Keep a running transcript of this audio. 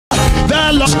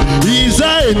the Lord. Is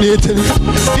there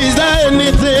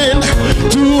anything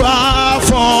to have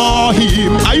for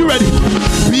him? Are you ready?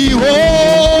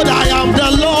 Behold, I am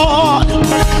the Lord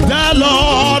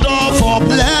of all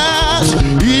flesh.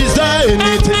 Is there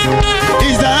anything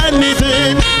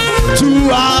to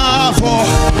have for?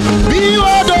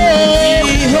 Behold,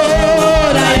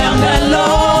 I am the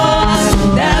Lord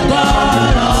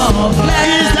of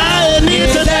flesh. Is there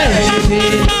anything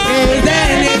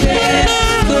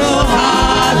to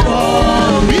have for?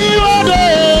 Behold,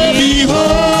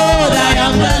 I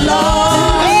am the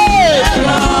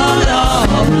Lord of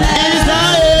flesh. Is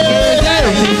there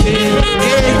anything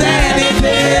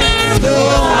to have?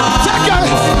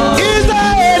 Is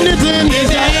there anything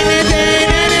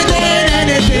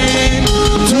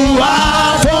to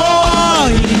have for?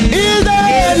 Is there anything to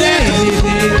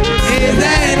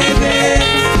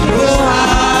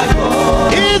have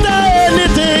for? Is there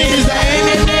anything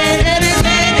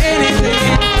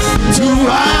to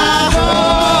have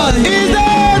for? Is there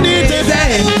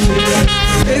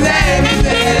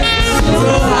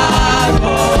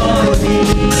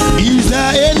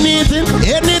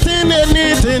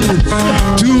anything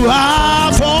to have for? Is there anything to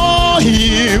have for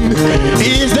him?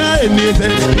 Is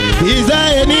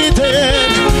there anything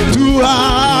to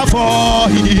have for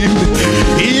him?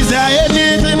 Is there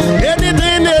anything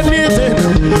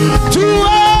to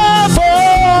have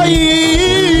for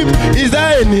him? Is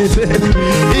there anything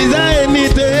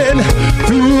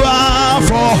to have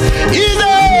for? Is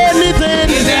there anything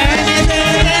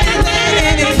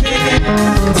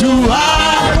to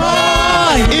have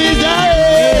for? Is there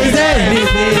anything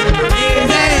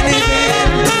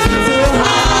to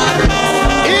have for?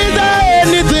 Is there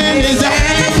anything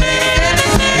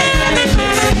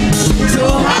to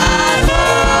have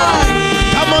for?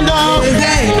 Come on down. Is there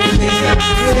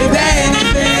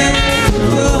anything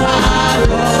to have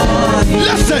for?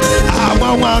 Listen, I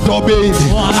want to be.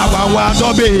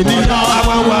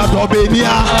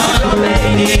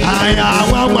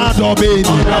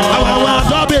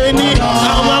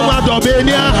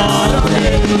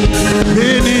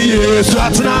 Many years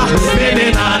Ratna, many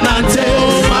Nanante,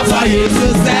 Mafa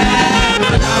Jesus said,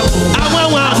 I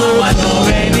want to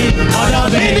many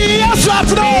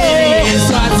years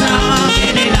Ratna,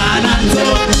 many Nanante,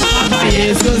 Mafa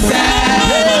Jesus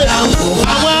said, I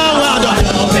want to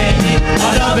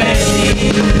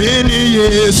many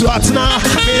years Ratna,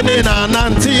 many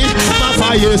Nanante, Mafa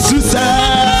Jesus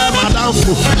said, Madame,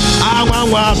 I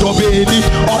want to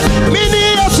many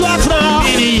years Ratna,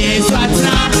 many years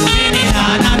Ratna.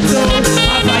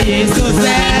 Papa Jesus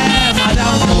said,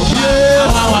 Madam,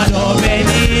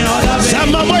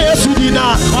 Samamo Yesudina,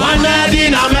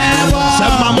 Wanadina Mebo,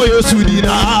 Samamo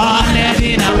Yesudina,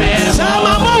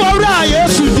 Samamo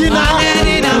Yesudina,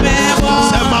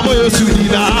 Samamo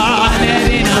Yesudina,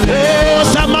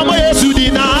 Samamo Yesudina,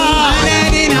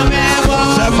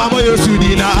 Samamo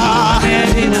Yesudina,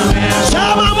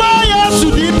 Samamo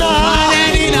Yesudina,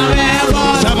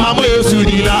 Samamo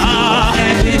Yesudina.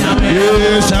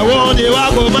 Shawode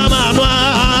wako mama noa,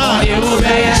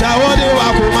 Shawode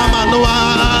wako mama noa,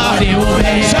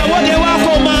 Shawode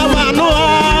wako mama noa,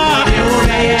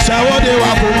 Shawode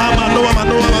wako mama noa,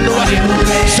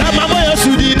 Sama moyo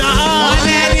sudina,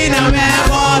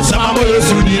 Sama moyo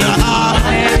sudina,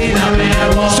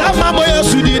 Sama moyo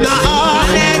sudina,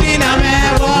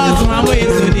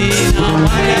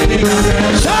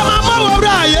 Sama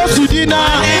moyo sudina,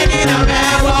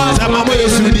 Sama moyo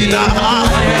sudina.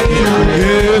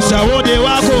 Shawode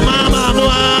wako mama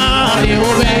noa,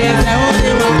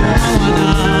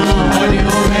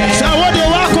 Shawode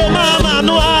wako mama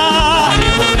noa,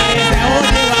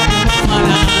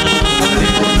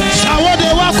 Shawode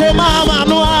wako mama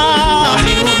noa.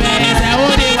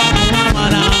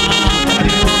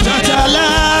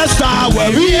 Tatalasta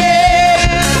wewe,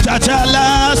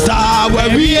 tatalasta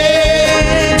wewe,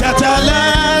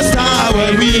 tatalasta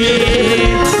wewe.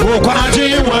 Okwaji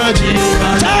waji.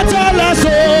 Tatalasta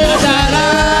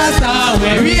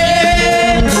wewe,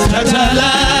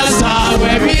 tatalasta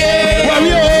wewe,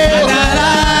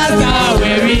 tatalasta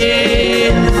wewe.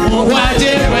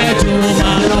 Okwaji wetu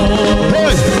malo.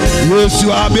 Yesu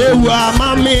abewa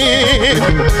mami,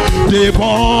 de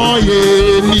boye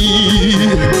ni.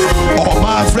 Oh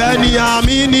my friend,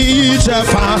 yamini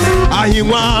chefa,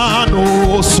 ahiwano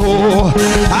so.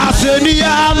 Aseni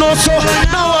ano so,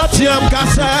 na wati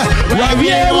amkase.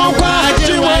 Wewe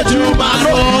wakwaji wetu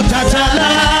malo,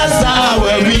 tatalasta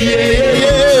wewe,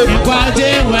 wakwaji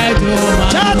wetu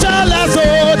malo. Tatalasta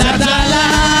wewe,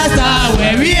 tatalasta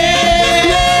wewe.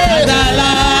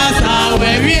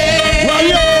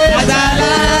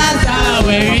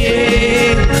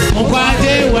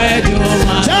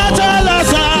 Tatala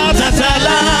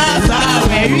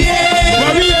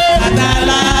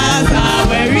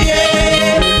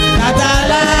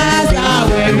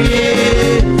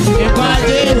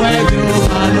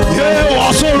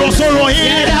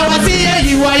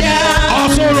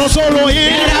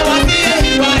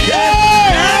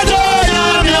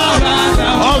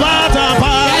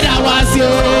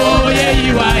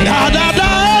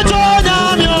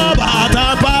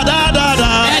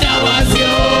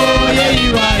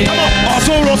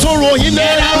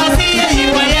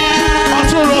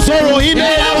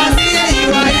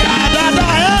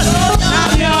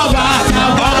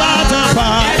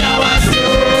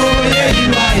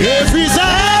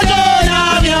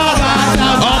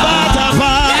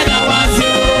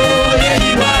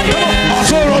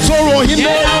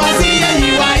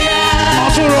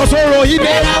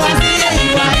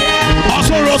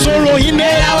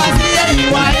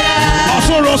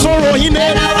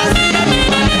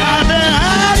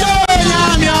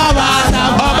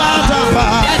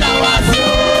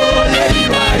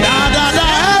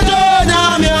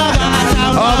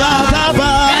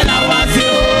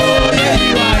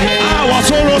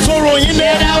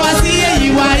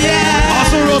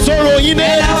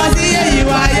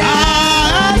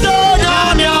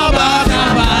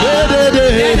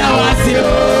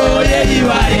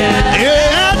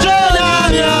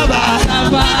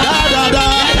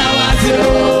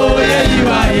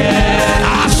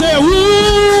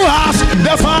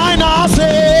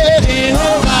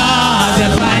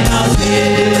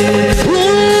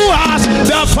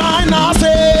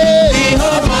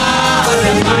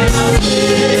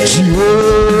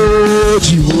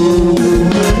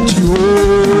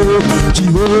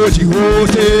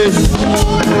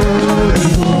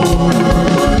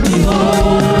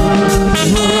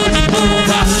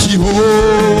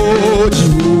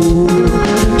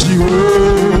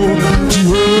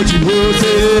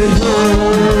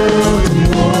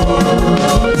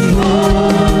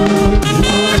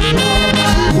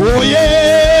Oh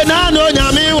yeah, nano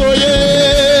nyami oh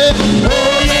yeah.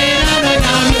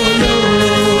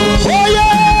 Oh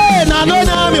yeah, nano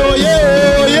nyami oh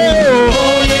yeah.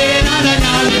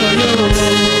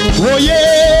 Oh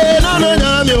yeah, nano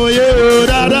nyami oh yeah,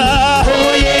 dada.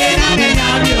 Oh yeah, nano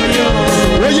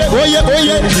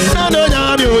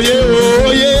nyami oh yeah,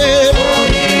 oh yeah.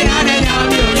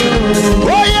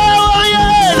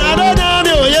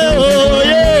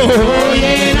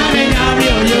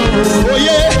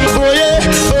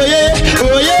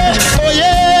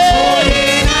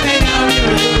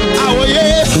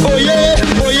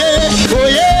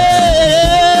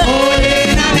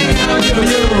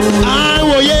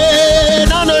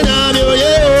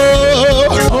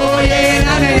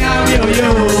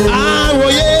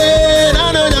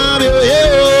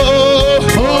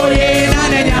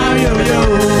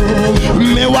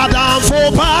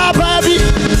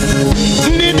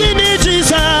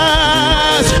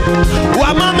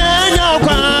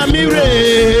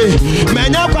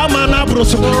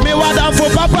 Me wada for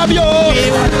papa bio.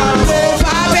 Me wada for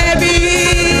papa baby.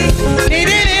 Ni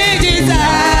Jesus.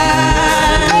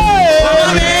 Mama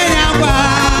me nyakwa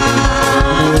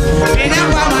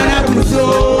mana kuso.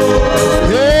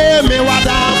 Hey, me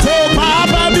wada for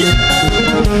papa baby.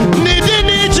 Ni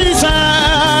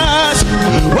Jesus.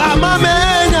 Mama me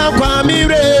nyakwa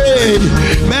mire.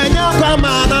 Me nyakwa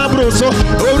mana bruso.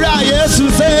 Ora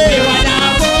Jesus say. Me wada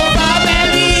for papa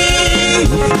baby.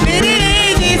 Ni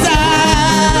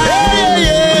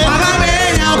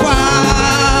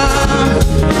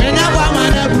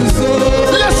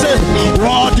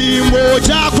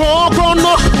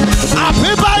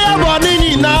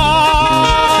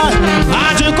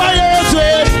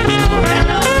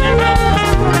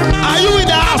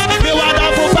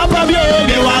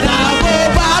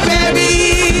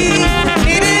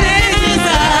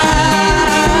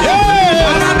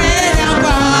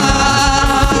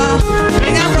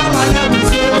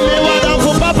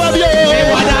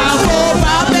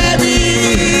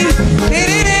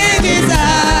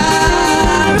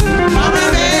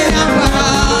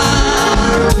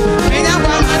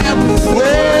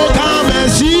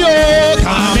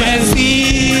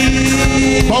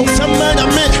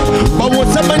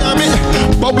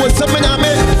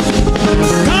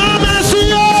come and see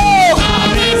you.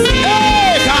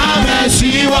 Hey, come and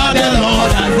see what the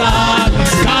Lord has done.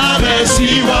 Come and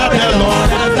see what the Lord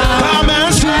has done. Come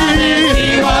and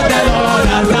see what the Lord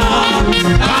has done.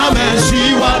 Come and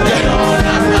see what the Lord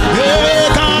has done. Hey,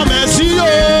 come and see you.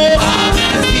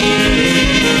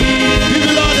 Give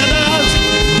the Lord a dance.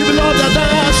 Give the Lord a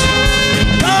dance.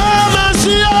 Come and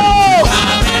see you.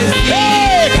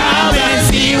 Hey, come and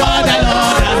see what the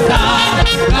Lord has done.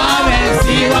 Come and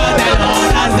see what the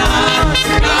Lord has done.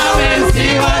 Come and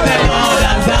see what the Lord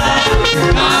has done.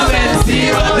 Come and see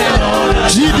what the Lord has done.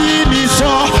 Jidi ni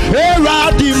so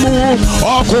eradimu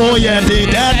okoye de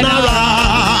denara.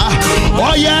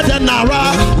 Oye denara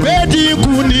bedi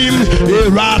kunim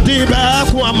eradi be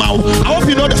kwama. I hope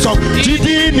you know the song.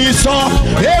 Jidi ni so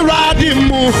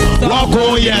eradimu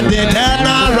okoye de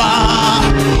denara.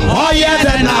 Oye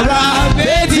denara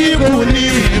bedi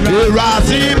kunim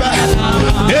eradi be.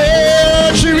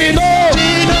 Hey, Chirino,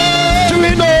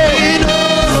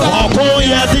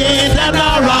 Okoye di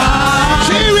denara.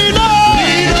 Chirino,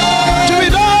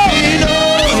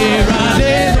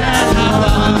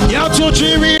 Yato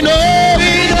Chirino,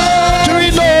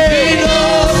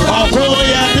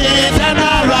 Okoye di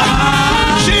denara.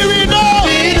 Chirino,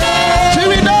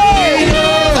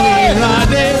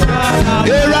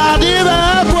 Eradi be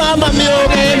kwama mio,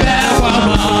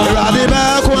 Eradi be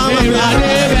kwama mio.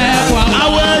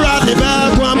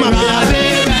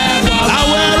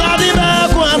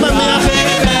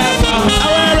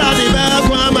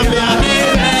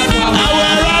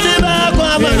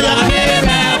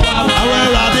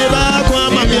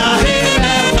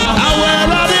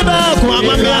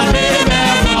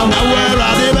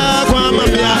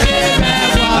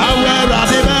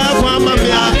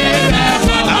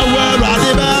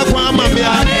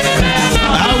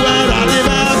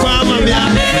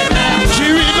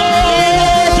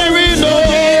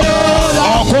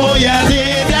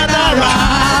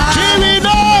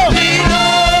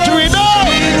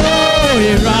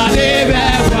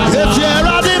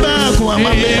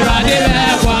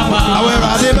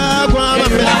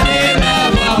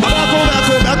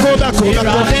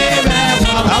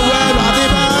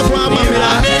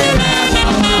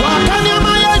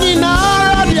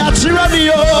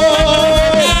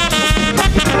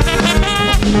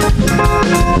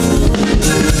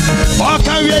 What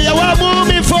can we move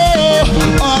me for?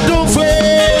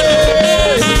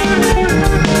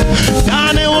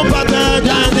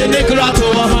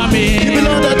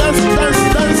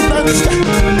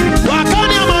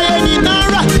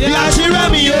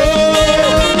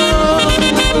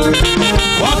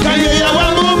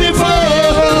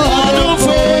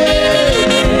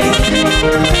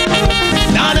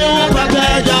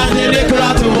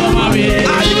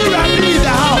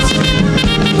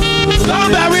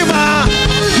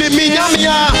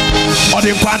 or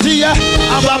the party,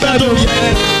 Ababedo.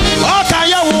 Okay,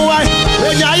 you why?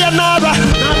 When you never,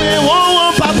 I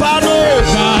won't papa no.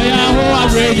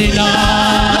 Let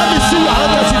me see how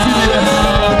does it feel.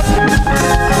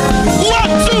 1,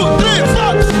 2, 3,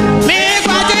 4. Me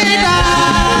Quadina,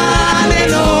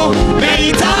 no, me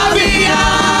Tabia,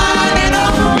 no,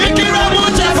 me Kira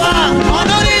Mutava,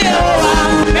 Honorio,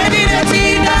 me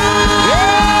Tina,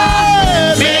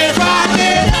 me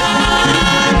Quadina,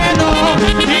 no,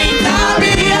 me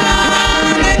Tabia,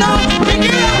 no, me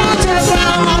Kira Mutava,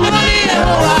 Honorio,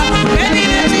 me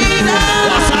Tina.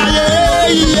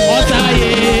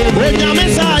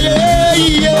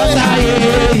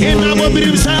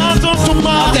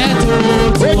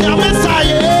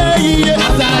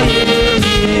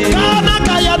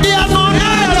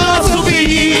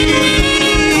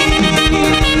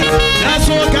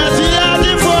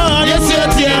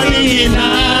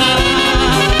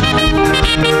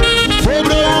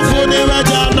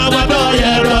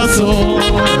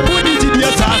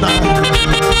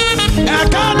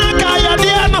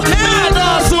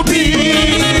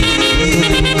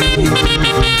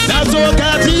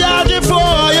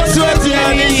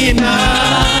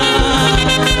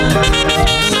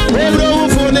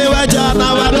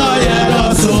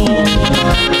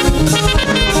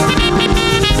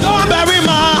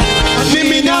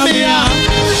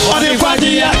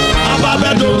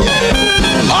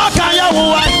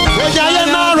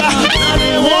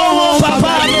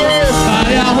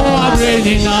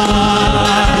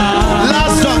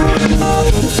 Last one.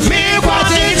 Me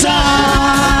Quadita,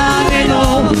 no,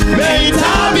 me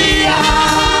Tabia,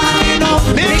 no,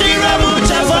 me Kira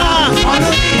Mutava,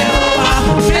 Honorio,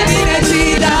 me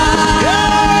Tina,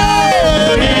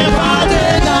 me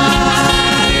Quadita,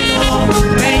 no,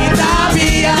 me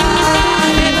Tabia,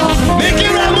 no, me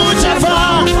Kira Mutava,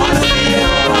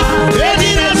 Honorio, me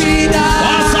Tina,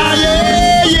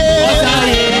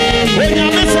 when you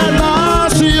miss a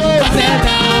loss, you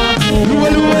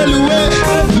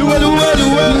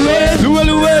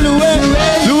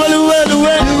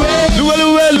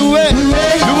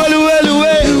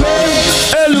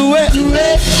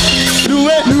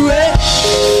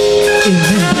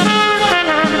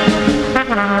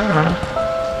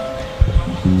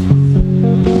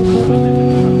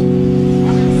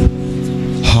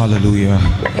Hallelujah.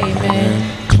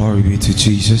 Amen. Glory be to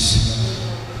Jesus.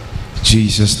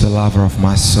 Jesus, the lover of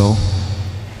my soul.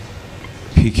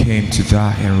 He came to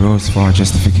die and rose for our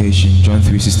justification. John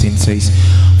 3:16 says,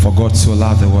 for God so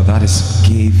loved the world that is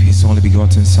gave his only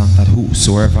begotten Son, that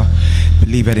whosoever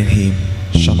believeth in him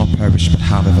shall not perish but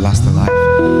have everlasting life.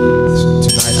 So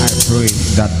tonight I pray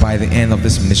that by the end of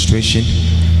this ministration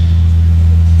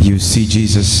you see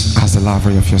Jesus as the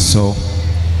lover of your soul.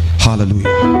 Hallelujah.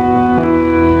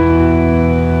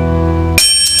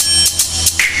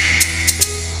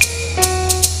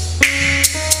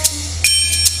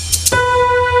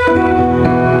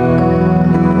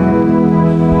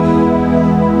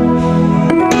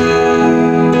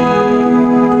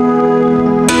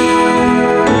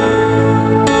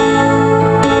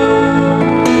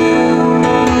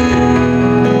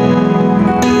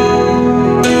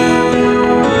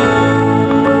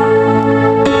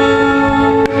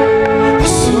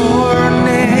 your name.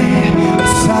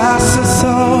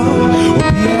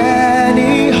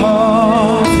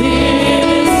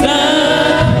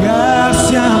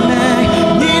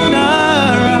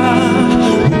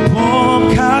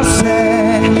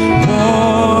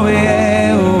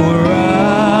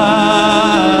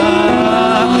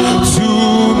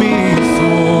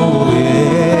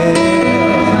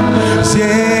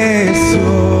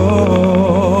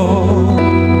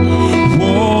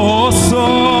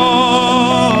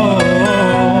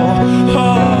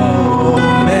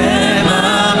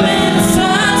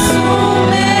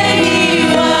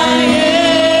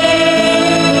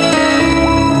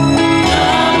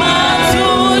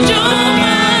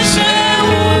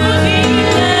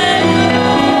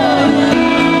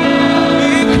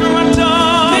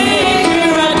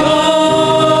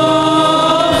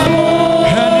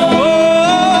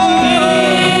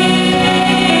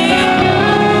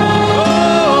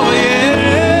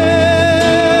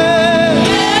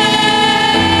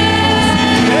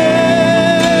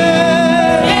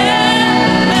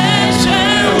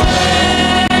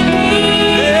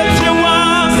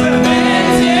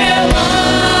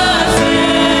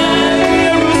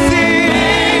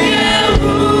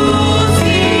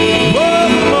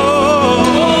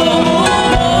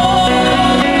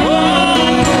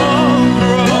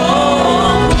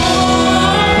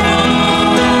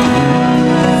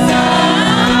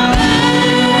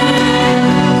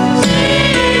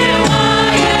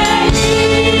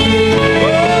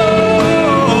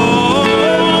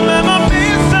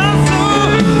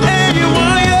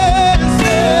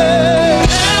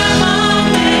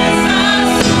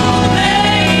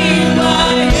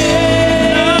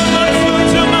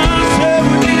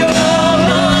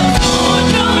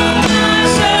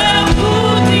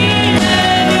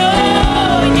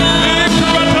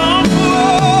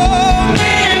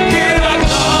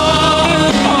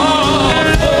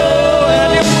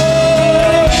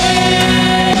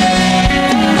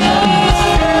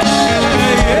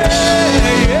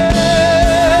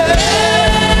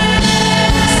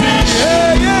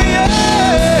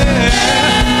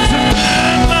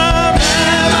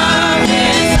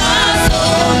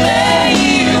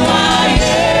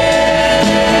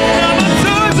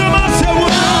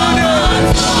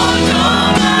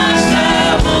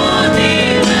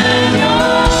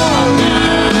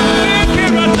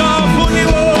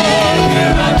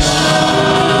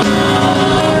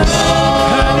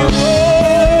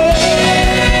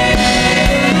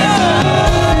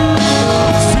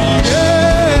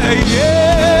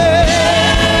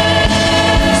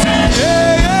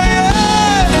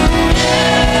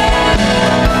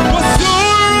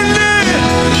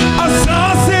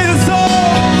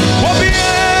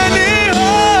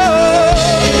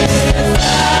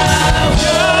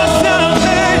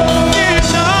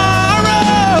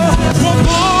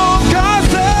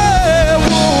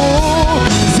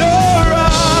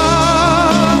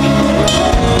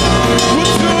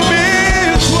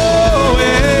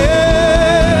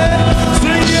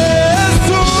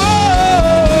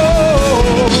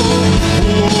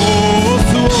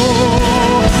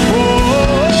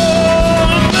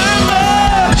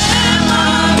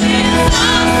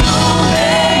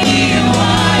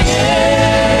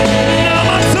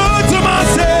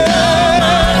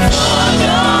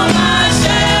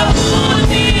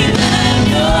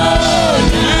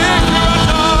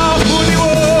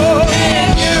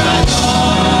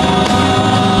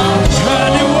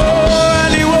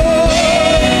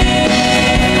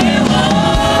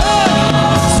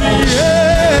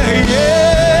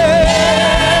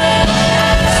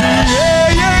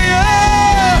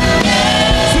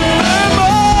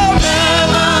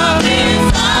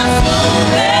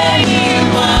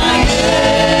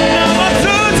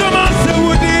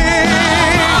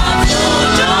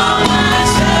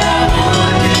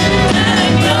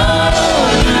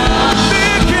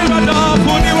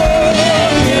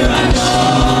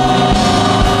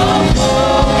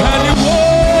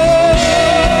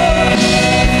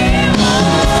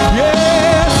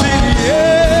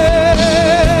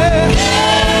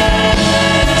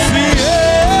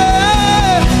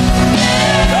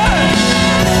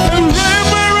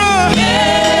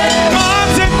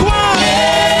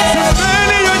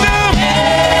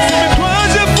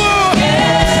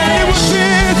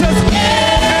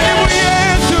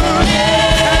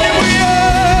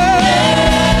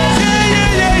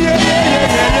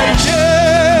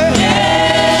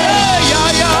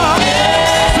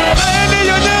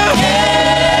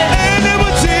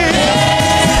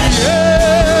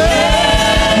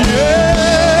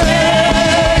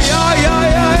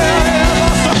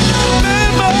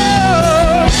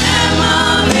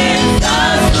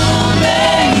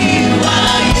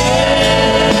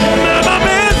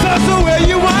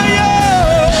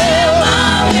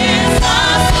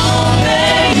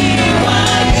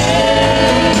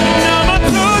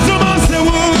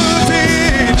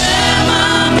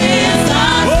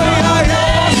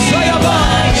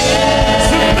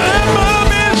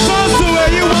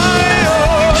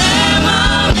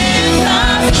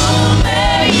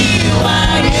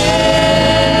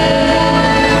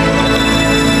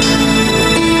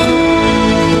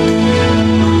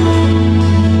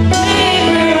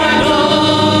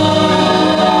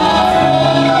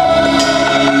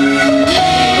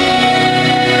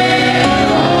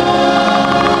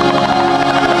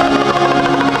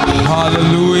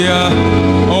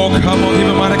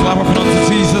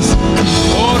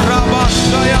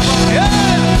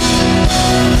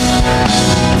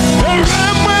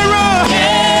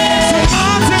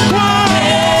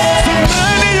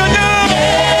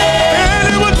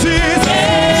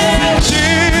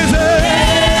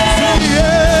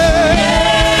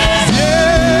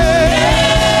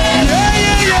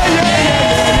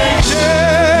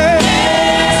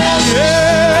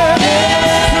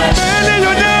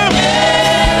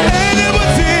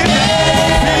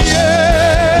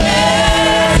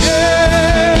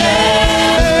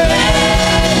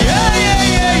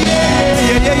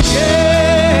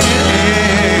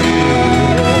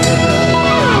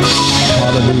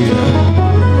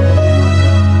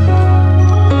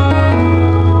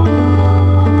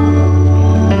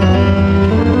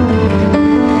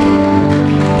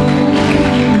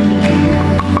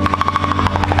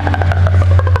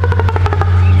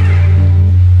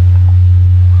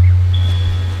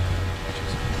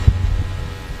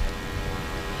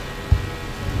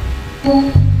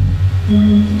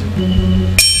 Dino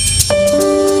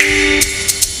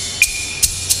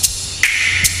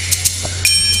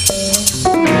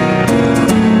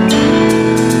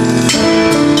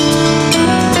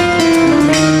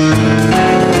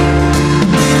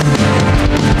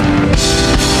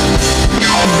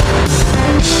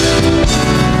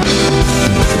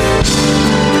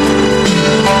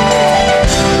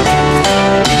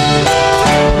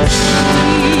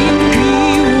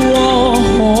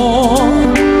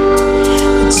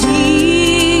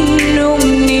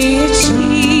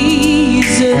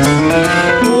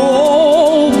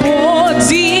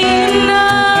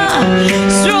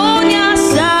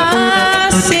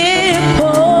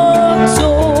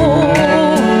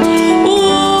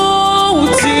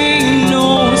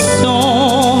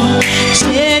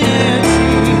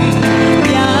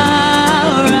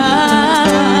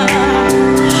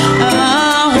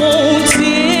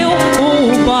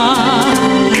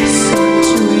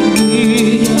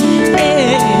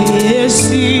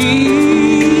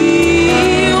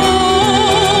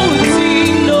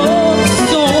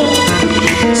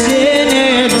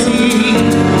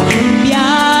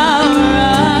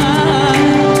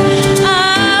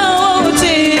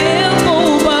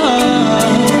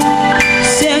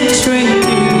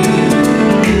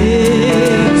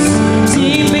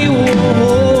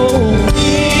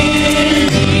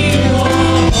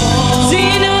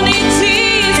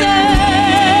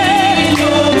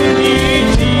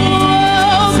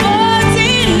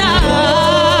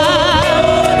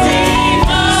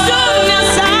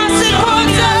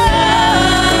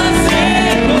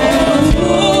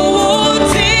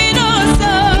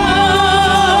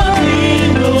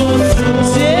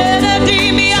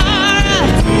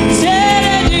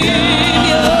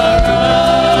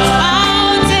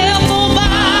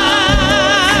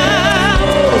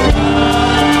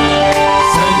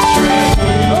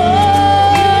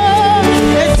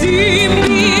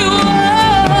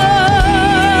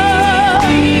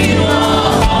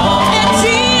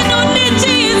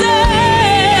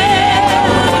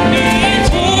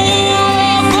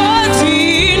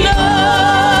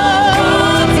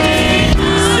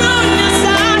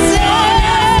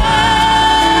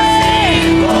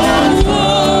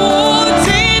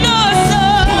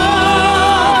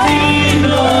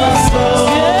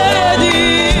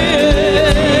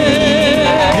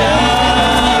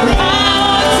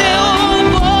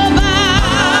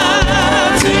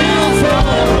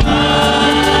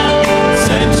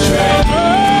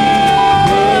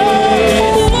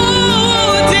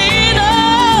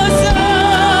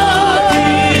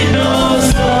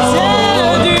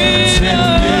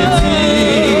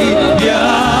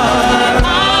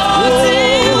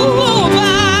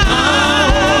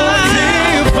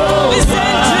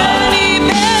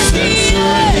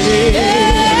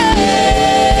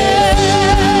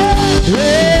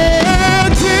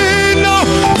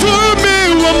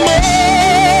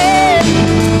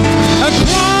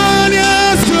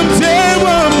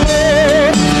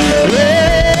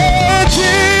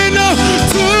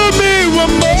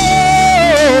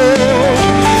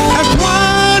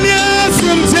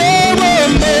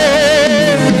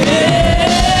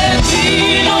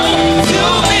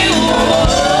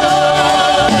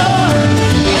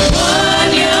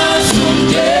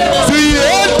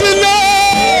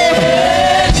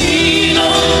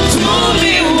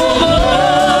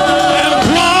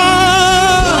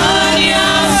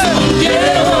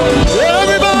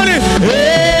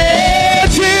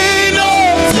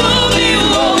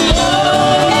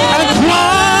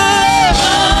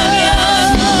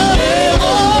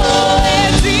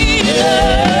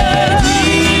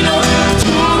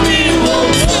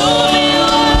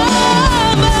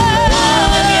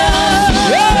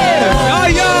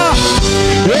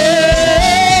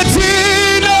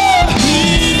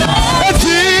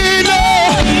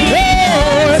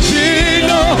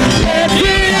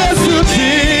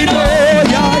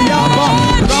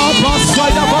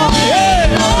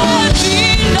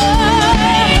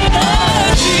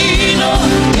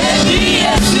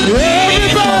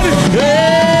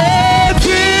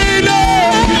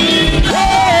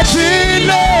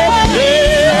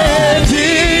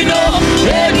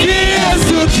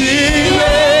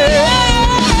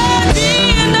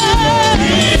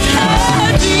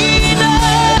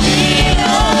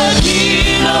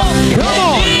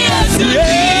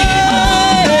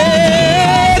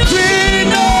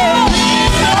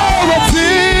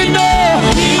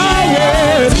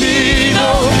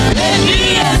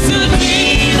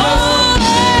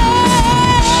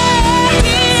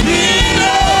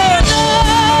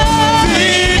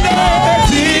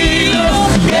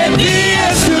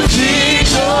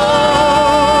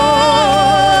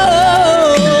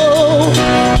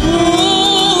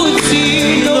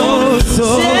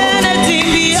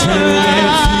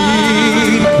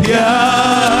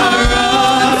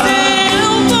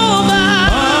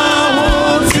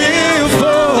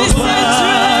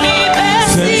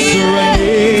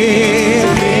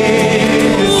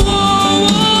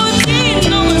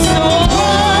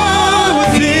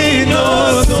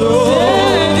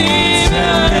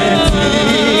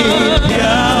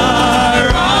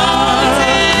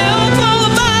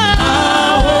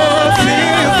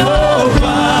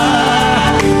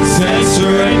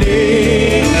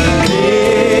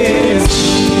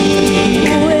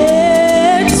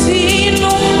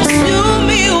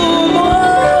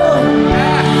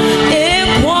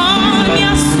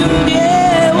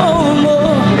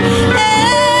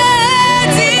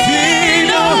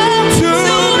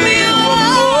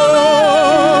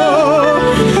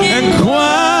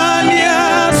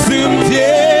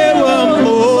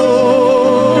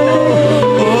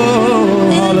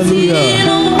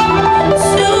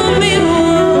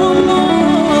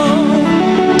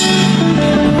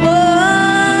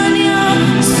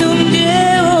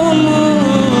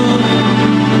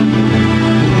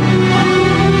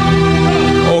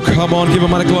Come on, give a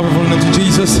mighty clap to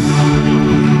Jesus.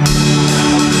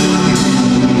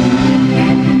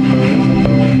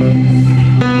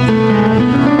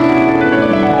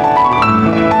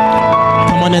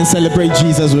 Come on and celebrate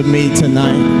Jesus with me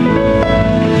tonight.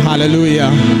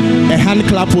 Hallelujah. A hand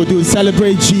clap will do.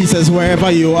 Celebrate Jesus wherever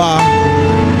you are.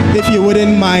 If you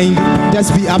wouldn't mind,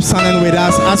 just be absent with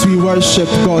us as we worship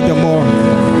God the more.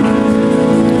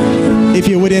 If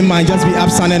you wouldn't mind, just be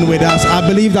absent with us. I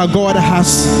believe that God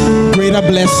has greater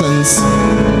blessings.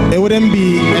 It wouldn't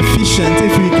be efficient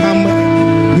if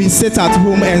we sit at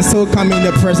home and still come in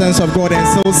the presence of God and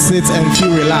still sit and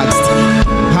feel relaxed.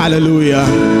 Hallelujah.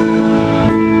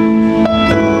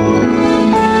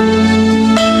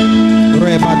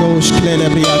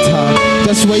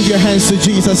 Just wave your hands to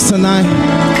Jesus tonight,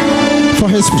 for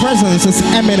his presence is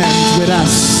eminent with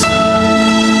us.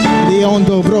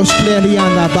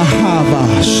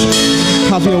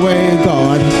 Have your way,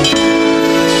 God.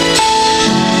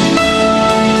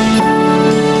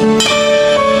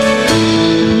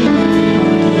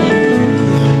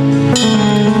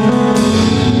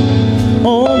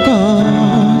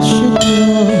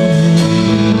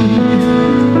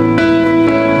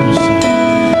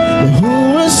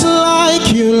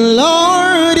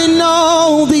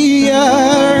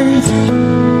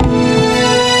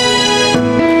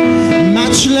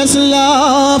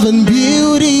 Love and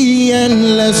beauty,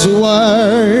 endless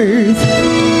worth.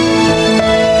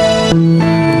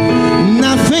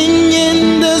 Nothing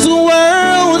in this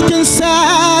world can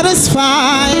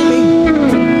satisfy me.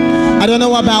 I don't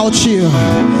know about you,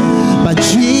 but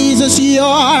Jesus,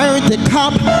 you're the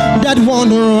cup that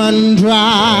won't run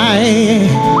dry.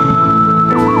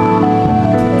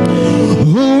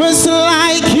 Who is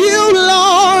like you,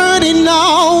 Lord, in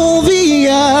all the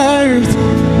earth?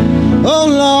 Oh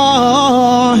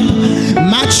Lord,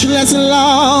 matchless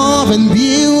love and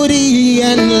beauty,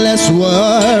 endless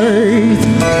worth.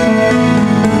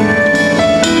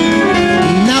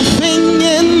 Nothing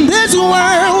in this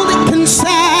world can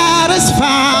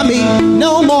satisfy me.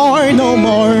 No more, no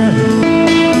more.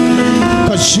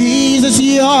 'Cause Jesus,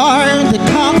 you're the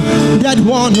cup that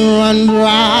won't run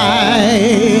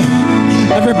dry.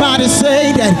 Everybody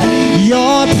say that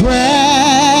your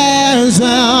presence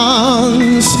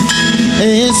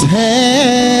is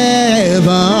heaven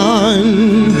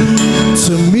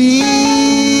to me.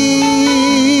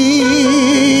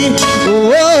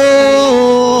 Oh,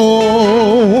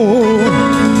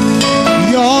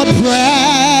 your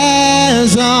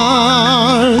presence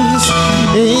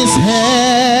is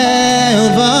heaven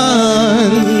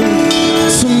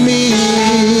to me.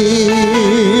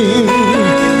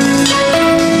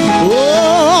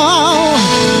 Oh,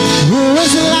 who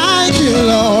is like you,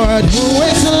 Lord? Who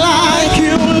is like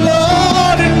you,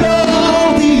 Lord, in all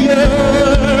the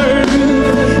earth?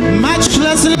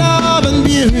 Matchless love and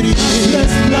beauty,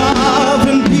 matchless love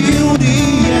and beauty,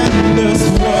 endless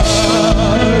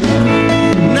world.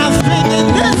 Nothing in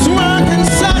this world can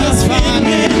satisfy. Nothing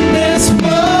in this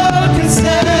world can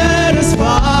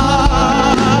satisfy.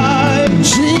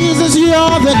 Jesus,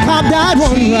 you're the cup that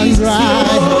won't run dry.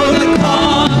 You're the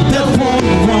cup that won't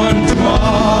run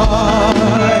dry.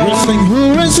 We sing, who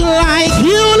is like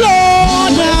you,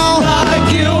 Lord, now? Like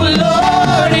you,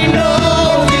 Lord, in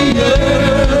all the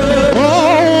earth.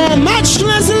 Oh,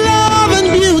 matchless love and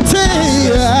beauty,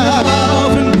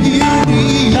 love and beauty,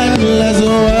 endless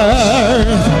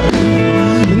worth.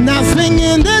 Nothing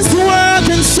in this world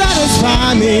can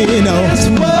satisfy me, no. This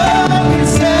world can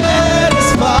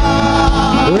satisfy.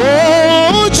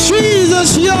 Oh, Jesus,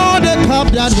 you're the cup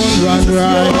that won't run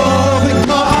dry. You're the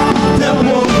cup that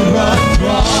won't run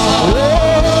dry. Oh,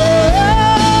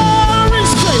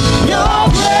 your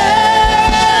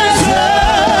presence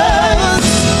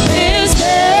is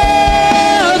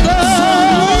heaven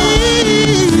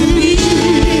to me.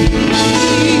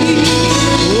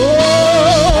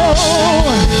 Oh,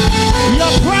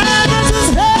 your presence is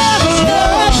heaven.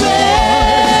 Your presence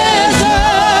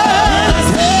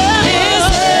is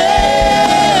heaven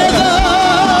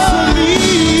to me.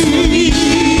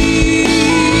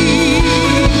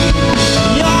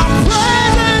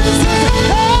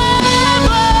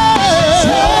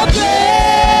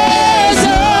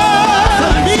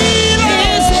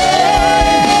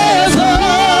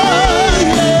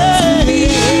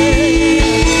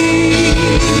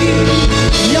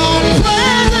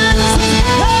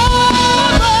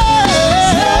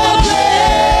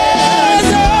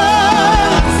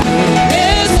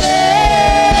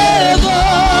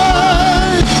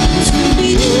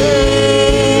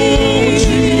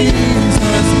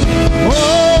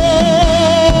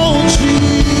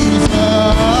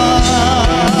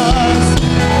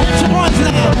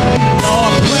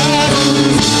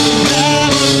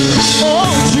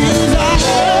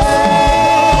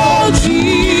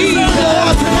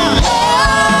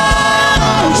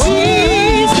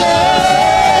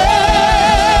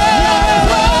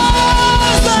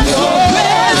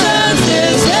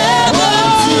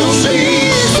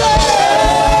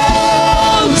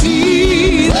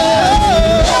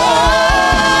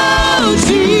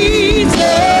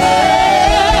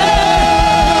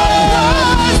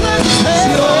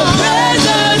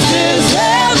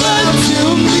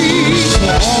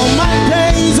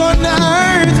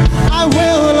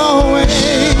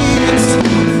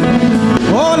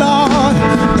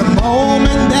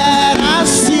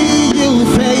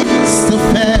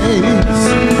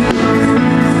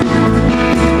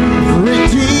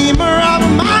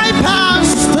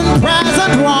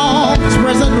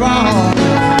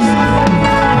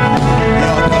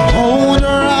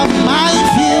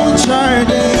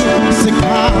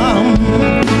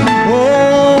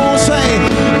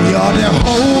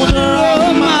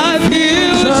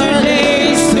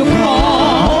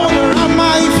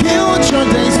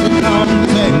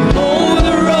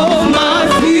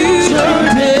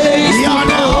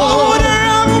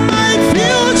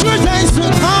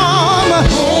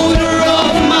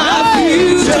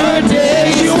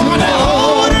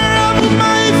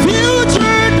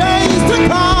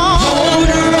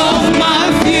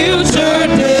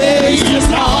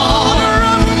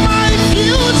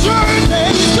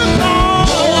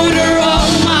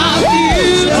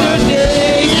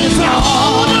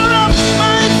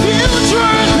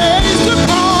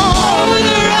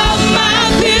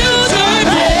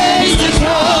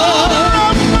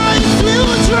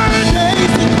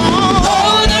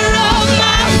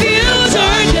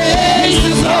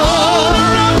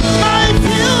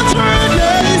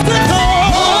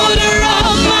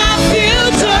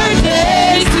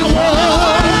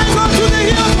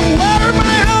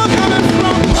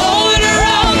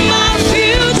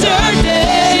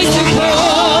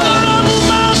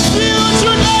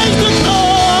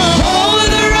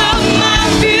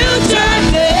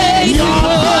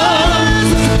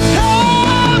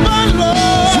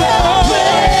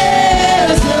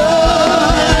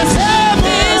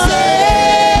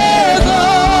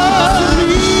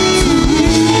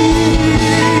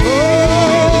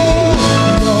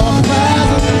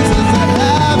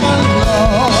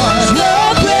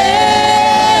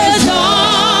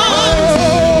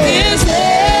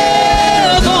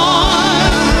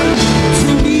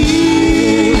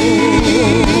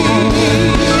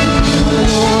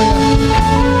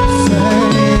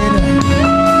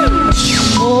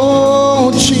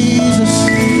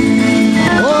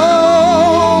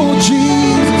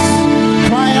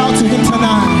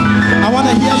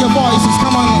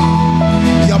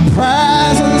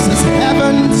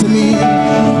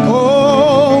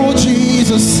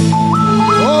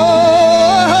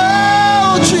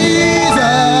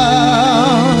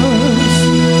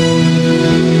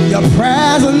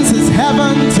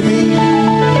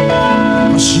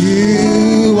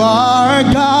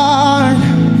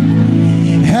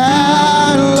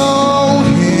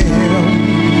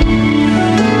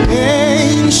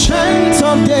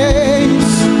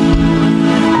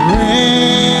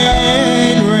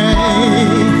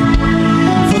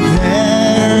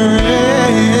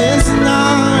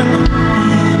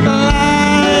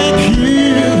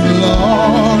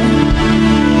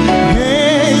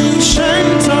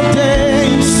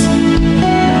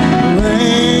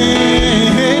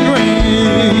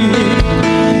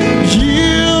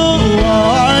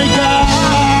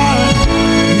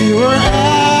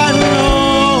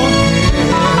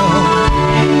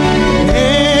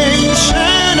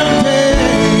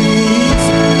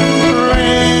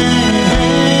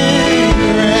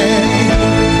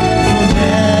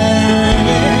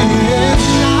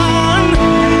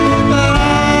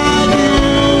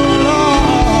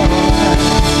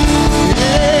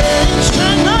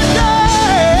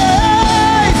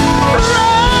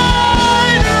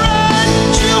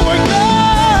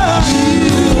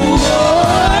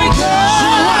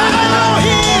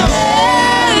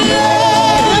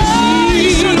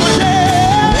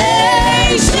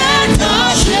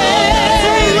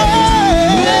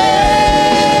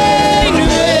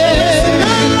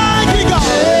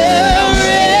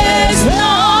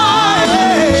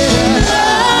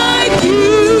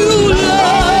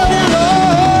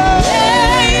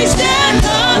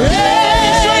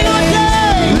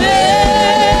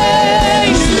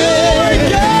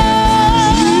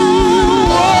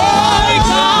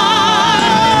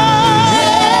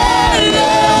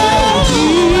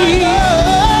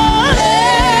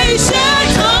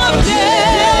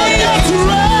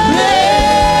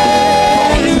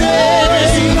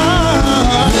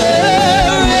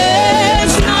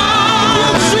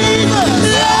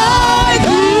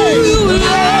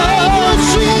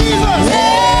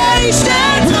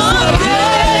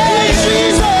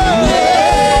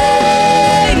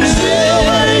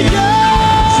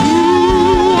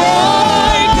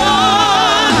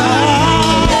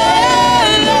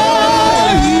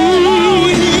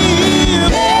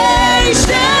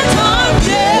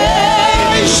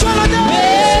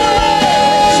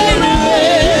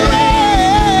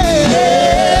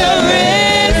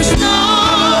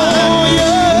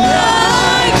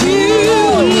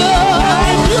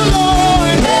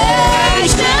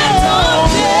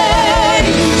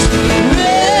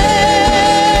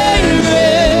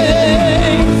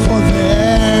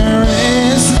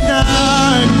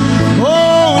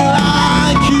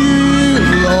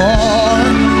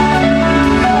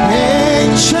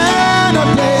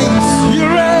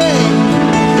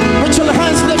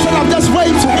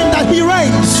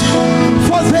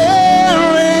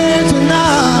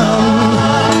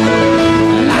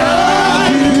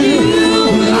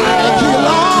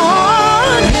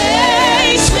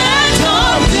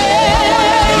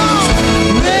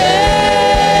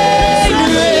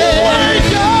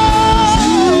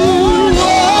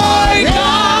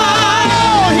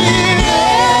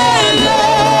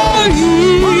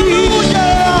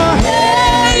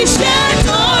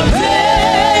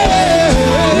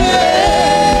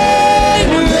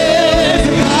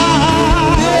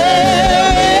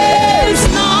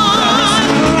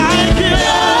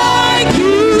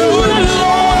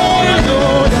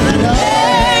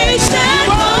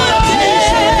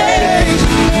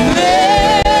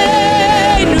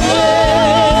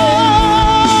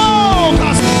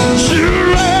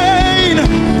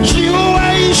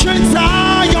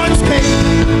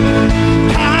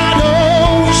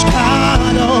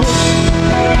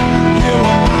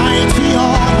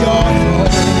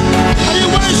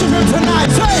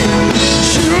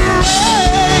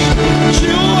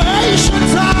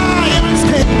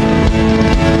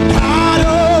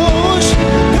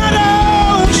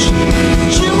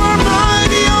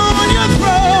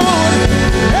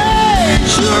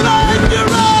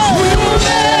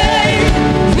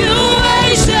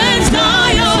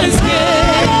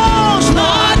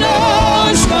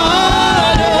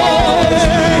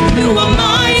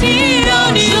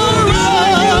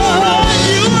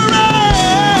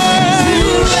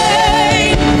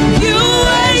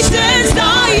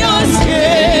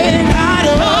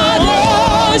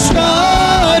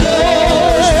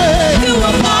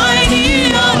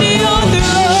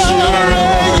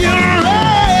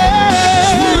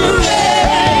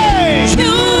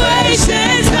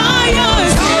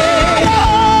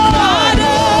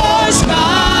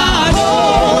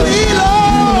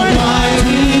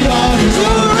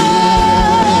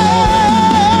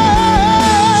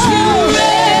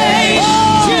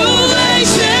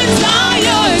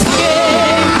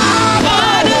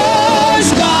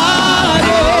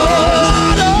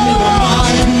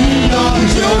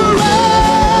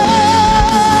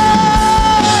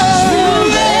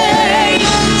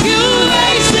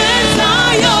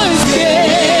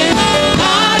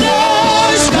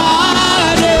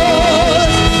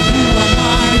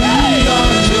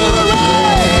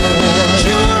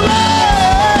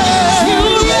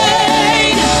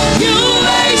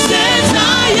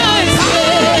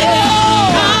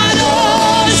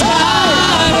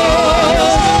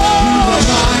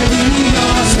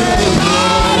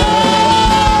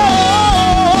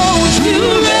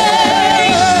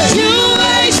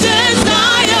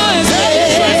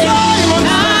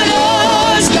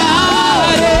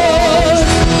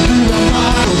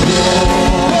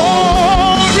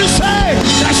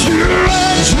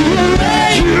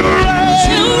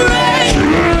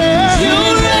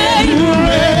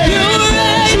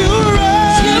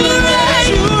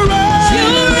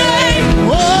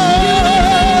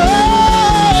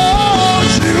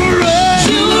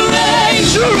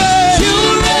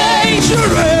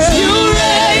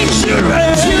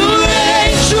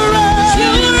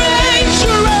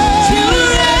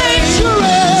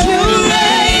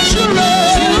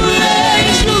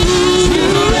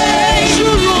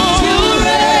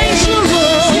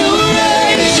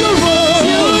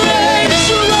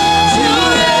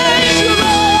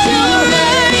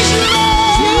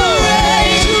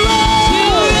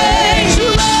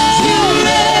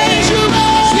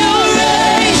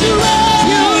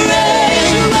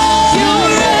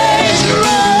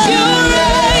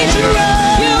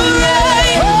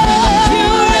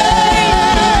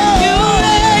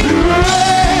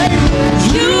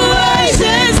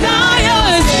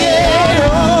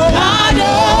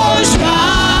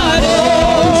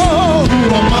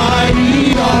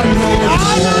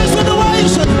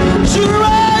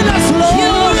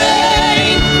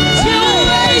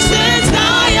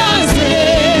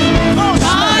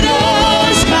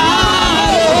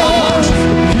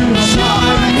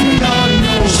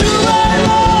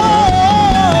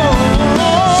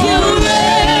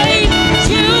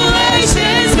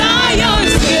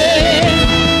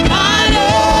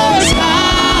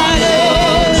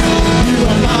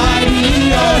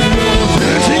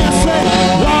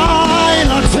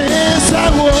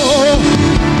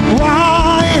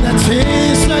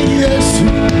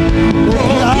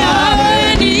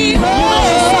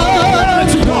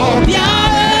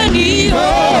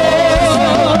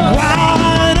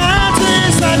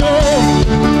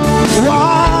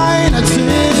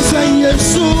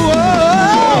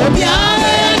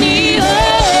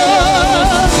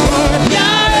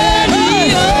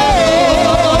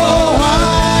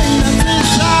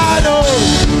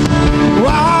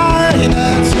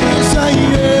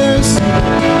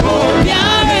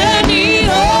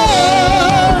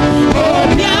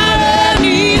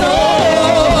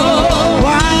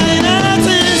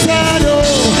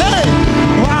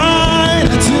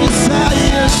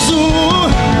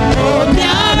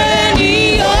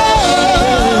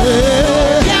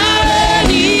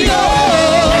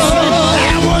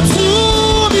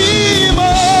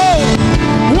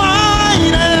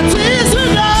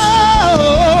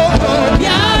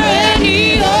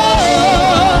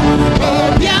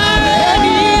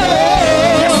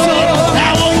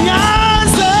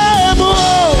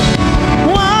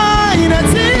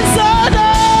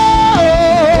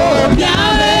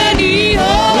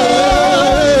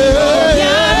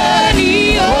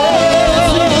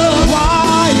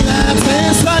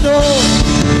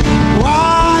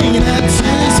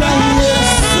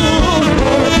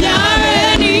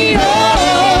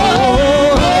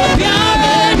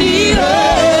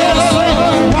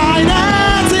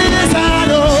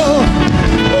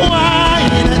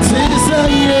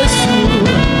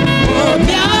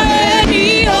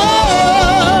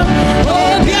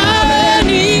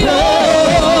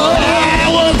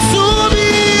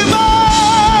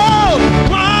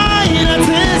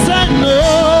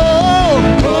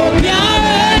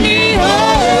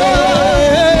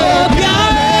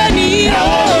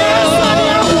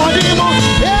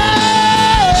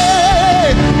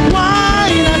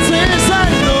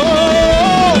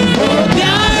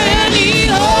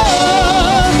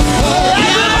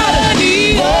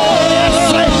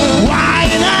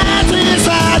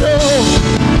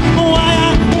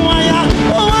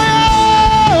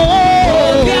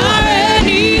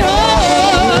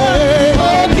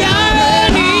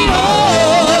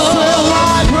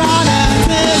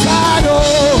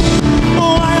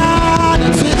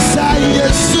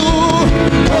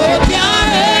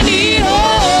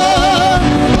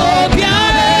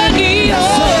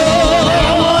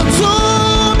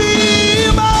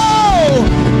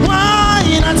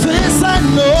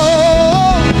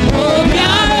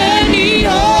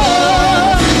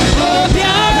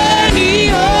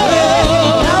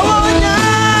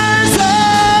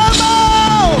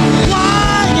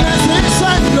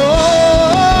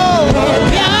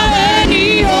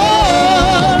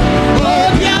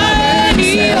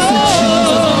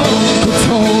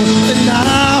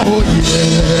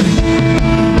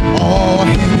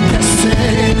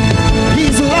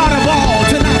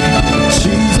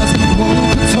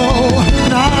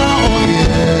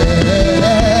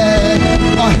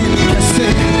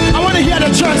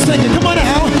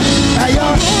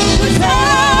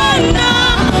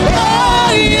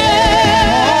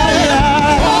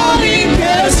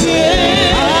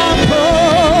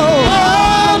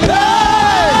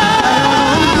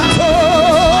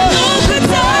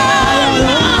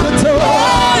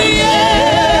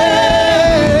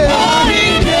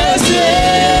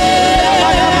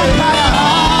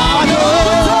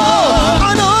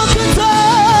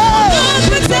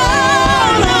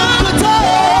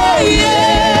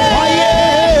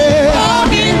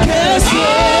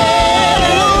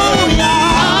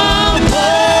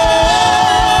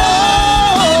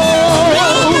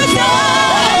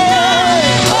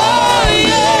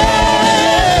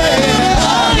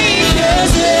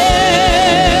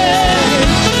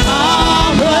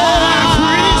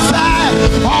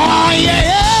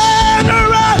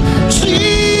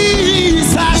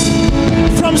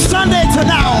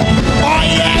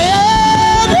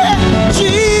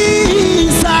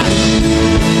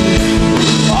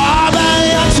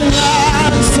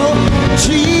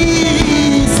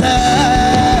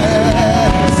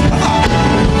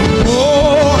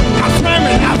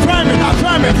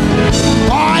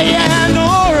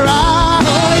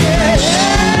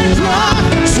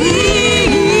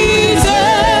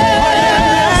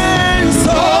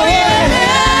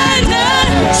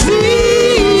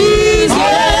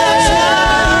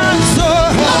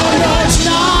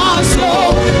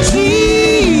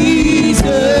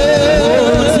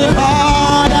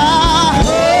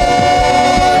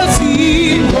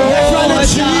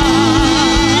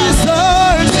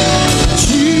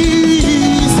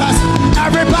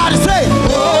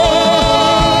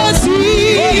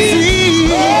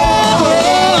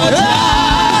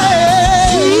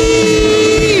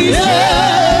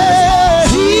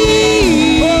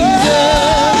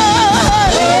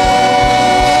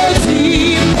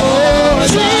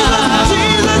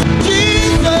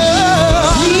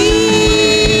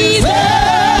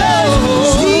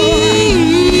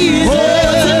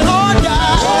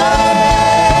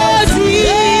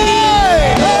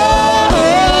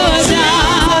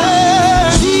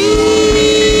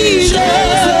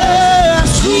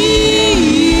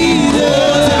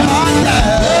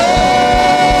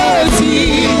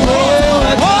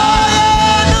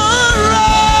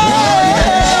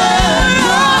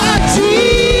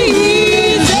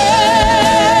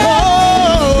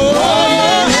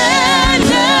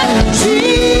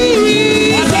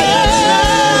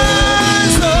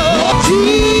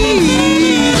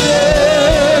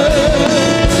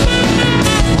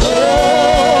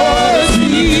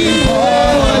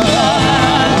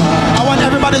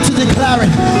 Somebody to declare it.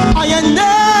 I am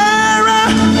nearer,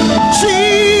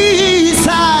 Jesus.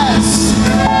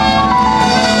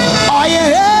 I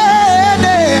am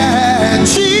near,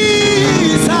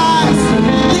 Jesus.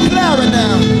 Declare it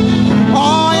now.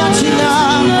 I am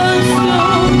Jesus.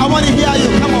 I want to hear you.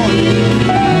 Come on.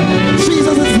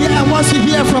 Jesus is here and wants to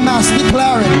hear from us.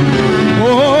 Declare it.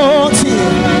 Oh,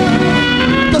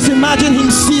 dear. Just imagine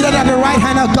him seated at the right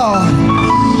hand of God.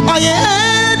 I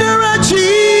am nearer,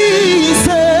 Jesus.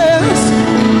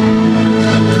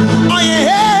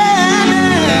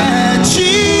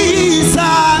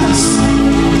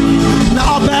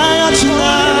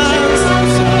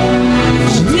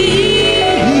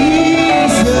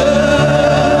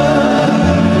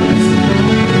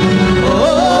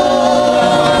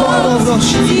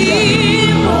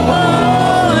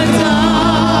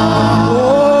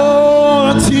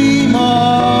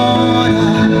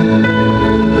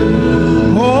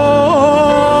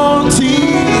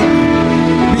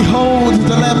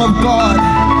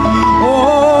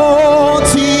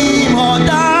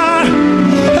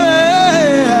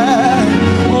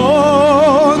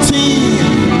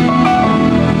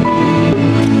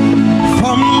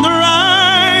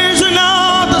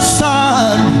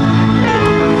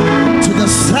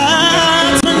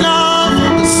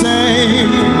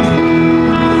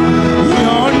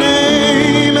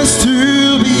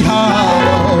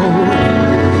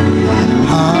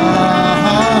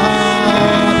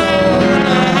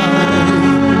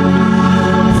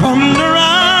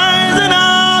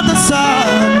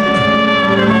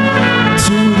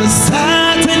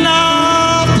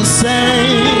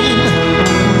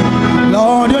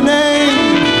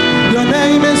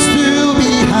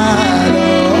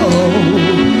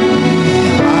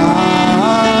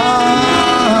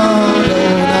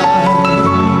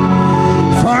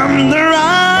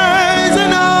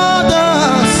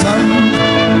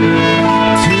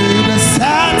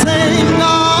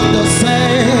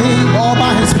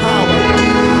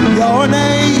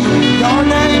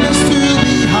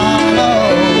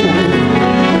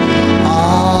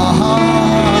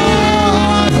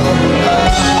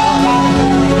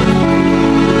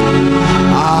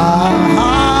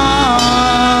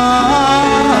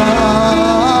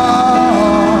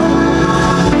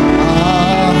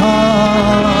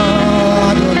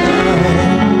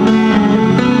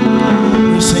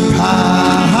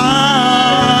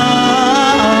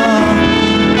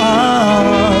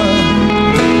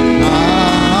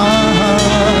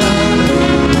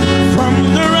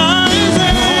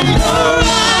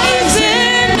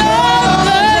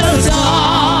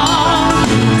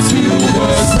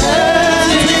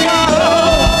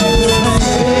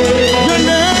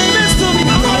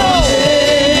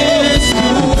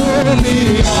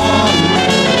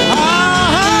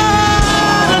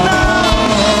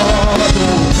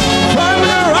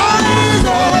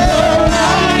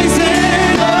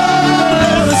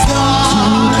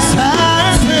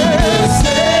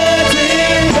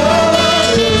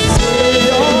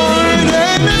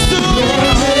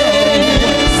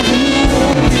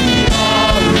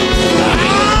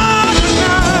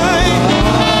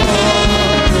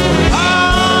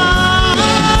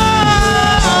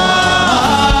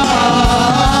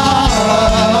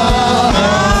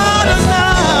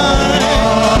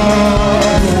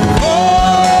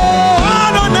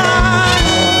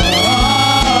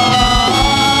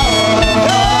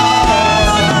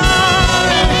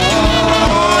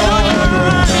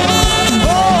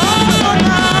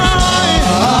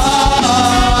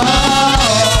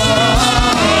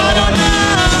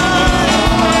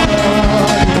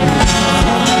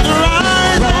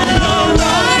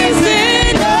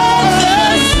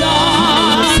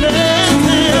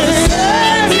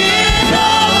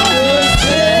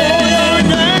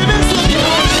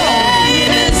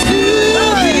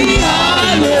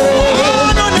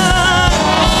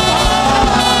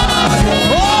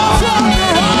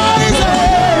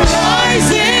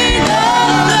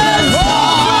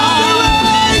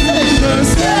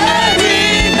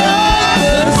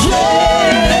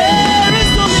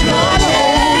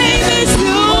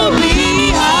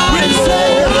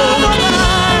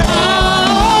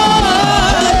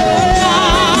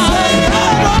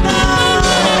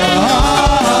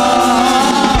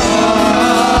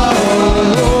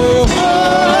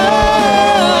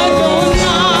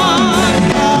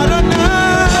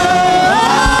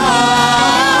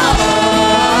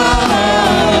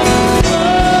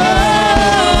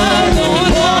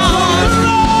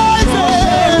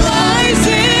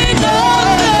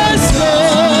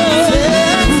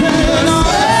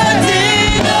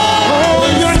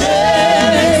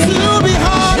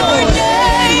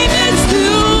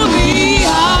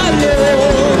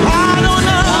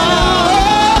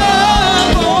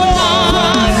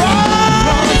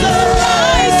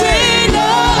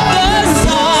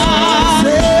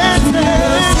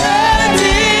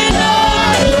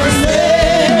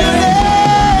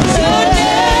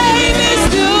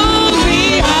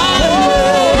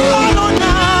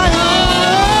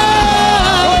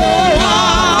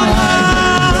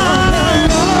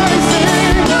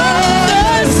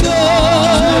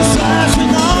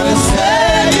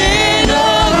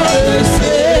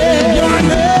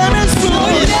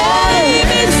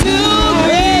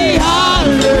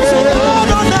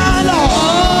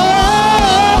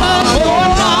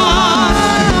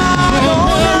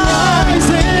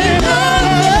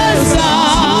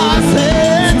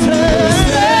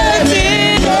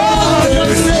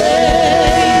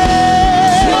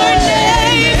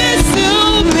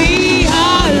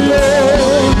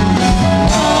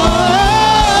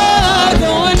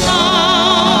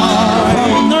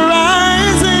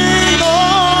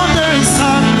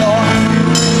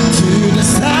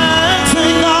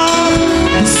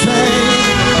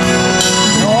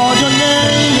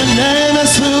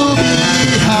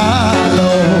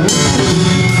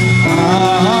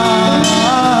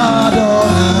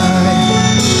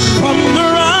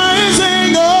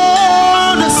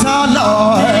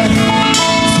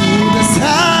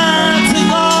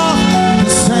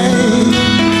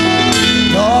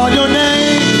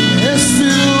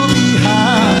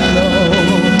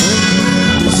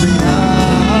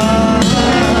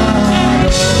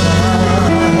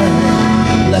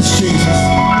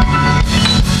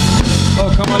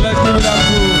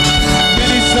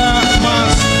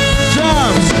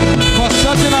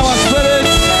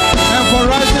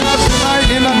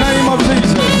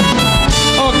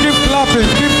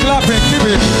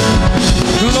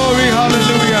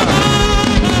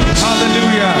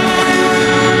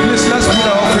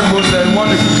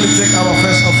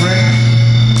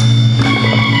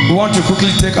 want to quickly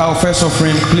take our first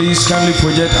offering. Please kindly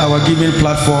project our giving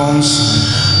platforms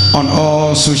on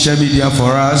all social media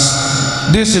for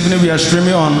us. This evening we are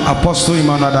streaming on Apostle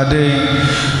Emmanuel Adade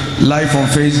live on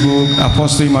Facebook,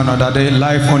 Apostle Emmanuel Adade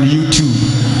live on YouTube,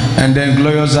 and then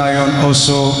Glorious Zion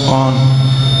also on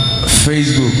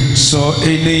Facebook. So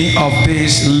any of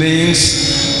these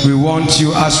links, we want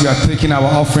you, as we are taking our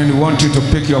offering, we want you to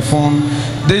pick your phone.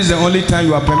 This is the only time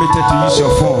you are permitted to use your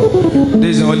phone.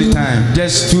 This is the only time,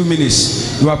 just 2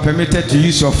 minutes, you are permitted to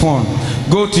use your phone.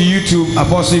 Go to YouTube,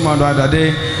 Apostle Emmanuel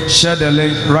Adade, share the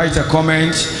link, write a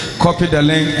comment, copy the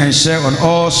link and share on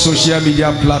all social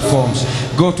media platforms.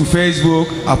 Go to Facebook,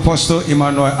 Apostle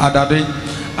Emmanuel Adade,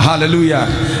 hallelujah.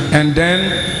 And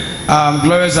then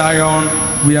Glorious Zion,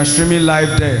 we are streaming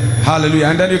live there, hallelujah.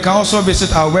 And then you can also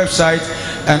visit our website,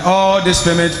 and all these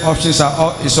payment options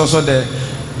is also there.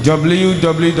 www.gzmi.org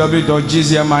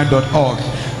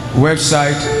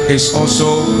website is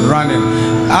also running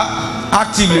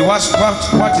actively. What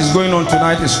is going on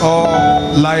tonight is all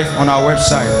live on our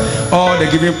website. All the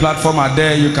giving platform are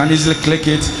there. You can easily click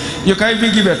it. You can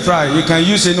even give a try. You can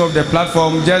use any of the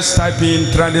platform. Just type in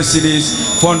 300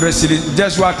 cities, 400 cities.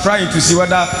 Just we are trying to see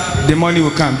whether the money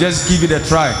will come. Just give it a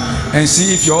try and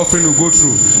see if your offering will go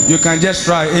through. You can just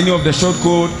try any of the short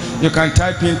code. You can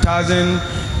type in 1,000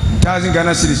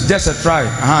 Ghana cedis, just a try.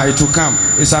 It will come.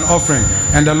 It's an offering,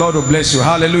 and the Lord will bless you.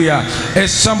 Hallelujah.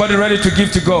 Is somebody ready to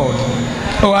give to God?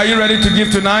 Oh, are you ready to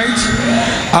give tonight?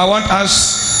 I want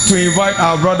us to invite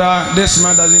our brother. This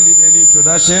man doesn't need any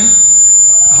introduction.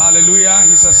 Hallelujah.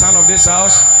 He's a son of this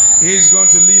house. He's going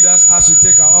to lead us as we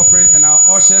take our offering, and our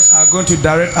ushers are going to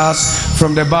direct us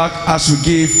from the back as we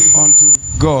give unto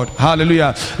God.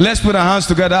 Hallelujah. Let's put our hands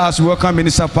together as we welcome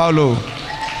Minister Paulo.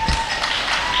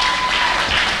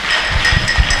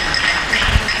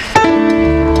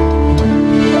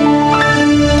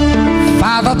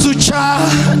 Father to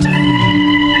child,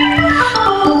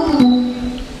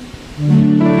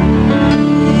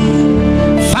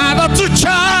 Father to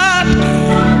child,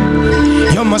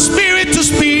 you're my spirit to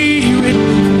spirit,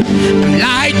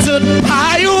 lighted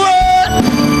by your word,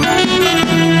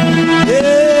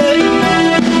 yeah.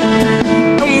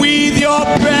 And with your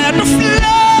breath of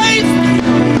life,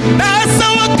 that's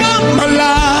how I got my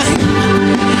life,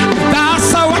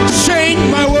 that's how I change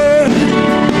my world.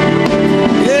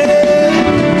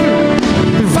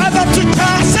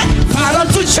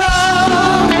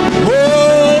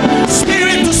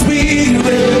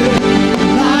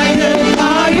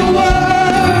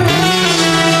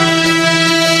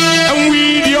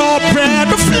 With your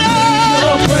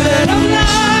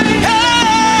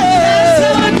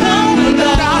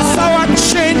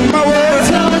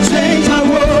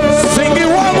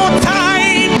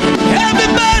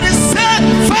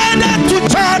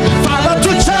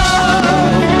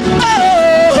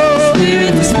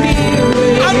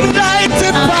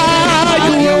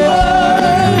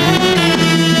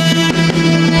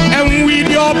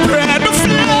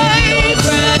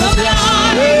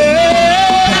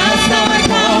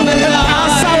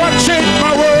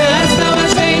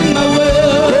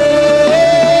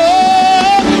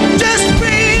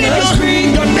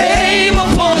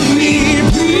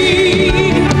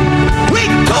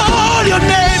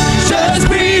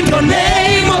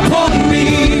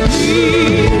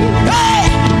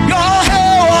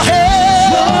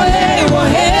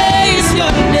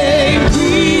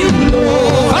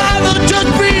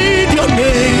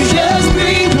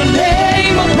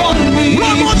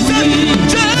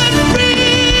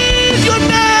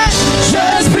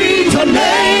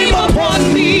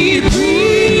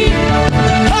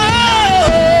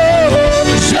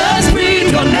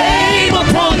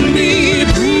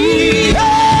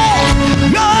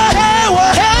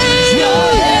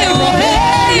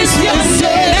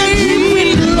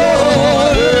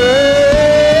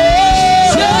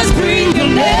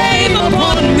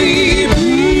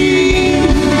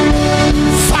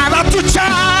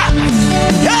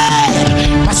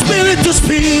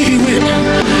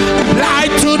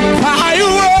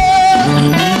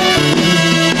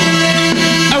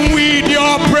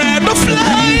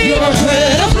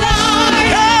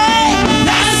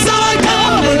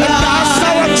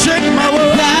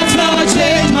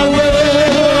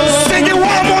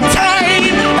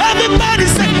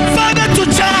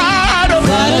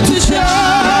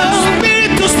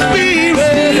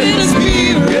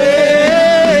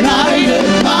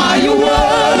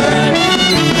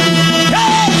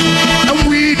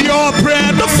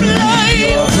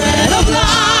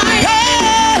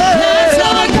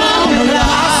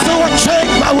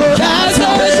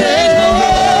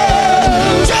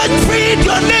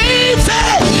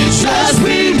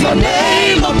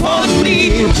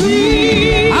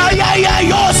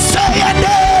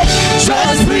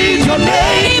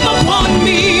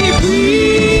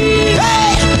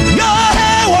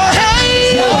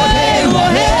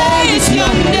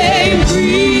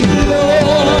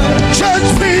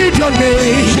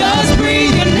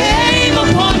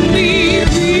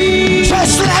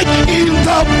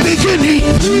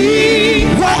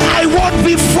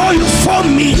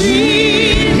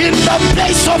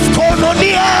of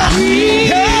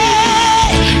Koinonia.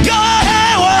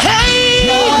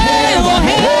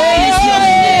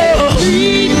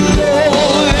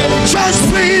 Just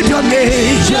breathe your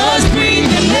name. Just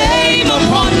breathe your name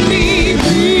upon me.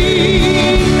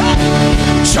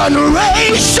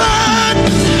 Generation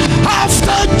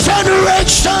after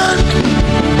generation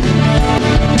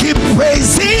keep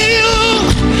praising you,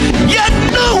 yet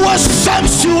no one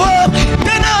sums you up.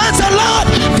 Then as the Lord,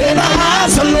 then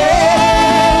as the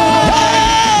Lord.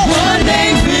 One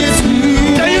name fits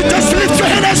you. Can you just lift your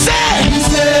hand and say,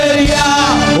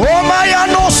 oh my, I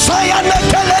know,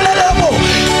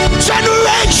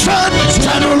 generation,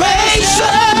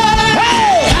 generation,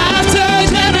 hey, After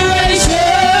generation,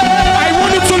 I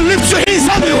want you to lift your hands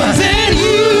everywhere. then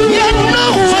you Yet no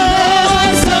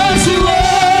one sums you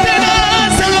up. then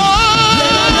as the Lord.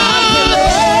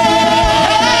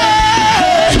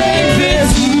 Name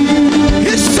fits you.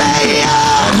 He say,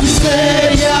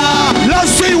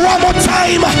 let's say one more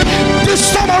time. This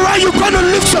time around, you're gonna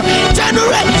lift your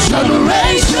generation.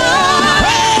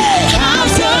 Hey,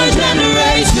 After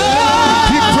generation,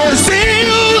 keep praising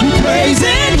you.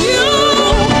 praising you,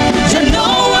 and no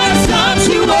one sums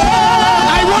you up.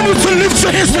 I want you to lift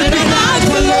your hands with me. Like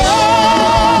the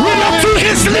Lord, With your two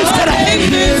hands lifted up. name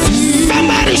fits you.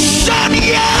 Somebody shout,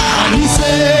 yeah. He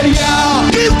said, yeah.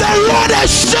 Give the Lord a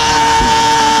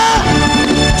shout.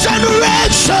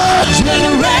 Generation.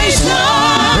 Generation,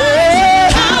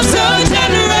 after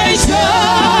generation,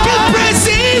 Keep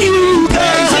praising you.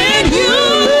 praising you,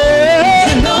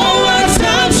 and no one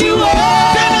sums you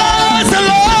up. Then as the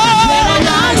Lord.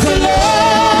 Like the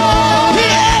Lord,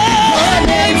 Yeah. your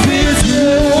name fits you.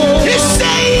 He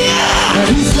say, yeah.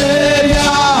 He said,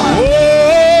 yeah. Oh,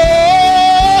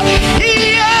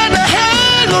 yeah, the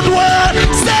hand on one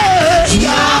says,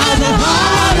 yeah. You're the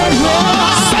hallowed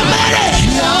one. Somebody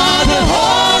You're the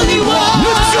holy one.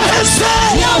 lift your hands, say,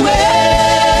 Yahweh,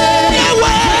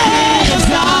 Yahweh, of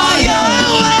Zion.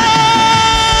 Yahweh,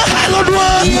 hallowed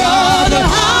one, You're the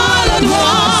hallowed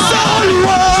one. the holy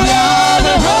one, You're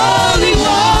the holy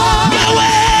one.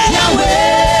 Yahweh,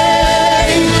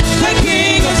 Yahweh, the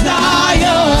King of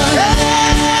Zion.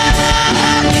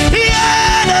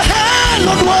 yeah, the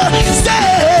hallowed one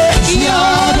says,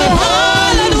 You're the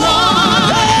hallowed one.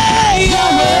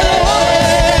 Yahweh,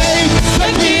 the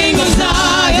King of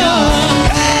Zion.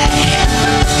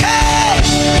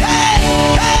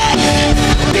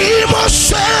 demons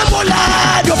tremble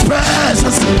at your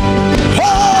presence.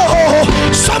 Oh,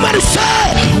 somebody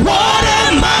say, what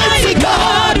a mighty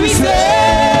God. God we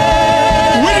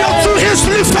say, With your two hands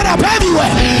lifted up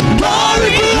everywhere.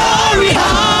 Glory, glory,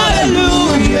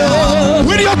 hallelujah.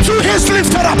 with your two hands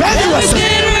lifted up everywhere. Say,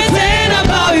 Everything written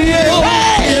about you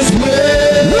is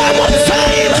great. one more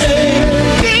time.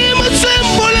 Demons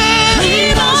tremble at.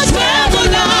 Demons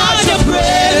tremble at your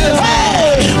presence.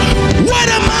 Hey, what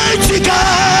a mighty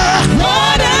God.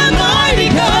 What a mighty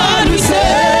God we serve.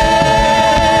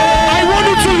 I want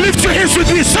you to lift your hands with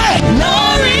me. Say,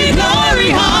 Glory, glory,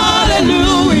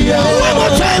 hallelujah. one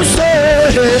more time. Say,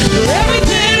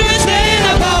 Everything written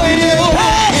about you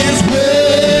is great.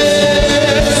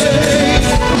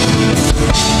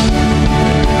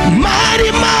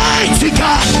 mighty, mighty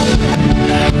God,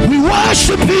 we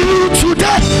worship you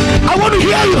today. I want to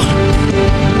hear you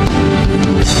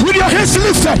with your hands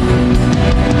lifted.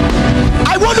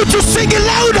 I want you to sing it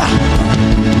louder.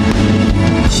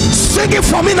 Sing it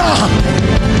for me now.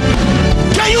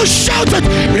 Can you shout it?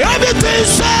 Everything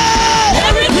said.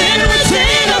 Everything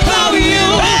written about you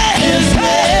is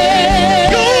great.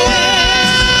 You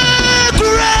are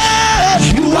great.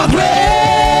 You are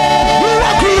great. You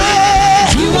are great.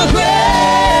 You are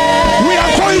great. We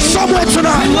are going somewhere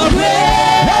tonight. You are great.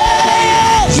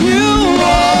 You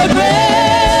are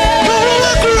great. You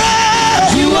are great.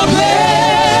 You are great.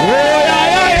 Oh,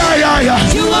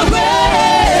 yeah. You are great.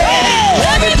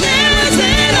 Everything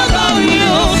written about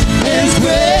you is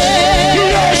great.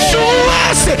 Yeshua,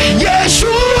 say,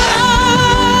 Yeshua.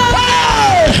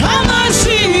 Hey.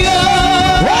 Hamashiach,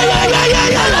 Oh, yeah.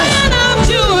 Lion of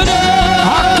Judah.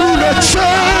 Hakuna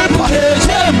chemba.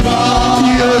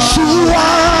 Yeshua.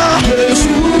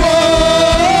 Yeshua,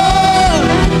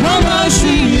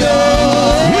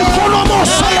 Hamashiach, Ikonomo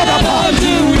sayadaba. Lion of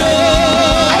Judah.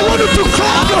 I want you to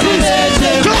clap your hands.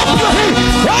 Clap your hands.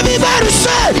 Everybody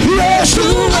say,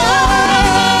 Yeshua.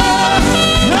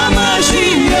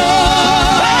 Hamashiach,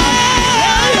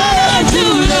 Lion of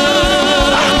Judah.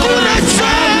 Hakuna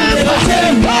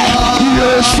chemba.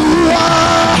 Yeshua.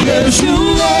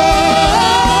 Yeshua,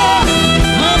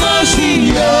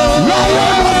 Hamashiach,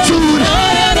 Lion of Judah.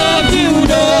 Lion of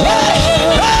Judah.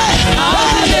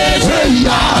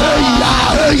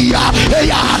 Hey,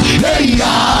 yeah.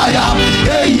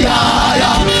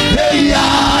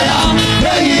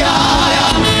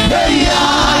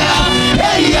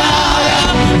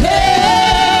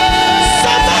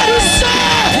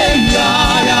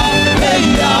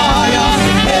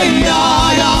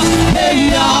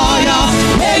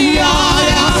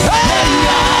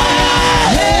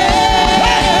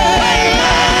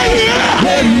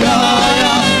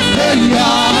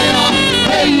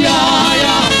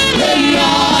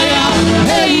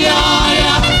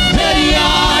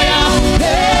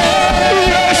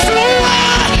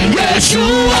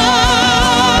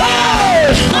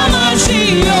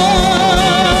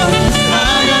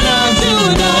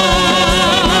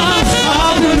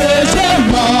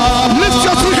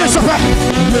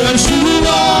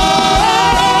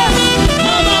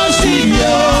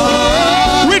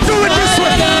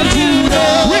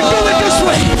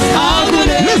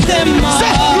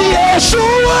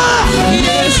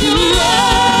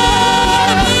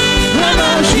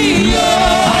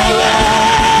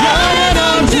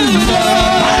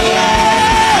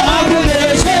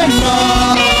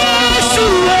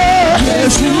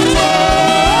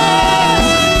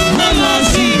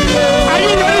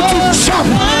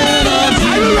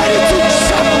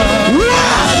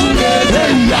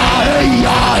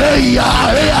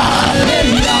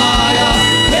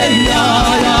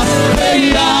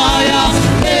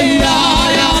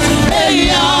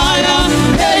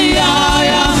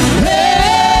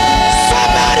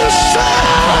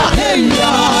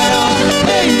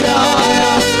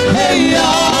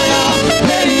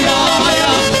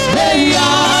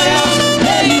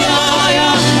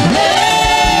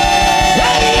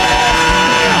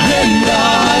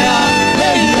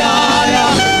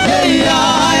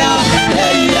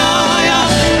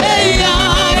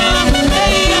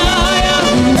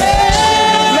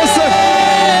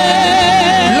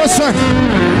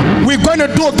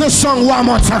 This song one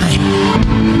more time.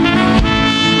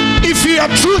 If you are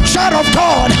a true child of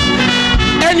God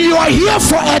and you are here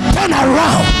for a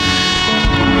turnaround,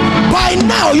 by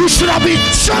now you should have been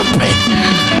jumping,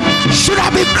 should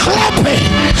have been clapping,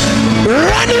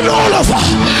 running all over.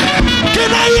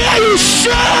 Can I hear you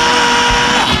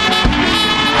shout?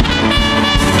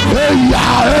 Hey ya,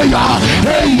 hey ya,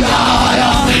 hey ya,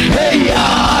 hey ya,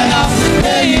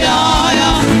 hey ya,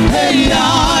 hey ya,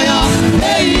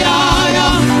 hey ya.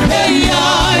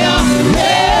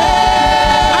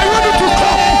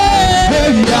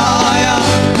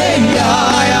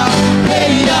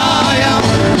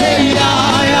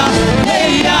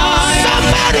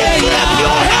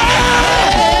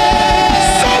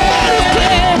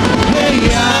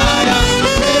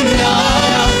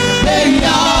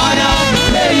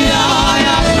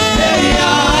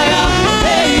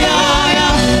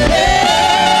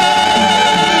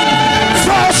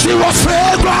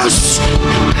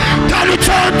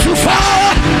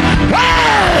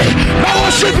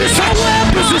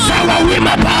 This is how I win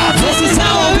my battle. This is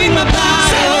how I win my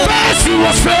battle. First he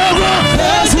was fragrant.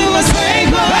 First he was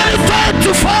fragrant. Then he turned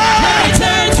to fire. Then he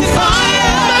turned to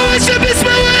fire. My worship is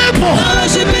my weapon. My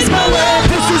worship is my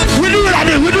weapon. We do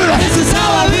it, we do it. This is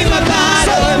how I win my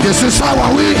battle. This is how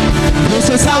I win. This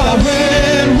is how I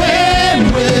win,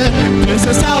 win, win. This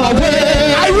is how I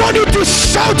win. I want you to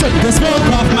shout it. The smoke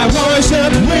of my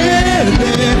worship will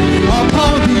be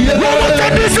upon the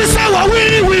earth. This is how I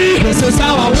win, win. This is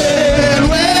how I win,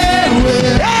 win,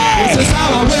 win. This is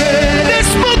how I win. The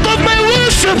smoke of my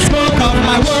worship. The smoke of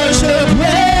my worship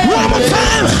will one more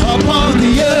time upon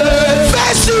the earth.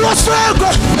 First he was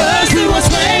fragrant. First he was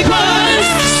fragrant.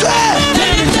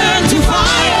 Then he turned to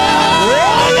fire.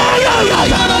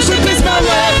 My worship is my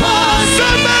weapon.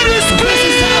 Somebody scream. This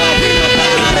is how I win my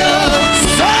battle.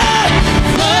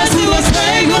 First he was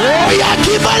fragrant. Oh yeah,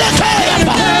 keep on the fire.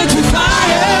 Turned to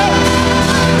fire.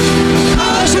 My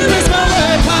worship is my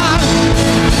weapon.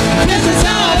 This is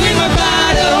how I win my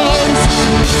battles.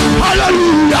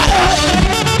 Hallelujah.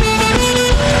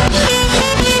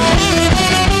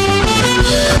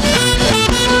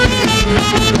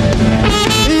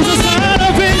 He's a son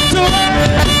of victory.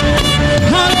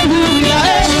 Hallelujah.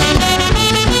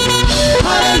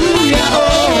 Hallelujah. Oh,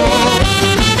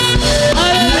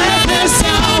 let the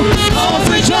sound of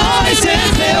rejoicing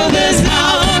fill this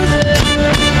town.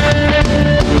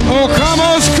 Oh, come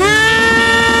on, scream!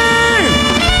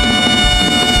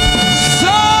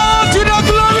 Shout to the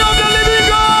glory of the living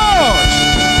God!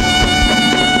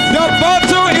 The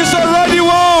battle is already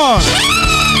won.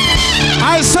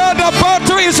 I said the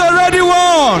battle is already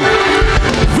won.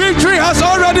 Victory has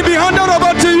already been handed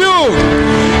over to you.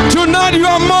 Tonight you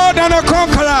are more than a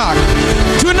conqueror.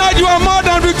 Tonight you are more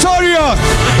than victorious.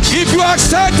 If you are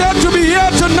excited to be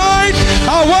here tonight,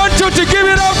 I want you to give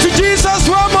it up to Jesus.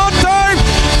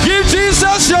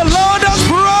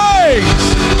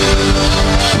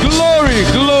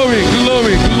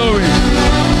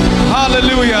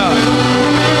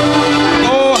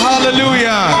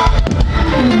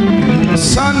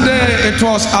 Sunday it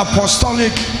was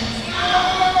apostolic,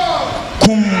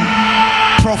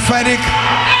 prophetic,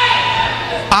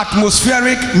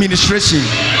 atmospheric ministration.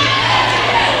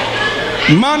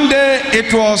 Monday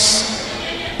it was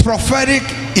prophetic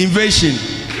invasion.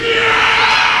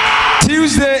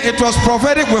 Tuesday it was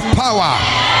prophetic with power.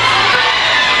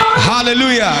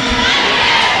 Hallelujah.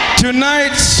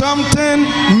 Tonight something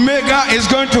mega is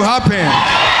going to happen.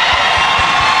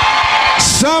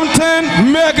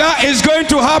 Something mega is going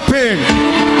to happen.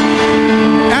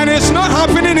 And it's not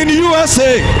happening in the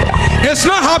USA. It's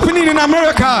not happening in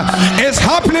America. It's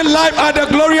happening live at the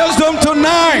Glorious Dome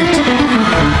tonight.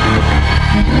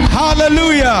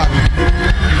 Hallelujah.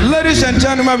 Ladies and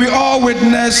gentlemen, we all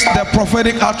witnessed the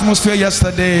prophetic atmosphere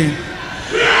yesterday.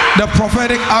 The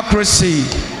prophetic accuracy.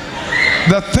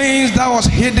 The things that was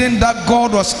hidden that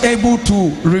God was able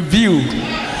to reveal.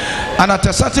 And at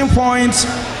a certain point,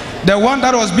 the one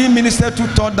that was being ministered to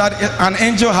thought that an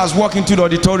angel has walked into the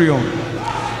auditorium.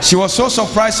 She was so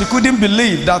surprised she couldn't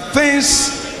believe that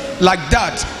things like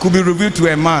that could be revealed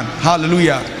to a man.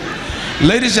 Hallelujah.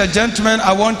 Ladies and gentlemen,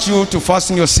 I want you to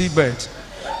fasten your seatbelt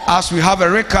as we have a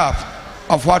recap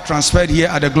of what transpired here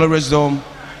at the Glorious Dome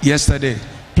yesterday.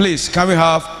 Please, can we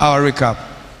have our recap?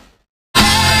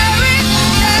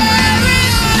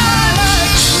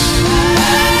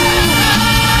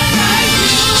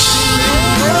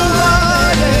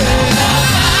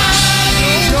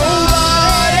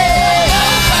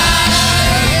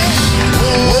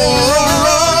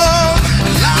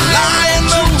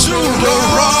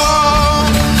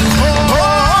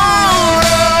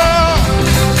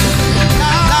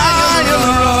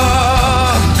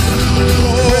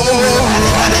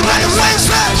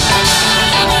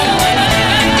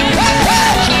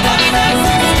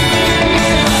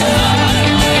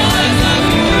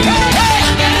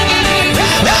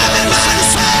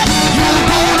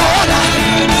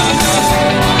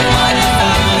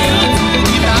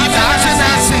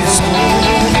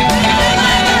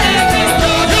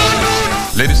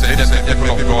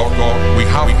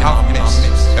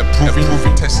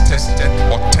 Tested,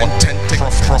 authentic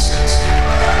prophets.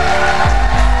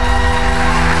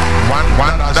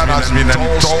 One that has been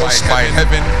endorsed by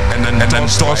heaven and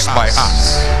endorsed by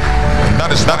us. And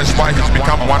that is why he's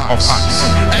become one of us.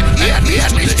 And here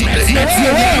is today.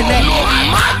 No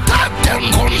matter the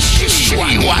condition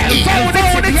you are in,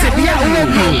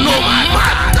 no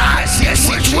matter the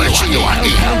situation you are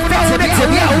in,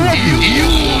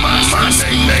 you must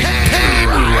maintain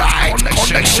right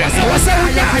connection.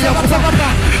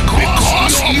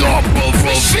 Because your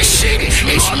provision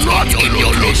is not in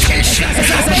your location.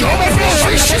 Your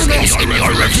provision is in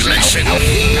your revelation.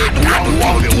 That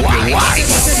want to be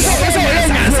wise.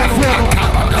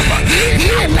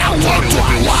 That want to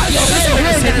be wise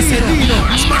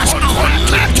must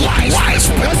connect with wise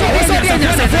people.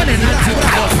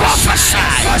 I prophesy.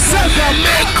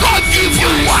 May God give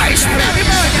you wise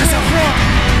people.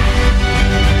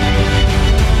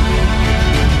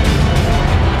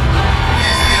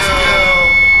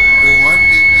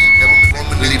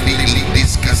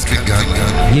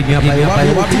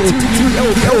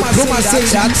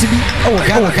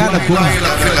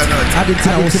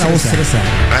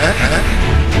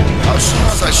 As soon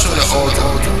as I saw the altar,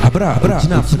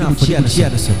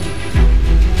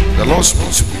 the Lord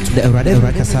spoke to me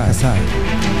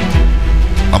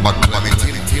about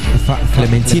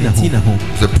Clementina,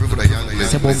 the privilege young lady.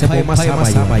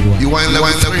 You are in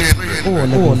level 300,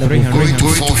 going to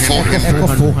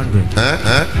 400.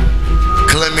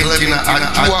 Clementina,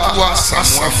 Adua,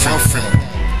 Safim.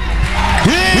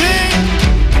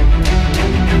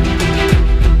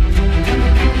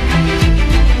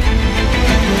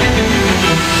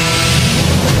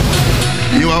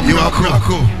 You are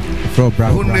Braco.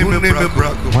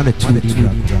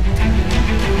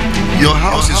 Your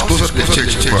house is closer to the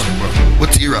church, bro.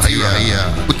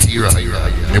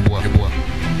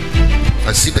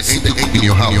 I see the angel in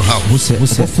your house.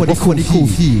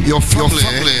 Your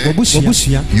family,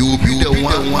 you will be the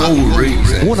one who will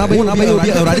raise.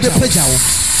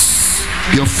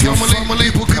 Your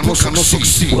family cannot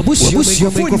succeed. And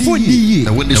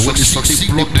when they succeed,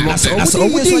 block them. In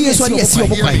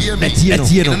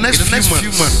the next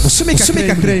few months, there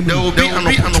will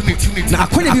be an opportunity to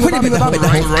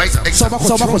write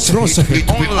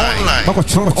online.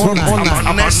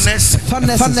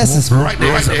 Right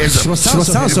there.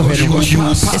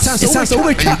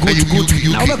 You go to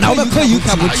UK.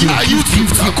 Are you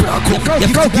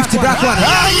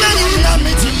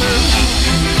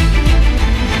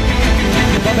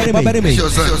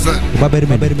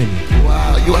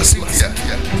Wow, you are Cynthia.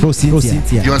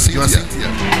 You are Cynthia.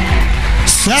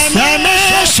 You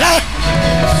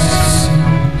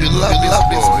love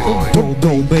this boy.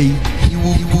 He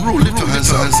will roll little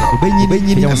hands up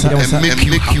and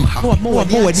make you happy.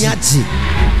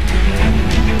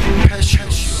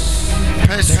 Precious.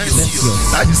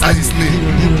 That is his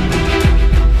name.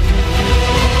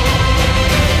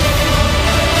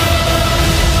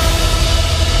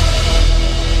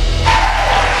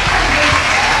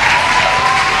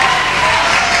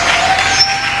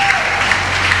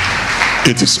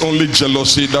 It is only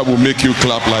jealousy that will make you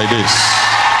clap like this.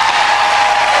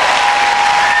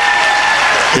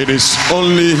 It is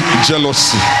only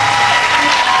jealousy.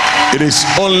 It is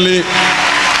only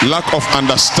lack of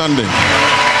understanding.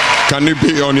 Can you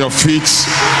be on your feet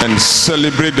and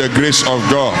celebrate the grace of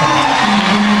God?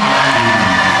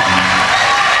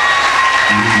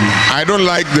 I don't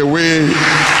like the way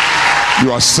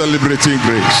you are celebrating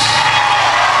grace.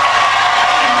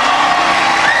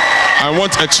 I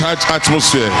want a church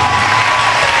atmosphere.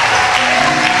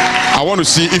 I want to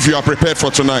see if you are prepared for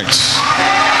tonight.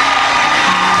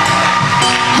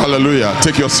 Hallelujah.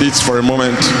 Take your seats for a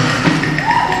moment.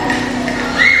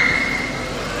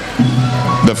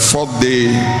 The fourth day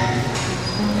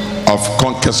of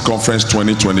Conquest Conference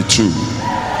 2022.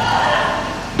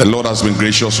 The Lord has been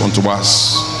gracious unto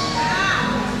us.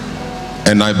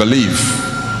 And I believe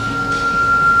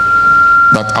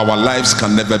that our lives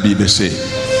can never be the same.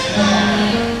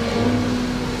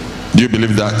 Do you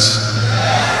believe that?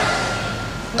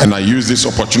 And I use this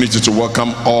opportunity to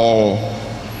welcome all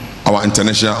our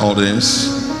international audience.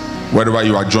 Wherever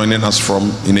you are joining us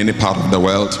from, in any part of the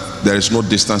world, there is no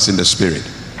distance in the spirit.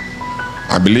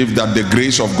 I believe that the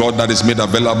grace of God that is made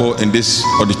available in this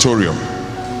auditorium,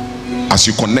 as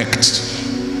you connect,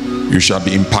 you shall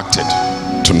be impacted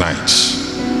tonight.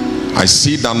 I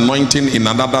see the anointing in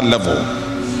another level.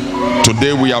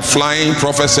 Today we are flying,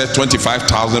 prophet said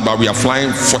 25,000, but we are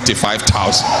flying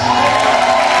 45,000.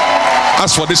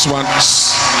 As for this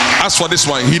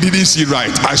one, he didn't see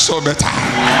right. I saw better.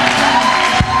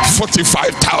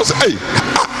 45,000. Hey,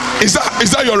 is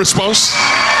that your response?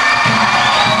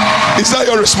 Is that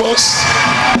your response?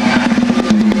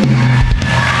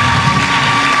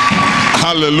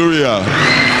 Hallelujah.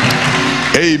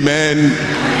 Amen.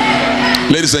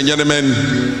 Ladies and gentlemen,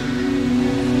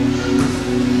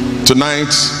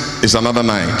 tonight is another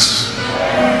night,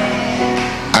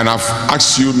 and I've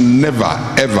asked you never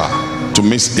ever to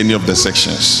miss any of the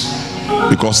sections,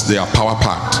 because they are power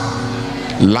packed,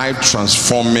 life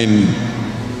transforming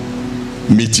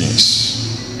meetings.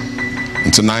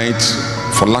 And tonight,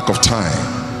 for lack of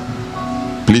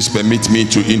time, please permit me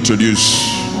to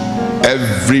introduce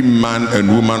every man and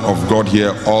woman of God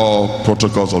here, all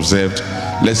protocols observed.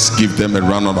 Let's give them a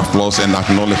round of applause and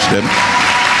acknowledge them.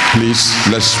 Please,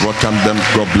 let's welcome them.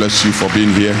 God bless you for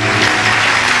being here.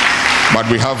 But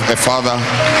we have a father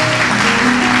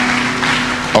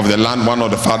of the land, one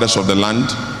of the fathers of the land,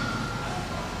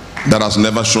 that has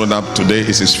never shown up. Today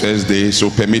is his first day, so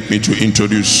permit me to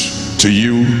introduce to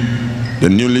you the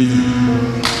newly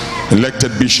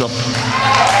elected Bishop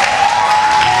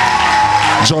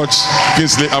George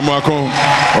Kingsley Amuako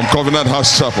from Covenant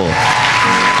House Chapel.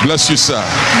 Bless you, sir.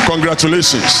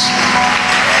 Congratulations.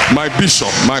 My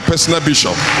bishop, my personal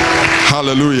bishop.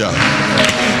 Hallelujah.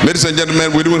 Ladies and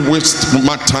gentlemen, we don't waste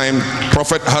much time.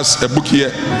 Prophet has a book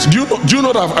here. Do you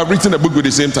know that I've written a book with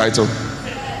the same title?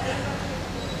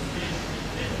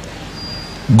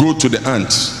 Go to the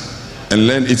ant and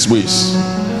learn its ways.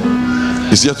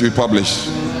 It's yet to be published.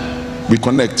 We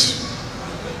connect.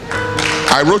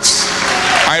 I wrote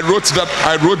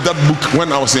that book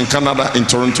when I was in Canada, in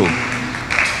Toronto.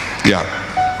 Yeah.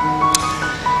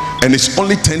 And it's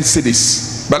only 10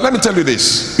 cities. But let me tell you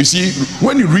this. You see,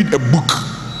 when you read a book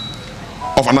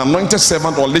of an anointed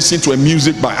servant or listen to a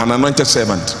music by an anointed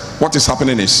servant, what is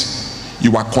happening is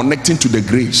you are connecting to the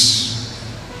grace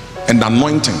and the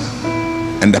anointing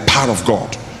and the power of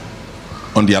God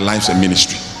on their lives and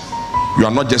ministry. You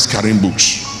are not just carrying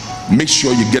books. Make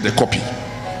sure you get a copy.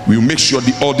 We'll make sure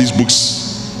all these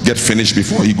books get finished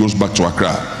before he goes back to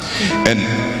Accra. And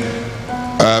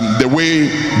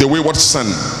the Wayward Son,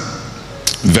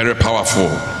 very powerful.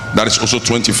 That is also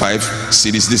 25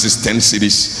 CDs. This is 10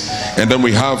 CDs. And then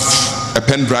we have a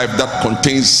pen drive that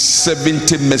contains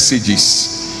 70 messages.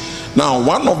 Now,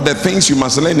 one of the things you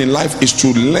must learn in life is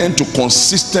to learn to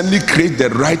consistently create the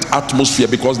right atmosphere,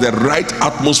 because the right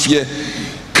atmosphere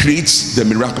creates the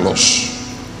miraculous.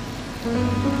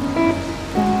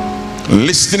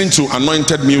 Listening to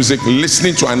anointed music,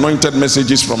 listening to anointed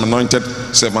messages from anointed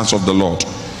servants of the Lord.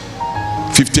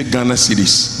 50 Ghana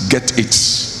cedis. Get it.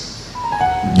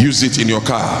 Use it in your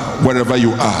car, wherever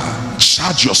you are.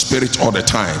 Charge your spirit all the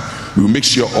time. we will make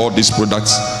sure all these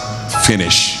products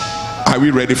finish. Are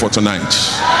we ready for tonight?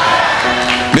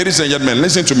 Ladies and gentlemen,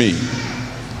 listen to me.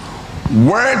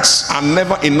 Words are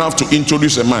never enough to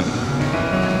introduce a man.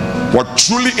 What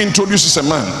truly introduces a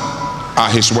man are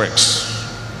his words.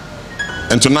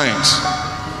 And tonight,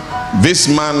 this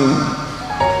man,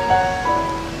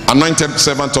 anointed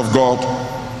servant of God,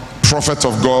 prophet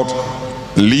of God,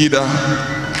 leader,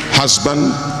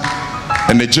 husband,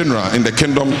 and a general in the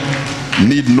kingdom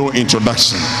need no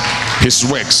introduction. His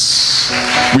works,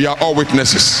 we are all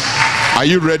witnesses. Are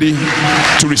you ready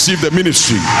to receive the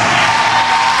ministry?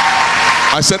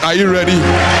 I said, are you ready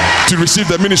to receive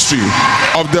the ministry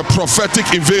of the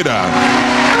prophetic invader,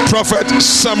 Prophet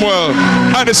Samuel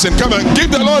Addison? Come and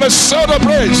give the Lord a shout of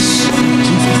praise.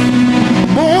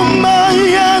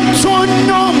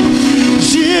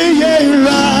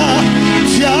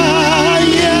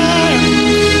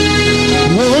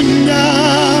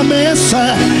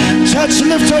 Church,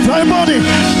 lift up my body.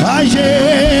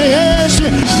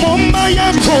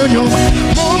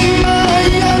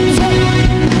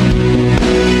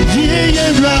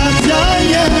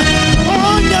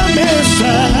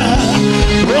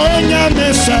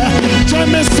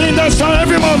 Join me, sing that song,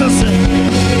 everyone sing.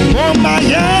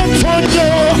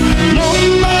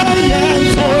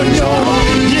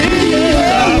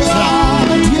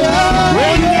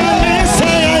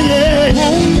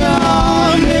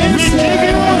 We give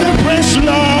you all the praise,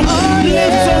 Lord.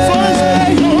 Lift your voice.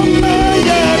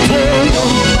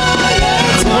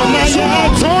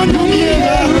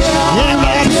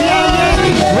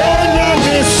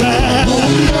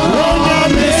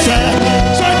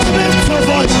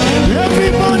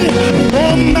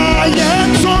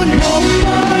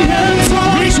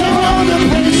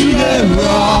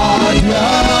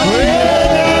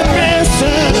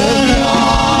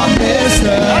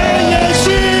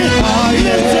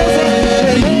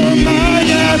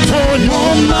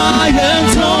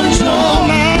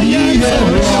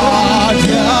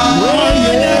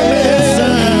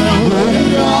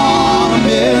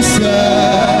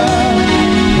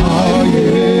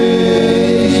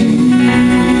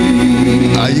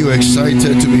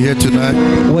 Excited to be here tonight.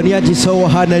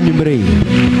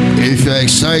 If you're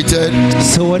excited,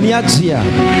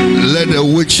 let the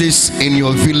witches in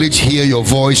your village hear your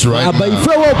voice right now.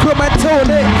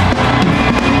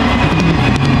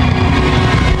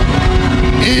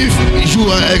 If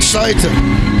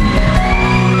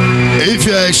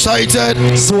you are excited,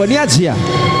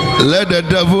 let the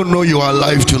devil know you are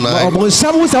alive tonight.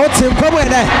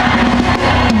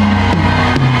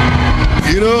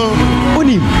 You know,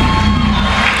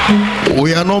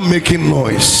 we are not making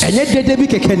noise.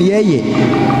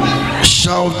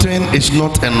 Shouting is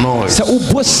not a noise.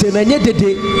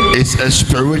 It's a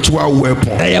spiritual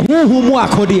weapon.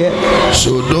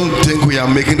 So don't think we are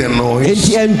making a noise.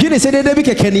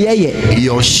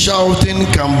 Your shouting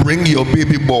can bring your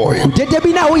baby boy.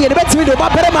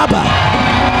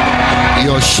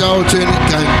 Your shouting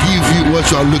can give you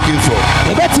what you are looking for.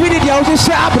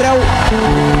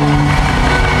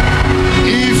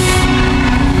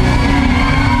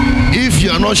 If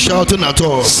you are not shouting at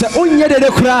all,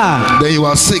 then you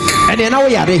are sick.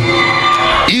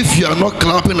 If you are not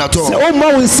clapping at all, then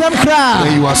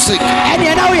you are sick.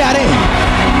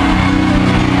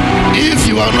 If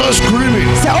you are not screaming,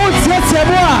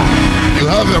 you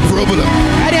have a problem.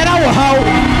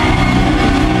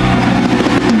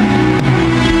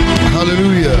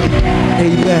 Hallelujah.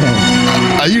 Amen.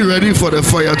 Are you ready for the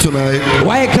fire tonight?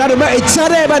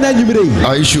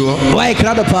 Are you sure?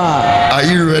 Are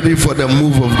you ready for the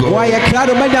move of God?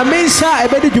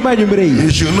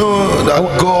 You should know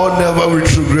that God never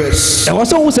retrogress.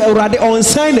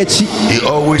 He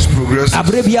always progresses.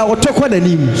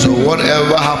 So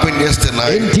whatever happened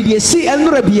yesterday, he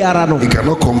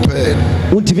cannot compare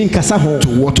to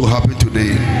what will happen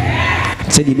today.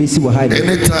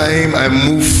 Anytime I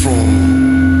move from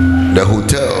the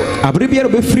hotel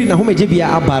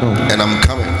and I'm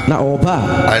coming,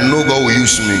 I know God will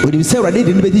use me.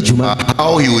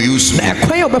 How he will use me, I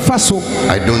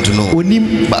don't know,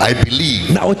 but I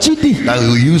believe that he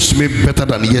will use me better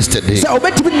than yesterday.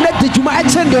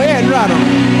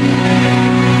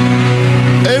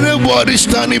 Anybody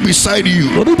standing beside you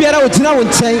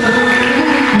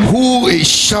who is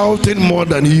shouting more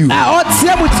than you, may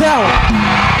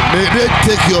they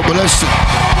take your blessing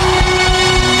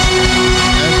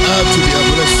and add to their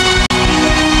blessing.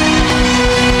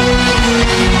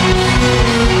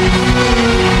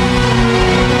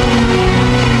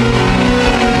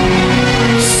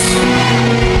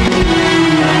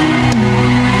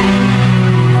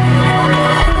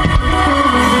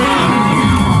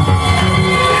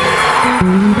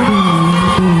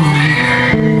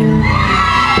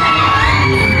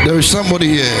 is somebody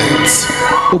here.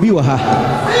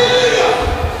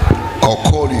 I'll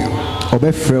call you.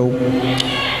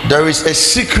 There is a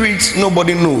secret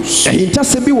nobody knows.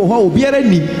 It's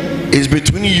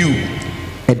between you,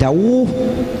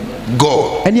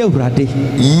 God,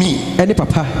 me,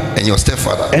 and your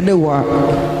stepfather.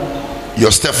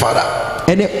 Your stepfather.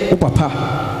 Your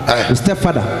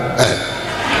stepfather.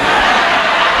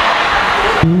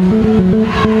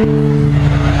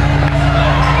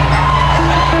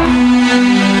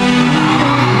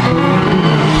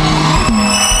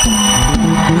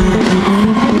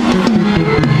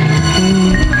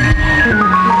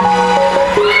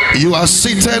 You are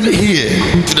seated here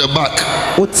to the back.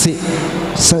 You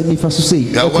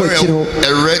are wearing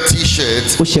a red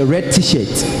t-shirt.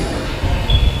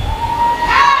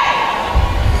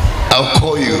 I'll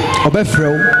call you.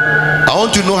 I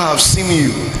want to know how I've seen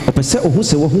you.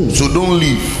 So don't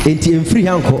leave.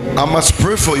 I must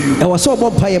pray for you. You must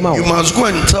go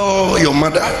and tell your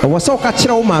mother.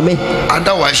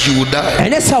 Otherwise you will die.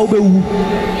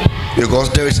 Because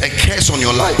there is a curse on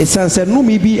your life. And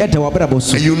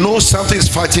you know something is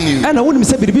fighting you.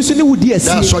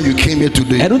 That's why you came here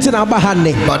today. But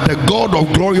the God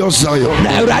of glorious Zion,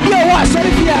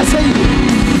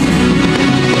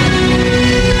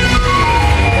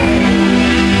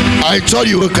 I told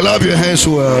you, clap your hands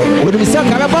well.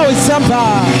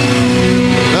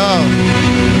 Now,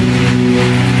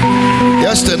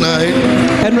 yesterday,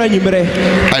 I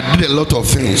did a lot of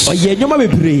things.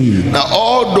 Now,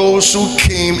 all those who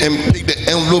came and picked the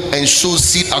envelope and sowed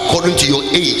seed according to your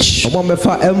age, that's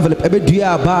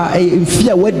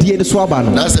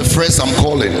the first I'm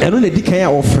calling.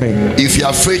 If you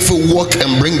are faithful, walk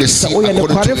and bring the seed according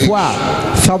to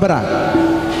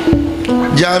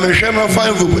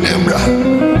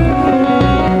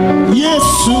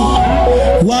Yesu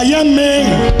wayame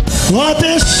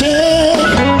wateshe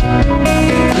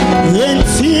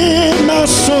enti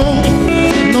maso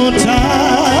nota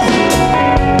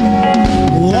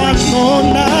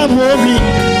wanona bobi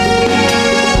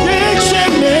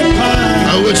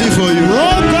I'm waiting for you.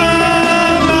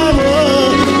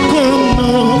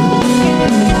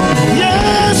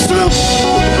 Yesu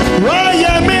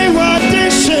wayame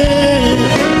wateshe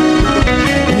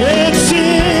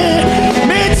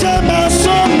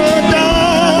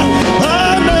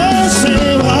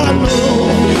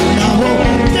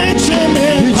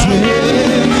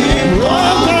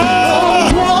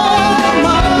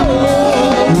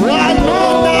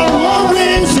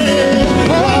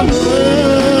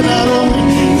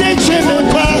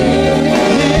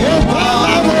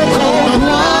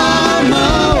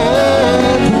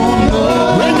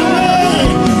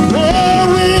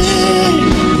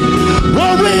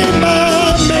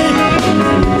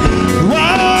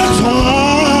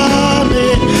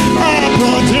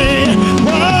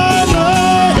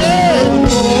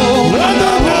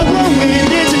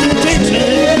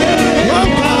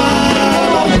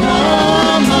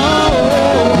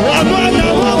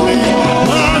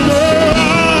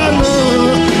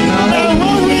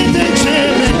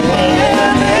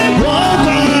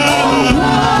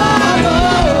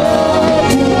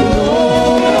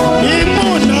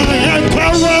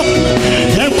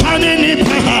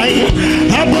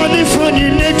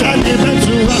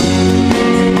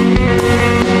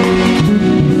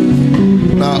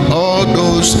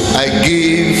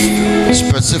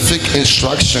specific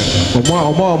instruction.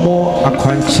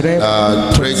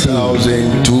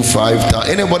 3,000 to 5,000.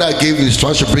 Anybody I gave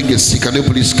instruction, bring a seat. Can you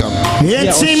please come?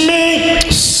 Yes, me.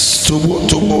 Tubo.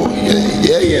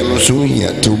 Yeah, no, so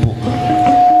here, Tubo.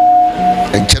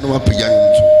 And Chenwa Piyan.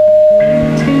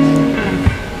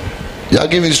 You are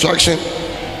giving instruction.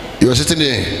 You are sitting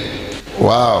there.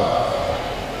 Wow.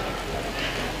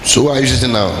 So where are you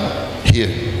sitting now? Here.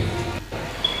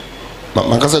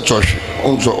 Makasa church.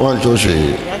 One church.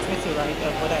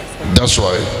 That's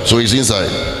why. So he's inside.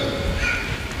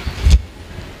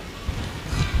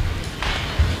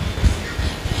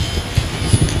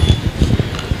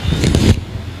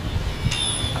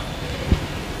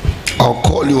 I'll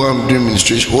call you while I'm doing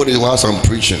ministration. Hold it whilst I'm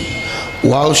preaching.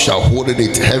 While shall holding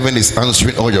it, heaven is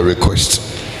answering all your requests.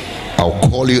 I'll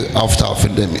call you after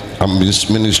I'm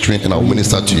ministering and I'll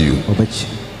minister to you.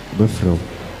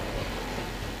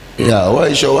 Yeah, where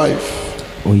is your wife?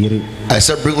 I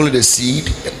said bring only the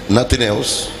seed, nothing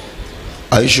else.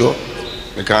 Are you sure?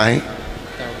 Make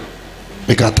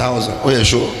 1,000. Oh yeah,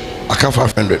 sure. I can't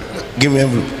 500. Give me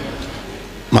envelope.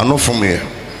 Man, not from here.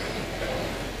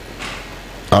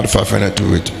 Add 500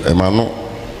 to it. Man, no.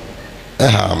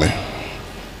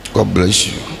 God bless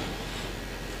you.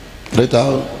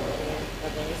 Later,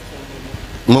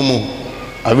 Momo,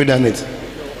 have you done it?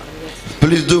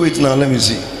 Please do it now. Let me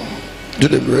see. Do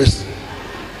the breast.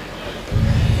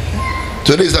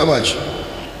 Today is how much?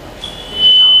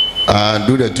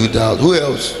 Do the 2,000. Who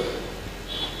else?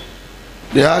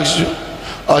 They asked you.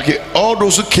 Okay, all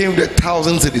those who came with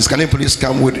 1,000 cities, can you please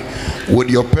come with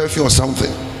your perfume or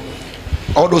something?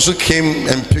 All those who came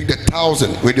and picked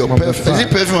 1,000 with your perfume. Is it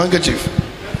perfume handkerchief?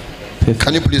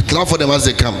 Can you please clap for them as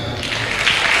they come?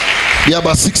 They are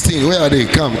about 16. Where are they?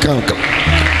 Come.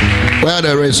 Where are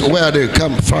the rest? Where are they?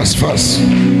 Come fast.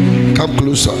 Come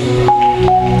closer.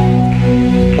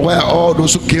 Where are all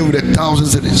those who came with 1,000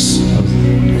 cities?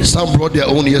 Some brought their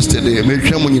own yesterday.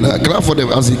 Clap for them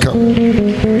as they come.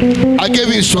 I gave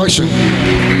you instruction.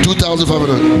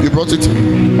 2,500. You brought it?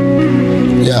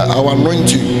 Yeah, I will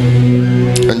anoint you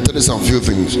and tell you some few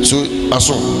things. So,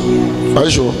 Ason, are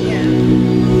you sure?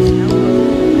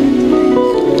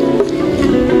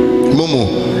 Momo,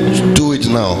 do it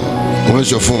now. Where's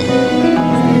your phone?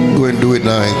 Go and do it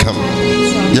now and come.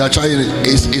 You are trying it.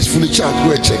 It's fully charged.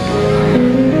 Go and check.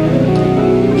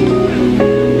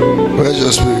 Where's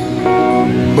your spirit?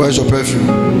 Where's your perfume?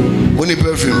 Only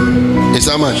perfume. It's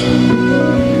how much?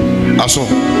 Ason.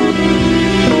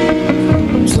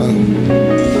 Stand.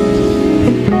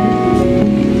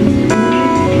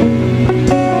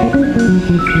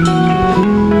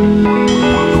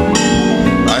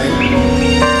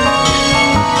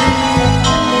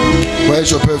 Where's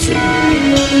your perfume?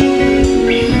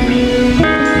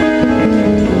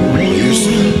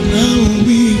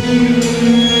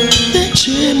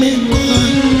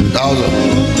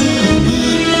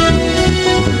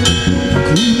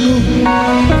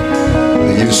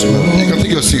 You can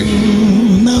take your seat.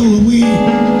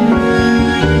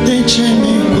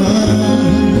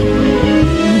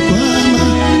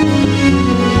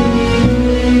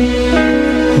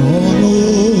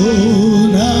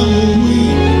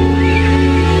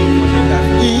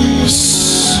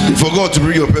 You forgot to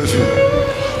bring your perfume.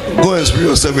 Go and spray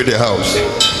yourself in the house.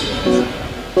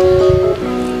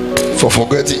 For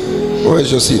forgetting.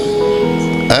 Where's your seat?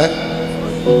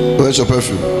 Where's your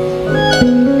perfume?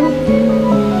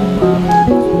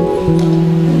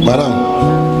 Madam,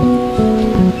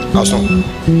 Ason.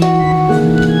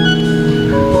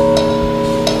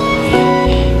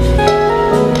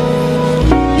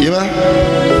 Eva,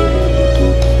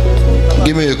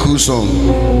 give me a cool song.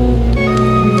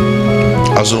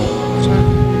 Ason.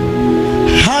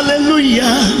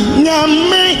 Hallelujah.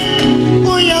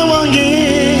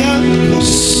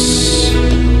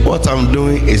 What I'm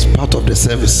doing is part of the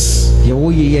service.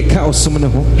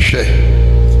 Share.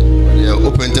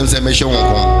 Open terms and measure one.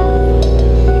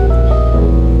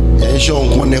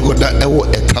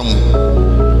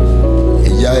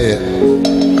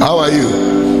 How are you?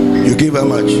 You give how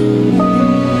much?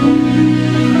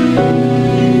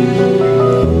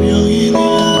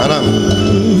 Madam.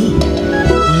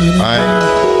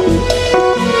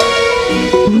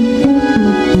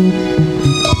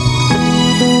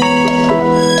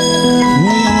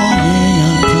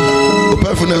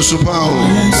 Super.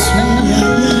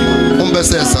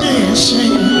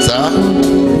 Sir,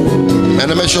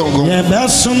 and I make sure go.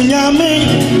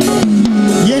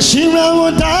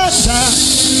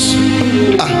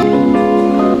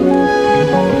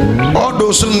 All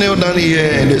those who kneel down here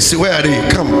and they say, where are they?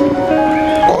 Come.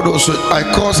 All those who, I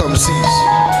call some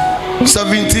seats.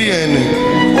 70 and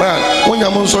well, when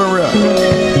you're on sorry, I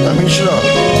mean sure.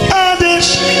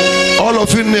 All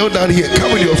of you kneel down here.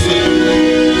 Come with your feet.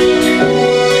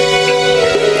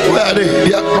 Where are they?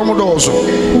 They are coming also.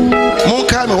 More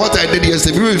kind of what I did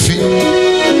yesterday. Very few.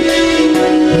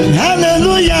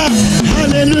 Hallelujah,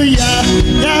 hallelujah,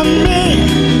 amen.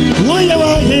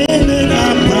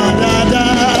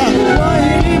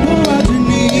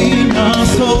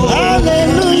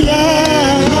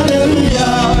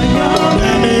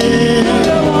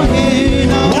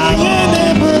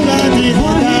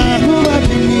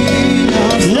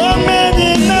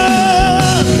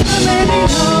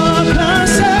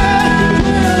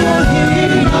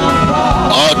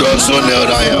 So kneel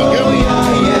down here. Yeah.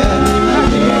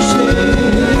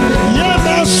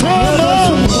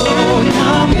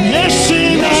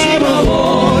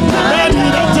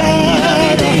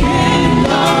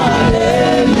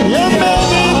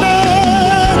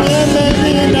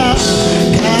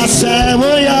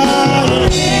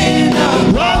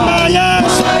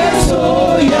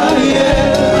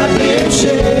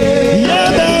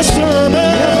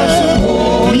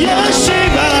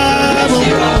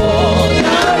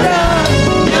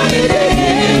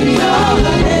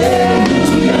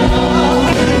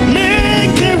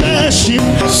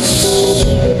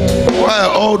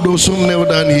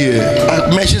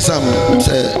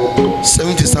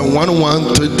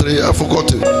 1133. I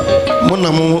forgot it.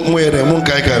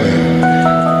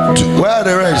 Where are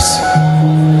the rest?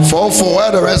 44. Where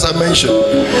are the rest I mentioned?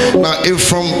 Now, if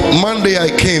from Monday I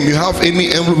came, you have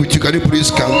any envelope with you, can you please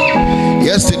come?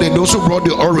 Yesterday, they also brought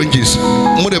the oranges. You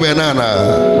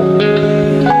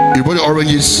brought the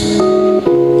oranges.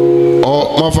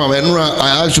 Oh, my family,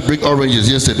 I asked you to bring oranges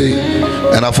yesterday,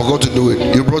 and I forgot to do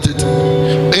it. You brought it.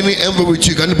 Any envelope with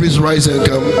you, can you please rise and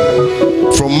come?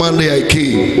 From Monday I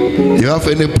came. You have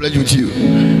any pledge with you?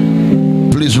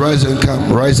 Please rise and come.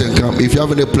 Rise and come. If you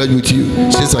have any pledge with you,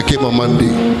 since I came on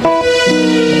Monday.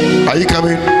 Are you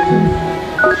coming?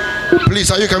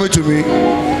 Please, are you coming to me?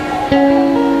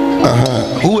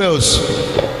 Who else?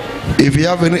 If you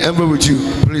have any envelope with you,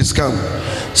 please come.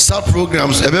 Start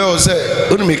programs. Everyone say,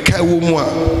 "Only me kai woman."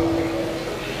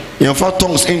 You have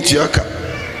tongues into your car.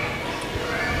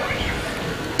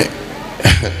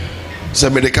 Say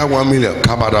me the car 1 million.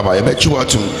 Kabadaba. I bet you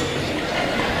what.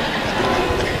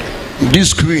 This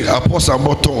screen, I post some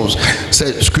buttons.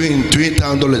 Say screen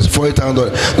 $20,000,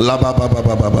 $40,000. La ba ba ba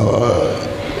ba ba ba.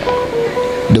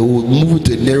 They will move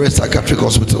to the nearest psychiatric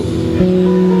hospital.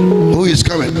 Who is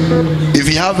coming? If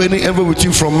you have any envelope with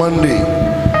you from Monday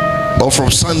or from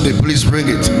Sunday, please bring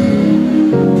it.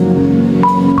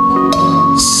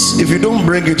 If you don't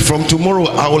bring it, from tomorrow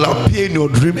I will appear in your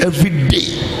dream every day.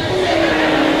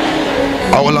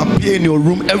 I will appear in your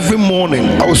room every morning.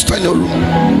 I will stand in your room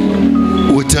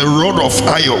with a rod of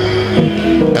iron,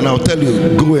 and I'll tell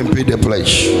you, go and pay the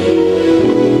pledge.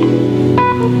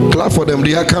 Clap for them.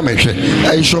 They are coming.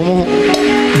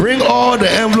 Bring all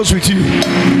the envelopes with you.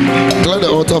 Clear the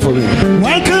altar for me.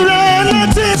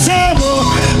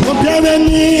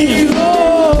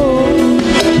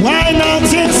 Why not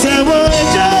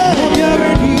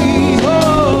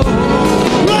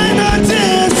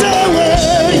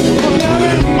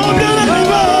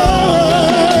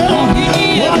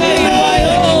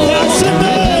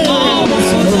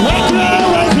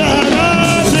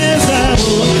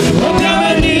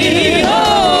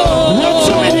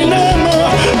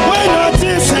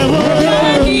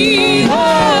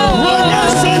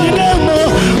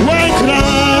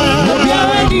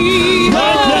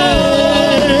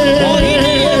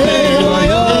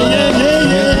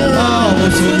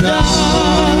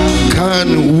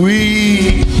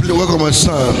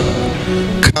son,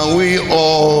 can we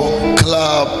all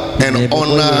clap and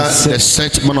honor the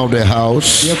set man of the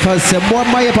house?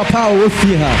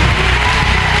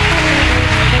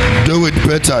 Do it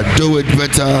better, do it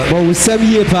better.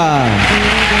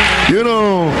 You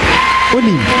know,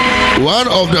 one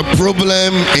of the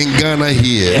problem in Ghana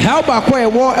here,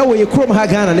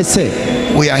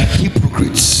 we are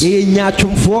hypocrites.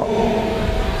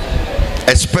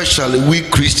 Especially we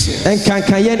Christians. We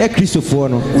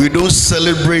don't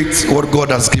celebrate what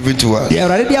God has given to us. We are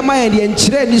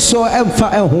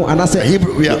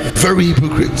very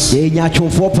hypocrites.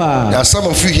 There are some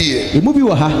of you here,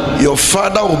 your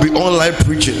father will be online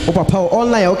preaching. You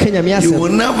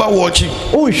will never watch him,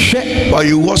 but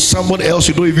you watch someone else,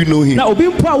 you don't even know him. The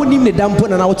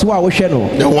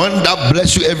one that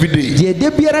bless you every day.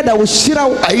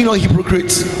 Are you not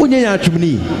hypocrites?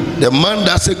 The man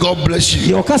that said God bless you.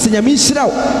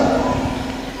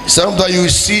 Sometimes you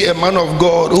see a man of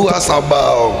God who has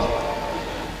about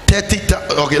 30,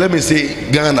 okay, let me say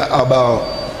Ghana, about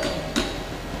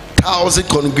 1,000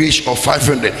 congregation or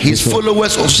 500. His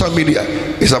followers on social media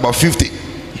is about 50.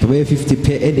 So where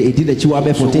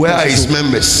are his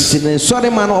members?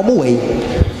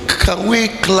 Can we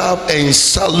clap and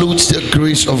salute the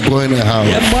grace of God in the house?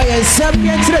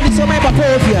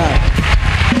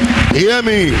 Hear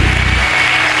me.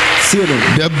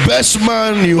 The best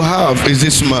man you have is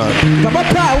this man. The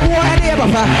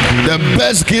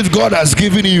best gift God has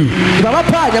given you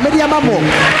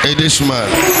is this man.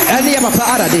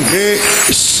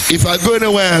 If I go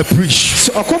anywhere and preach,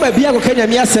 I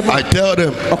tell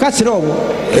them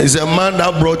it's a man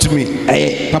that brought me,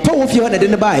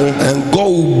 and God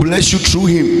will bless you through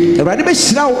him.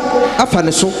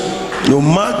 No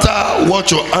matter what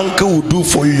your uncle will do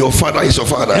for you, your father is your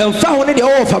father.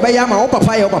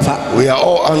 We are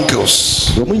all uncles.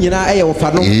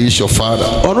 He is your father.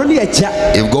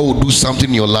 If God will do something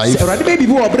in your life,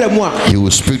 he will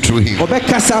speak through him.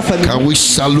 Can we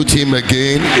salute him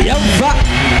again?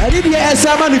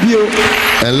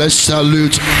 And let's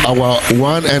salute our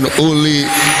one and only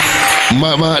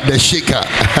Mama the shaker.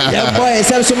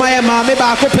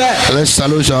 Let's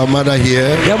salute our mother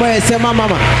here.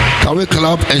 Can we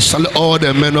clap and salute all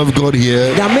the men of God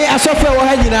here?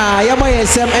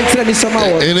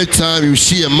 Anytime you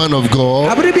see a man of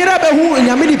God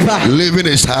leaving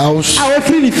his house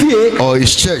or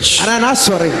his church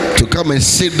to come and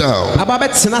sit down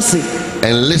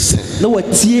and listen,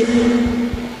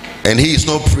 and he is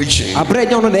not preaching,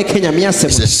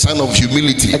 he's a son of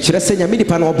humility.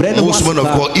 Most men of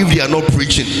God, if they are not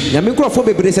preaching, they will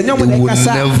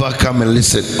never come and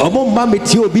listen.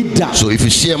 So if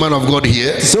you see a man of God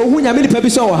here,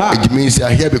 it means they are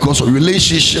here because of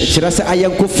relationship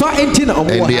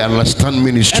and they understand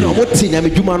ministry.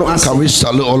 Can we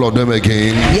salute all of them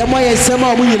again?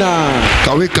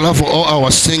 Can we clap for all our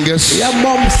singers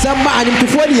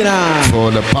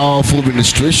for the powerful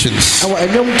ministrations?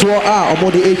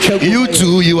 You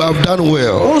too, you have done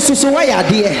well. In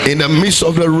the midst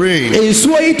of the rain, you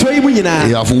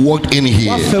have walked in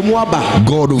here.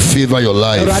 God will favor your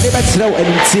life.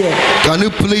 Can you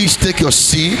please take your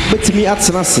seat?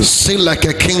 Sing like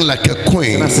a king, like a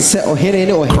queen.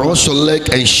 Cross your leg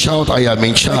and shout, I am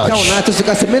in charge.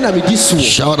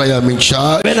 Shout, I am in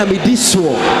charge.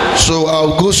 So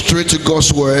I'll go straight to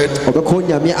God's word.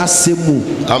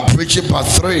 I'm preaching part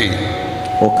 3.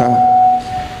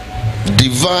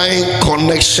 Divine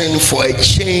connection for a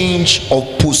change of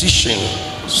position.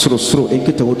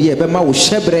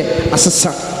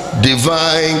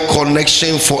 Divine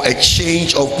connection for a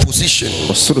change of position.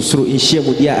 And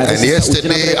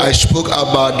yesterday I spoke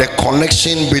about the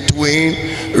connection between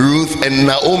Ruth and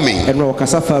Naomi. And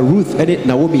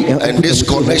this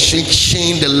connection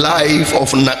changed the life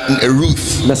of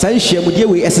Ruth.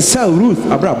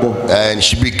 And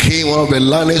she became one of the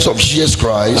learners of Jesus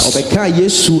Christ.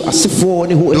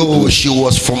 Though she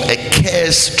was from a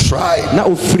cursed tribe.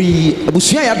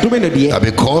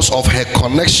 Because of her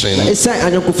connection, her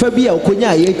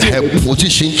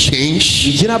position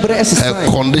changed, her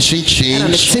condition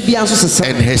changed,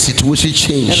 and her situation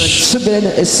changed.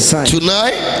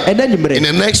 Tonight, in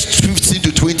the next 15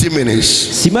 to 20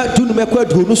 minutes,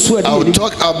 I'll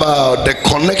talk about the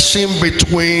connection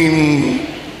between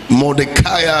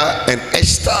Mordecai and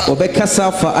Esther. The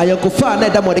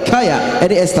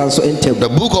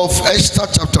book of Esther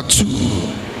chapter 2.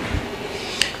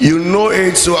 You know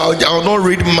it, so I'll not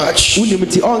read much. I'll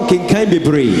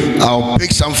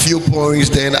pick some few points,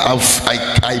 then I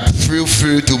feel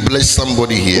free to bless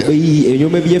somebody here.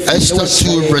 Esther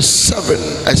 2 verse 7.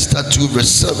 Esther 2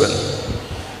 verse 7.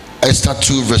 Esther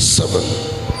 2 verse 7.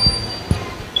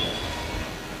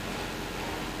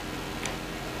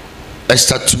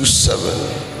 Esther 2 7.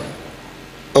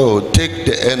 Oh, take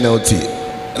the NLT.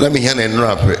 Let me hear and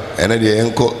wrap it. And then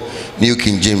the New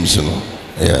King James, you know.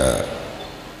 Yeah.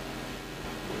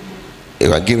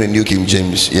 If I give a New King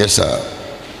James, yes sir.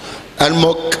 And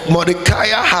Mordecai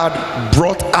had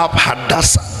brought up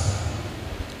Hadassah.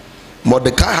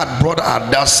 Mordecai had brought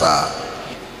Hadassah,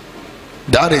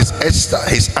 that is Esther,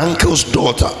 his uncle's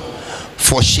daughter,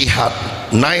 for she had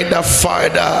neither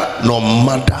father nor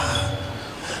mother.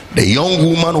 The young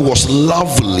woman was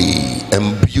lovely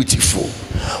and beautiful.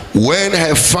 When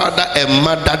her father and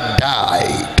mother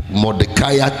died,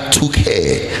 Mordecai took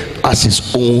her as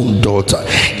his own daughter.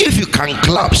 If you can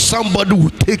clap, somebody will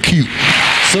take you.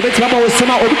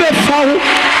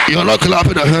 You're not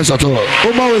clapping the hands at all.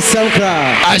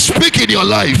 I speak in your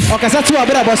life.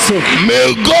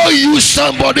 May God use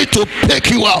somebody to pick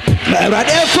you up.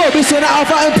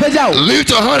 Lift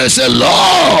your hand and say,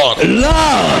 Lord,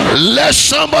 let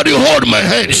somebody hold my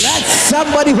hands. Let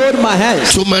somebody hold my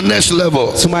hands to my next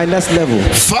level. To my next level.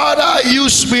 Father,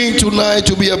 use me tonight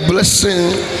to be a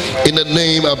blessing in the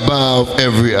name above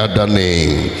every other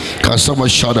name. Can someone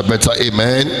shout a better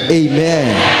amen?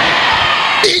 Amen.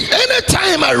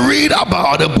 Anytime I read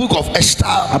about the book of Esther,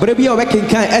 in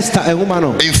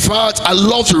fact, I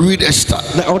love to read Esther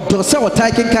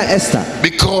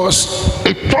because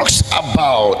it talks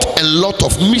about a lot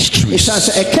of mysteries. One,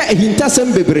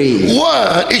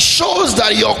 it shows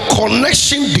that your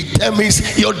connection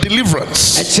determines your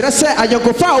deliverance.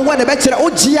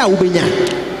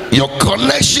 Your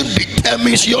connection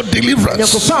determines your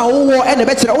deliverance. Two,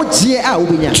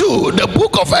 the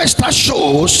book of Esther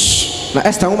shows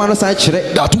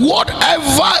that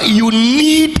whatever you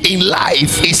need in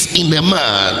life is in a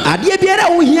man. I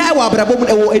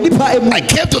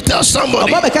came to tell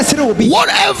somebody,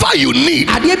 whatever you need,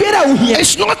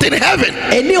 it's not in heaven,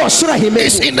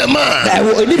 it's in the man.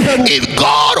 If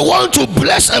God wants to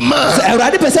bless a man,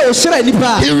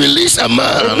 he release a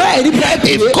man.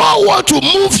 If God wants to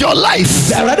move your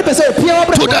life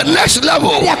to the next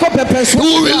level, he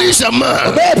will release a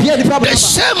man. The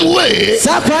same way,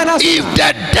 if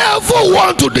the devil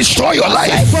wants to destroy your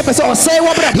life,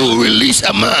 he will release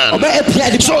a man.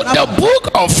 So the book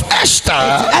of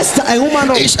Esther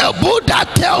is a book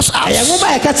that tells us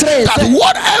that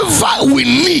whatever we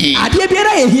need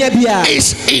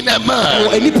is in a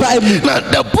man. Now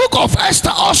the book of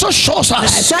Esther also shows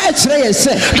us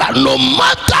that no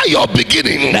matter your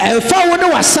beginning, no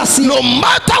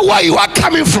matter where you are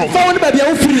coming from,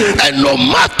 and no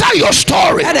matter your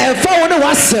story,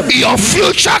 your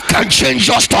future can change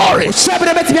your story.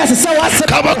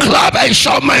 Come on, clap and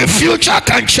shout, my future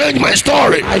can change my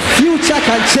story. My future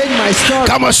can change my story.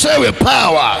 Come on, say with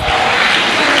power.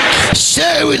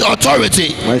 Say with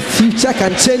authority. My future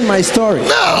can change my story.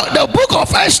 Now, the book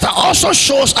of Esther also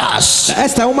shows us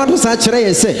that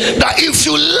if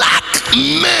you lack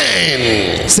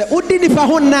men,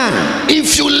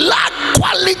 if you lack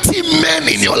quality men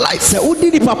in your life, you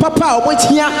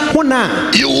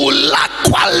will lack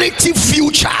quality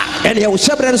future. You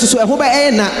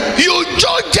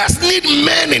don't just need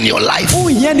men in your life.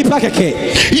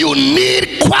 You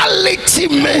need quality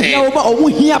men.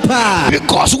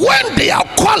 Because when they are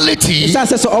quality,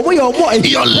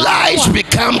 your lives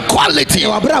become quality.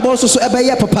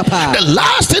 The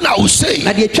last thing I will say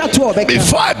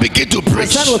before I begin to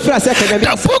preach,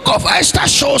 the book of Esther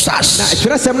shows us that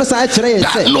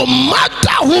no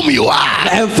matter whom you are,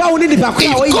 if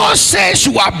God says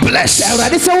you are blessed,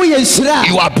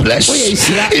 you are blessed.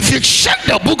 If you check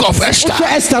the book of Esther,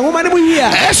 Esther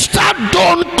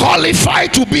don't qualify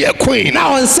to be a queen.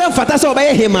 No,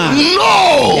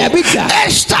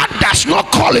 Esther does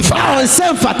not qualify,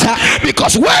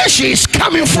 because where she is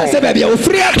coming from, she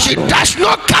does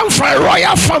not come from a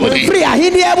royal family.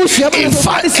 In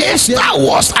fact, Esther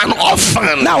was an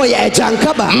orphan,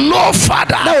 no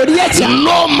father,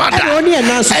 no mother,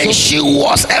 and she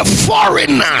was a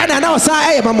foreigner.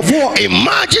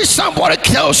 Imagine somebody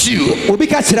tells you,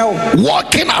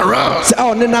 walking around,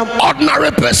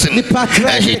 ordinary person,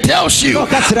 and he tells you,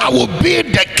 I will be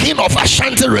the king of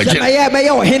Ashanti region.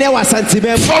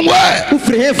 From where?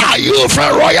 Are you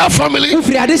from a royal family?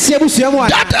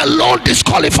 That alone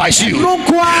disqualifies you.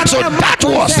 So that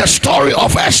was the story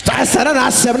of Esther.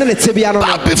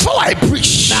 But before I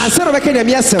preach, I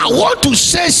want to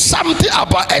say something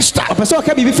about Esther for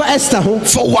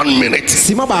 1 minute.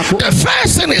 The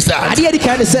first thing is that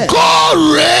God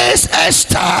raised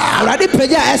Esther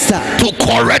to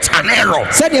correct an error.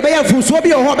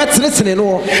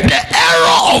 The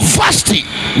error of Vashti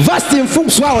was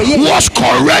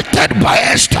corrected by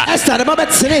Esther. I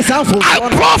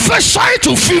prophesy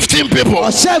to 15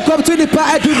 people,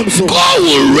 God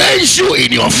will raise you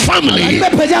in your family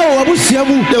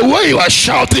the way you are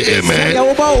shouting amen,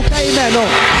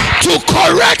 to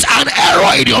correct an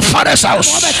error in your father's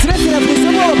house.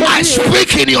 I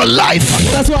speak in your life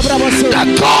that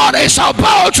God is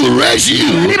about to raise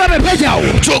you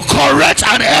to correct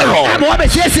an error.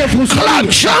 Clap,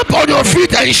 jump on your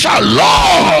feet and shout,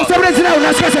 Lord,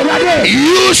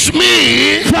 use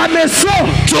me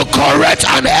to correct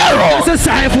an error.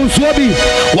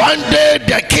 One day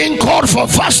the king called for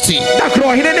Vashti.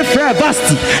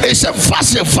 He said,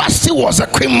 Vashti was a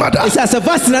queen mother. He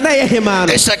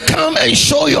said, come and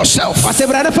show yourself.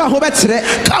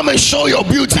 Come and show your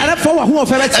beauty.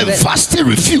 And Vashti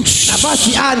refused.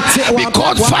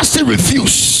 Because Vashti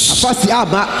refused.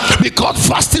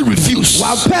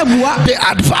 They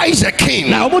advised the king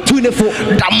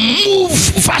that move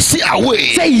Vashti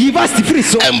away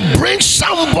and bring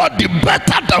somebody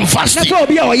better than Vashti.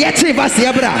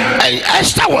 And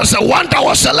Esther was the one that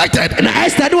was selected.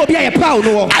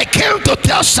 I came to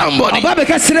tell somebody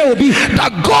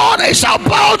that God is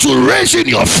about to raise in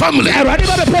your family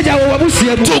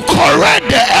to correct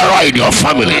the error in your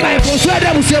family.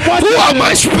 Who am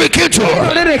I speaking to?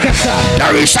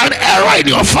 There is an error in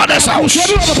your father's house,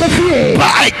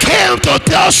 but I came to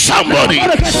tell somebody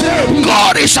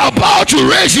God is about to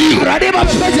raise you.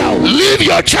 Leave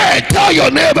your chair, tell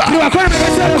your neighbor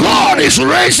God is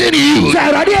raising you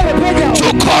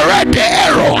to correct the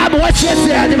error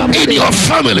in your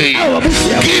family.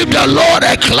 Give the Lord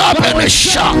a clap and a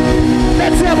shout.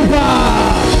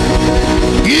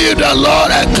 Give the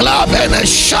Lord a clap and a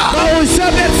shout.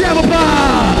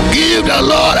 Give the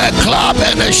Lord a clap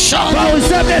and a shout.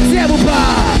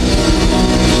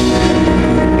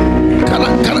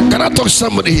 Can I talk to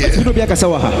somebody here?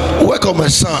 Work on my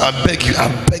son, I beg you, I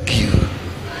beg you.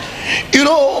 You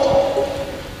know,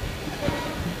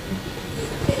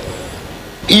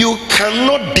 you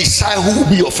cannot decide who will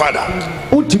be your father.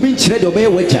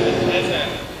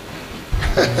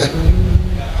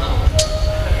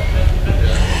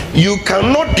 You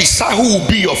cannot decide who will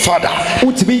be your father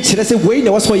or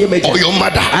your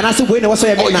mother,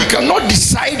 or you cannot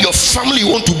decide your family you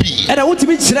want to be.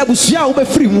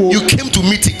 You came to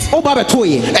meet it.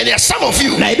 And there are some of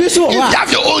you, if you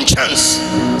have your own chance,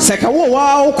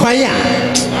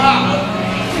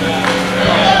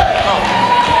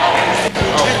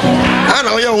 I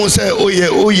know you won't say, oh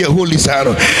yeah, holy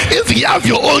Sarah. If you have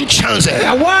your own chance, you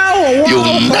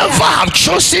never have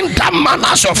chosen that man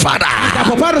as your father,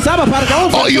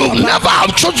 or you never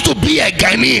have chosen to be a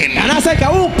Ghanaian.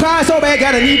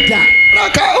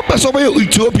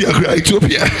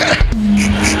 Ethiopia.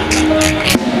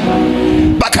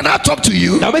 But can I talk to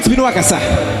you?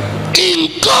 In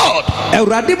God,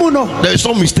 there is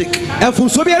no mistake.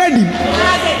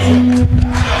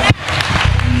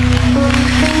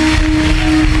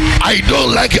 I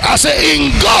don't like it. I say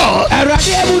in God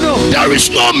there is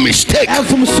no mistake.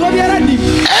 Anything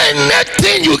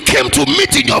you came to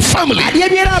meet in your family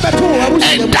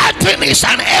and that thing is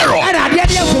an error,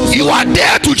 you are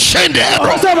there to change the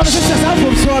error.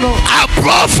 I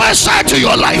prophesy to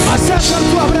your life,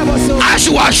 as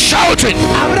you are shouting,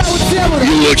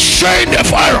 you will change the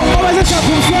error.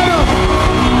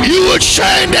 You will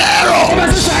change the error.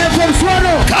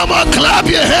 Come on, clap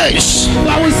your hands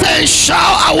and shout,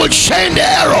 I will change the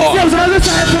error.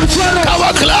 Come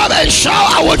on, clap and shout,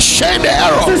 I will change the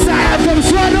error.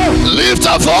 Lift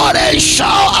a voice and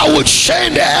shout, I will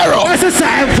change the error.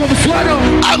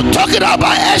 I'm talking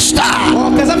about Esther.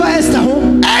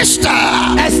 Esther,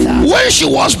 when she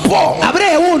was born,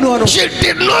 she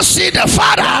did not see the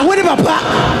father.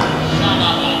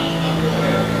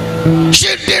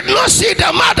 She did not see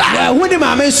the mother.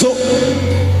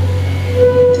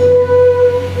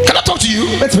 Can I talk to you?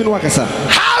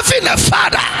 Having a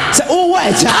father,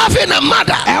 having a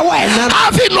mother,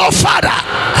 having no father,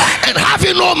 and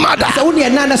having no mother,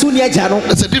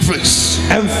 there's a difference.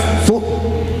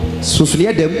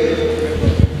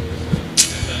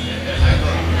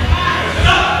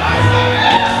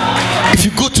 If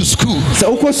you go to school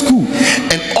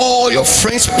and all your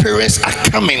friends' parents are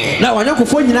coming and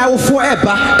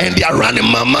they are running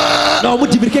mama, papa,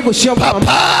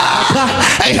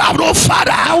 and you have no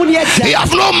father, you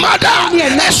have no mother,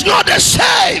 it's not the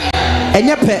same.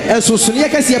 It's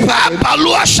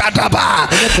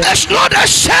not the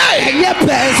same.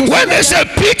 When there's a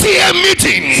PTA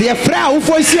meeting and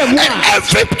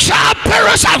every child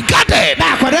parents have gathered,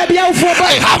 I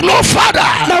have no father,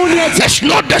 it's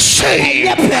not the same.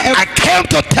 I came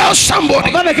to tell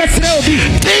somebody,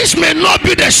 things may not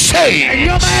be the same,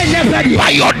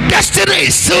 but your destiny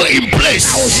is still in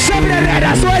place.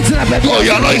 Oh,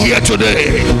 you're not here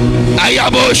today.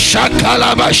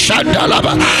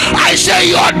 I say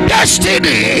your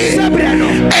destiny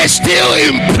is still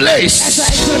in place.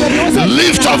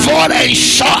 Lift a voice and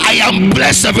shout, I am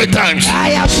blessed every time. 2,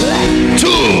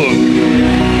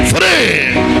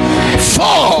 3,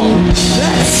 4,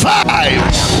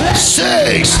 5,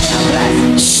 6,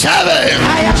 7.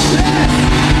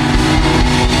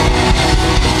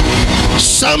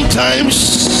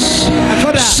 Sometimes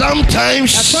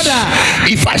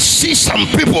if I see some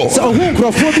people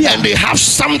and they have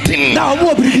something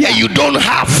and you don't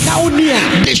have,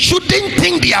 they shouldn't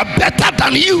think they are better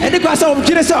than you. Am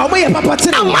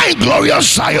I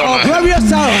glorious Zion?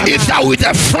 If you are with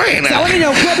a friend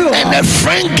and the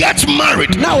friend gets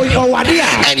married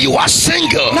and you are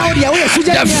single,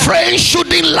 the friend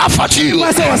shouldn't laugh at you.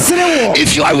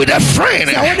 If you are with a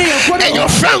friend and your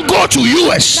friend go to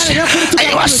US and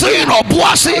you are still in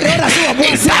OBUASI,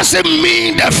 it doesn't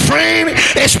mean the friend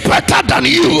is better than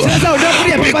you,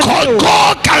 because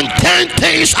God can turn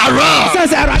things around.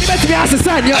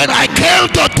 And I came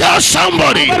to tell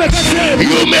somebody,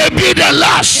 you may be the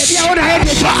last, but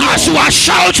as you are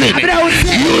shouting,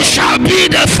 you shall be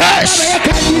the first.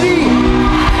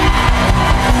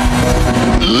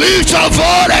 Lift your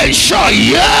voice and shout,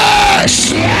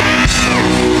 yes.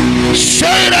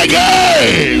 Say it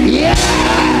again. Yes.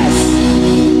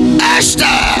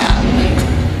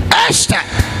 Esther,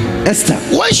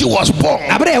 when she was born,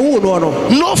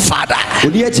 no father,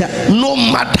 no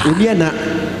mother,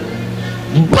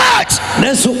 but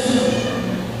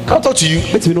can I talk to you?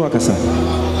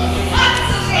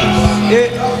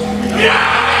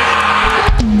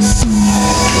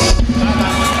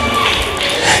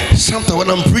 Sometimes when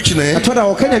I'm preaching,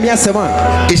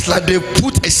 it's like they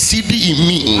put a CD in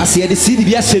me and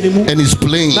it's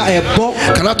playing.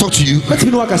 Can I talk to you?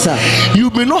 You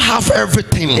may not have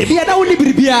everything,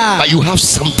 but you have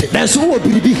something.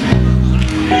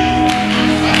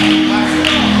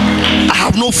 I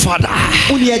have no no father. I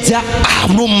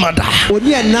have no mother.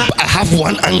 I have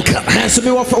one uncle.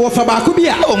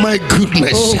 Oh my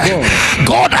goodness.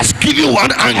 God has given you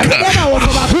one uncle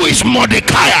who is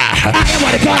Mordecai.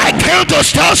 I came to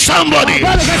tell somebody,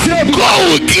 God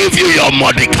will give you your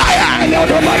Mordecai.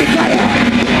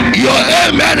 Your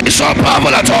amen is not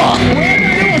powerful at all.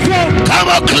 Come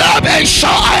on, club and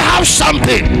shout, I have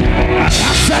something.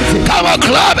 Come on,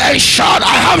 club and shout,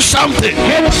 I have something.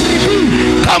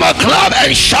 Come on, club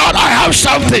and shout, I have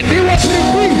something.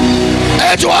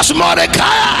 It was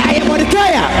Mordecai.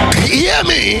 Hear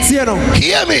me.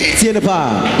 Hear me.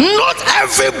 Not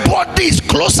everybody is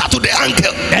closer to the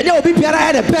uncle.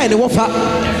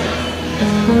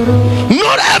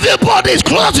 Not everybody is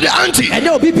closer to the auntie.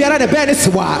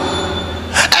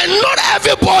 And not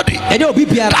everybody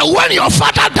that when your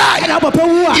father died,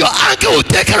 your uncle will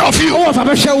take care of you.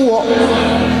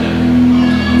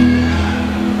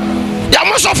 There are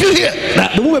most of you here.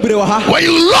 When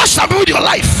you lost something in your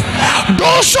life,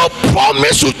 those who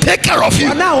promise to take care of you,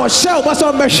 they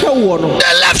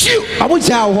left you.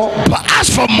 But as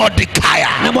for Mordecai,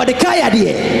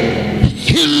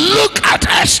 he looked at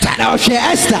Esther.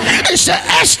 He said,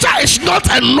 Esther is not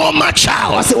a normal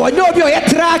child. I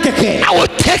will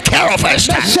take care of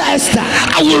Esther.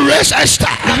 I will raise Esther.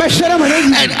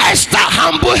 And Esther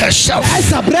humbled herself.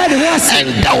 And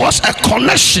there was a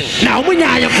connection. And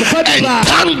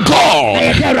thank God,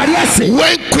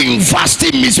 when Queen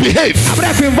Vashti misbehaved,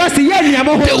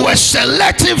 they were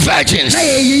selecting virgins.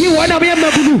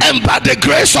 And by the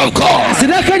grace of God,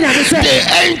 they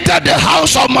entered the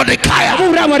house of Mordecai.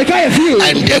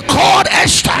 And they called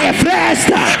Esther.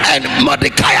 And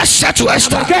Mordecai said to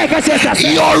Esther,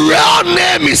 your real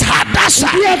name is Hadassah.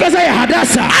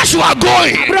 As you are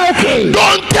going,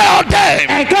 don't tell them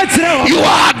you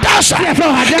are Hadassah.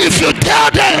 If you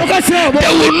tell them,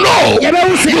 they will know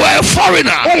you are a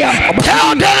foreigner.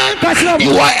 Tell them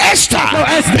you are Esther,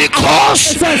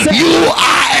 because you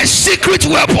are a secret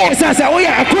weapon.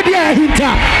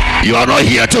 You are not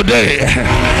here today.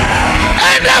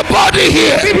 Anybody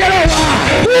here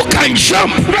who can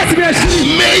jump,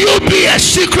 may you be a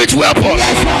secret weapon.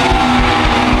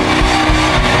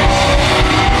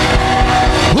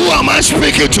 Who am I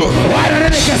speaking to?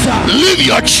 Leave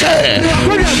your chair.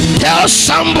 Tell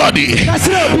somebody,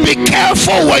 be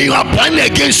careful when you are planning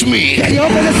against me,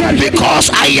 because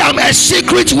I am a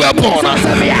secret weapon.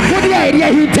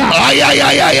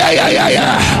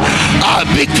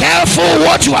 Be careful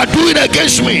what you are doing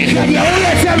against me,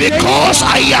 because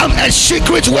I am a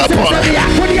secret weapon.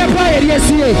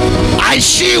 I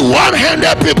see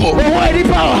 100 people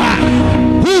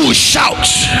who will shout.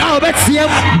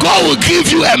 God will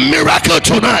give you a miracle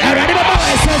tonight.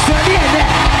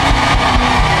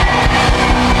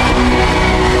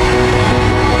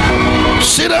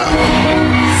 Sit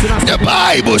down. The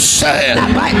Bible said,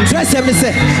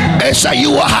 Esther,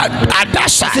 you are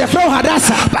Hadassah,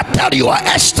 but tell you are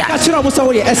Esther.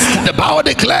 The Bible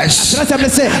declares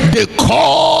they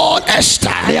called Esther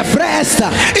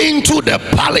into the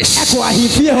palace,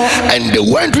 and they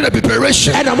went through the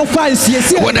preparation.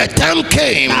 When the time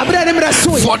came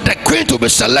for the queen to be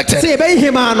selected,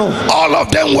 all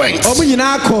of them went.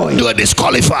 They were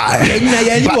disqualified,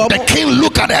 but the king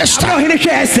looked at Esther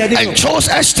and chose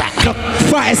Esther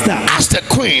as the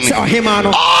queen.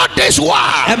 All this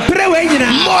while,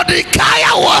 Mordecai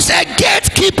was a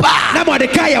gatekeeper.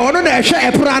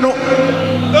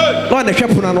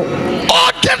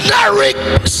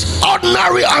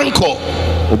 Ordinary uncle.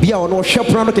 An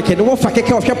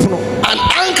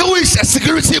uncle is a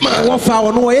security man.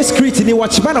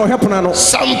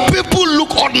 Some people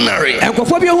look ordinary,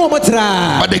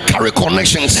 but they carry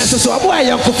connections.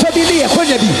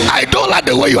 I don't like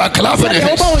the way you are clapping.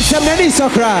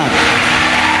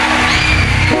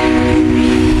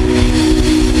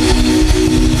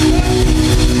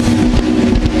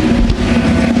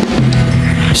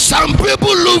 Some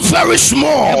people look very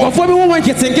small, but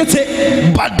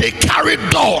they carry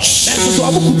doors.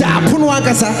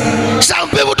 Some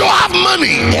people don't have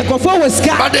money,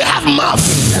 but they have mouth.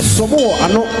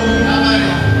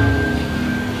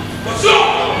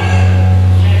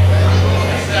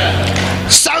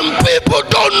 Some people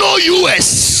don't know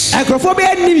US,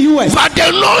 but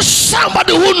they know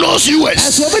somebody who knows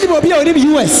US.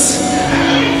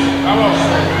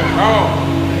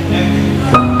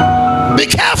 Be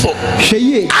careful.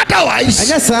 Otherwise,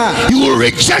 you will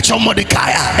reject your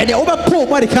Mordecai.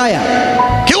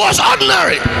 He was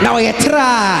ordinary.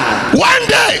 One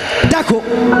day,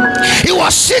 he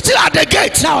was sitting at the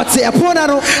gate, and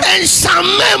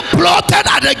some men plotted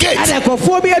at the gate to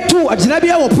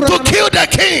kill the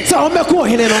king.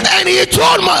 And he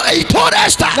told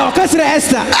Esther, tell the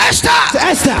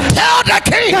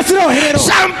king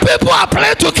some people are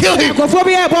planning to kill him. And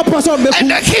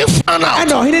the king found out.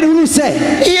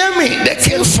 Hear me, the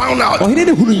king found out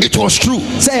it was true.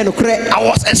 I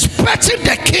was expecting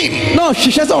the king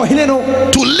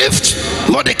to lift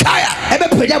Mordecai,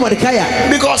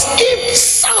 because if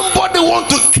somebody want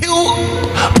to kill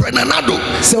Brenanado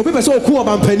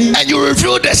and you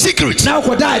reveal the secret, they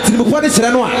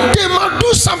must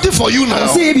do something for you now.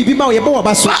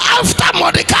 But after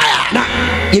Mordecai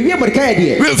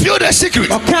reveal the secret,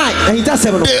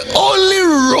 they only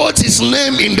wrote his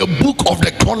name in the book of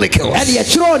the Chronicles,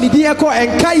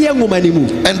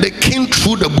 and the king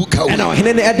threw the book away.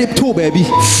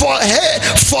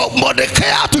 For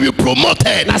Mordecai to be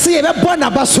promoted,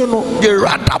 they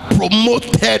rather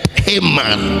promoted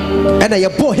Haman.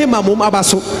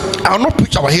 I'll not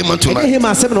preach about Haman tonight.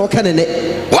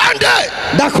 One day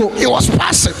he was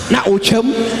passing.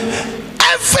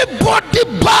 Everybody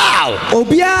bowed,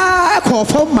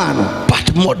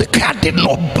 but Mordecai did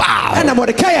not bow. And Haman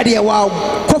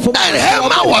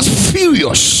was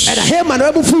furious.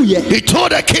 He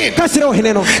told the king,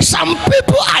 some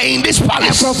people are in this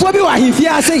palace,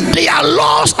 they are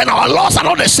lost and our laws are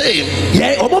not the same.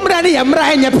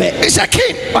 It's a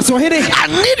king, I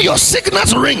need your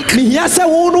signet ring,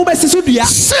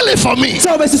 seal it for me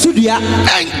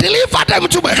and deliver them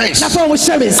to my hands. I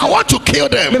want to kill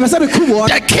them.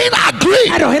 The king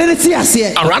agreed.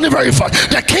 I'm running very fast.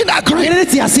 The king agreed.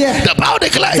 The Bible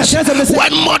declares,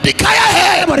 when Mordecai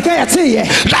heard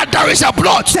that there is a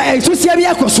plot, this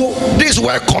is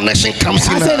where connection comes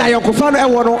in.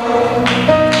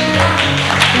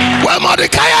 When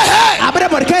Mordecai heard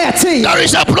there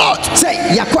is a plot,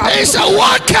 he said,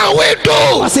 what can we do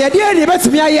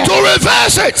to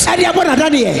reverse it?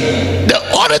 The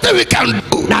only thing we can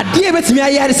do,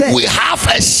 we have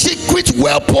a secret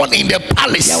weapon in the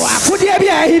palace, and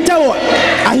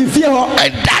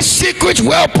that secret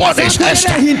weapon is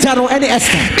Esther.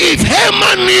 If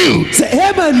Haman knew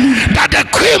that the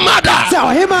queen mother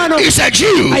is a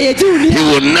Jew, he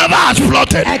would never have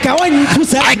plotted. I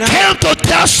came to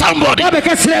tell somebody,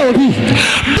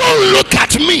 don't look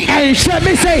at me as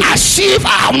if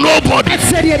I am nobody. I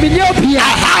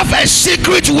have a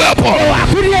secret weapon.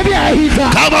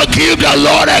 Come on, give the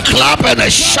Lord a clap and a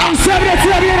shout.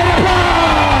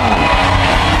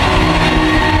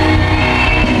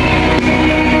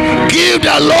 Give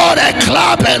the Lord a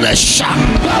clap and a shout.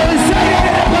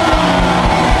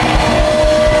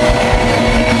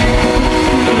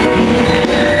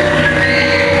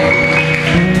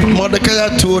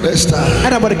 Mordecai told Esther,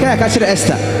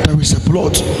 there is a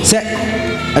plot. They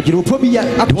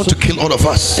want to kill all of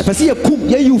us.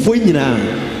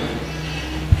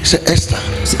 He said,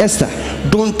 Esther,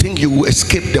 don't think you will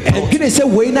escape the plot.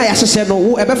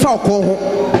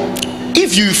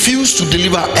 If you refuse to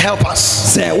deliver, help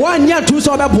us. God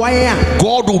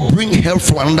will bring help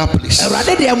from another place. And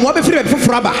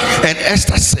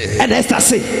Esther said,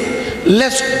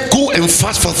 let's go and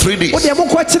fast for 3 days. You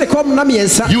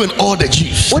and all the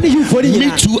Jews. Me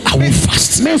too, I will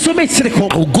fast. I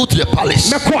will go to the palace.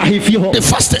 They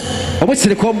fasted.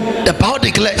 The Bible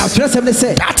declares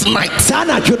that night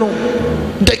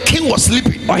the king was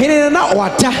sleeping. Can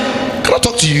I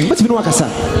talk to you?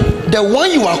 The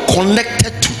one you are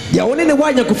connected to,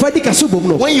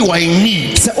 when you are in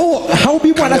need, can the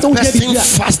person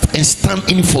fast and stand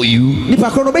in for you?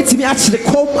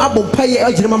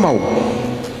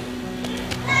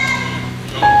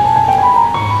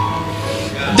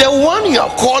 The one you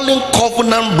are calling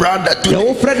covenant brother to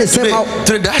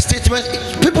that statement,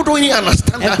 people don't even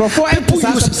understand that. People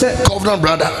use covenant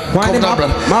brother.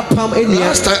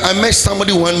 Last time I met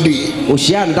somebody one day,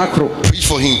 preach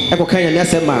for him. The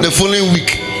following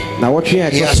week,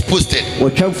 he has posted my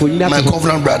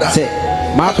covenant brother.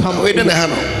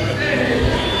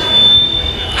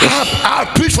 I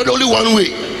preach for the only one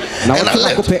way. And I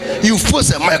left. You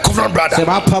posted my covenant brother. You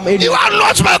are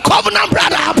not my covenant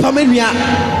brother.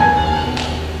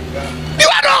 You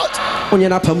are not. You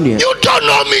don't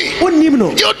know me.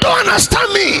 You don't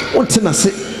understand me. You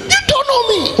don't know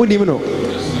me. You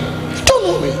don't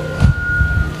know me.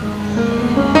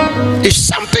 If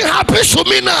something happens to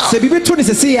me now, you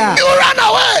run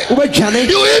away.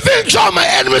 You even join my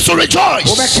enemies to rejoice.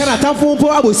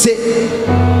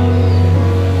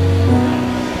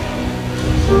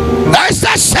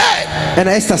 Esther said, and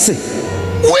Esther said,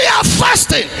 we are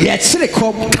fasting.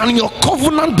 Can your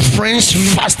covenant friends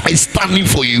fast by standing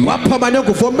for you? The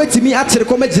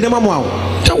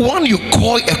one you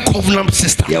call a covenant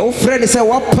sister, can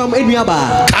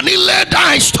he lay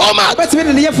down his stomach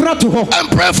and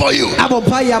pray for you?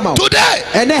 Today,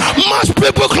 most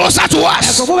people closer to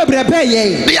us,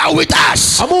 they are with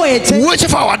us, waiting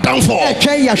for our downfall. But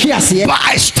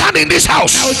I stand in this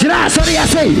house and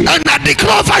I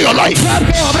declare over your life,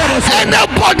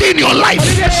 anybody in your life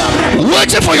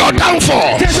waiting for your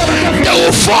downfall, they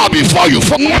will fall before you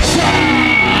fall.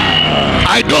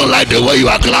 I don't like the way you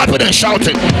are clapping and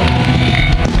shouting.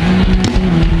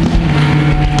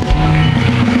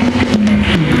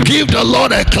 Give the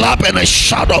Lord a clap and a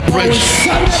shout of praise.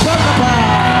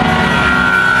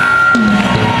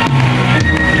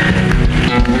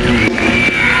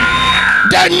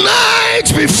 The night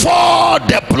before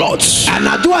the plots, the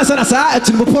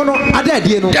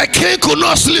king could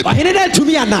not sleep.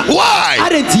 Why?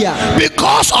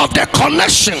 Because of the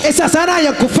connection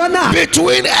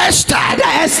between Esther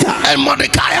and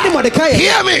Mordecai.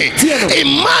 Hear me.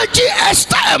 Imagine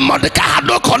Esther and Mordecai had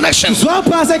no connection.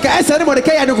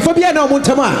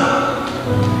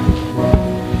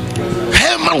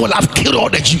 Haman will have killed all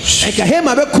the Jews.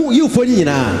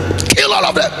 Kill all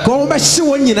of them.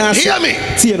 Hear me.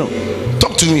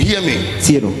 Talk to me. Hear me.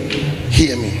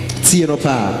 Hear me.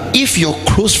 If your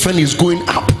close friend is going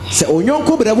up, push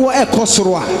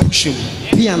him.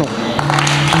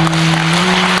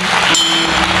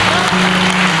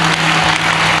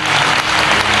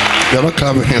 You're not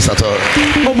clapping hands at all.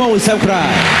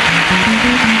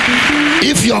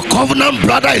 If your covenant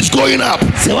brother is going up,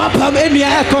 push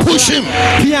him.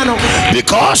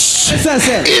 Because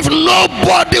if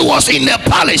nobody was in the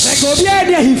palace,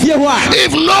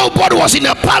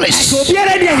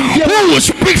 who will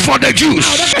speak for the Jews?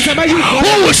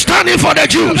 Who will stand in for the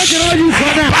Jews?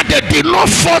 But they did not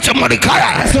fight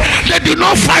Mordecai. They did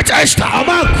not fight Esther.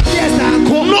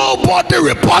 Nobody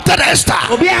reported Esther.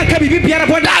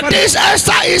 That this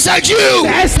Esther is a Jew.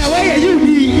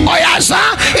 Oh yes,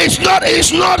 sir.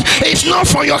 It's not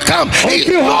from your camp.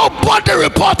 Nobody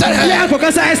reported her.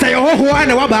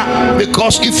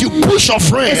 Because if you push your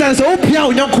friend,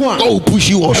 God will push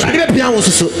you also.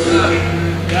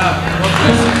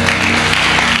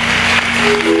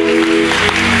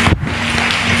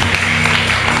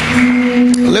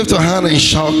 Lift your hand and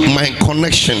shout, my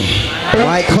connection.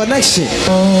 My connection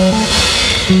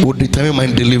will determine my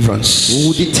deliverance.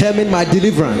 Will determine my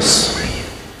deliverance.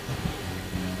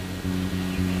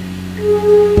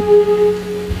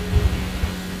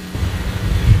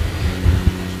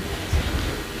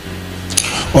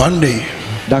 One day,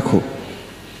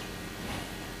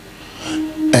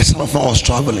 a son of mine was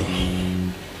traveling.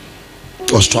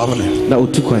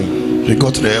 He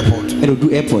got to the airport.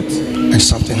 And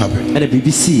something happened.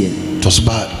 It was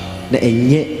bad.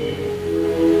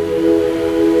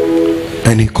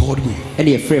 And he called me. I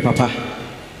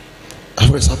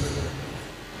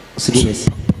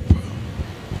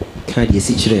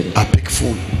picked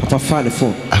phone.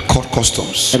 I called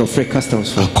customs. I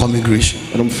called immigration.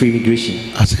 I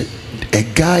said, a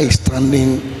guy is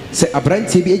standing.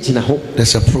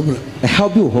 There's a problem.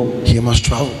 He must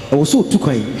travel.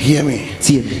 Hear me.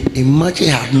 Imagine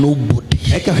I had nobody.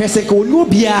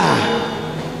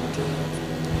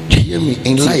 Hear me.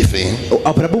 In life,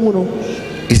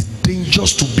 it's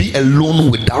dangerous to be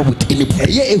alone with anybody.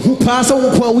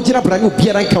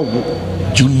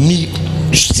 You need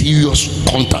serious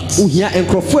contacts.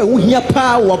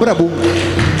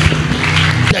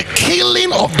 The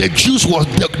killing of the Jews was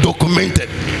documented.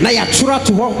 I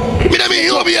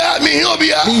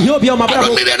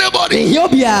don't need anybody.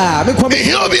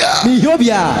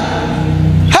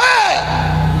 Hey,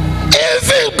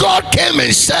 even God came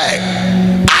and said,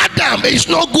 Adam, it's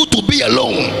not good to be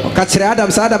alone.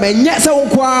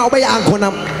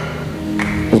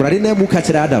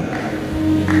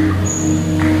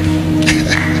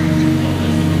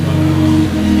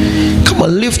 Come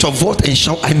on, lift your voice and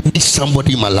shout, I need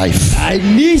somebody in my life. I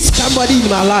need somebody in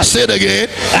my life. Say it again.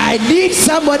 I need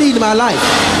somebody in my life.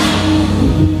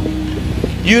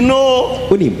 You know,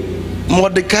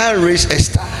 Mordecai raised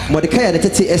Esther.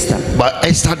 But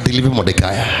Esther delivered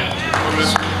Mordecai.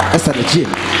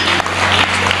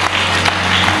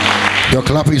 Your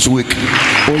clap is weak.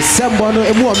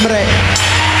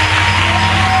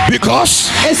 Because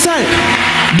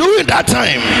during that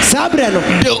time,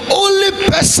 the only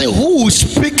person who would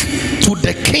speak to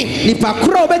the king,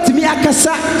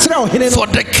 for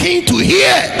the king to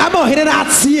hear,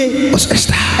 was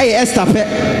Esther.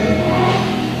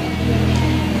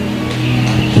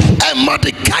 And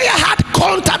Mordecai had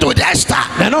contact with Esther.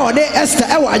 I'm going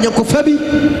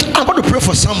to pray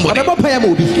for somebody.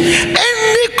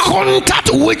 Any contact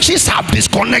witches have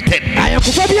disconnected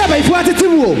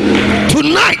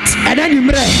tonight,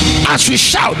 as we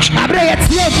shout,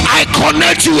 I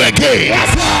connect you again.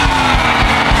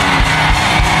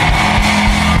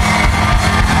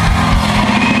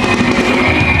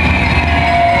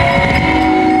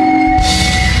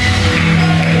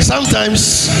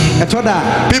 Sometimes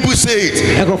people say it.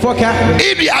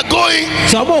 If they are going,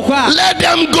 let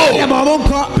them go.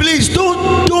 Please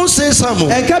don't say something.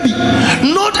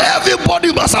 Not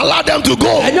everybody must allow them to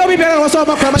go.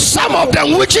 Some of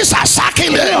them witches are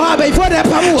sucking them.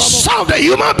 Some of the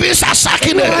human beings are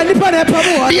sucking them.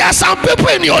 There are some people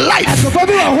in your life,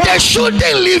 they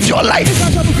shouldn't leave your life.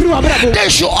 They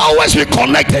should always be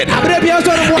connected.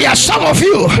 There are some of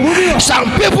you, some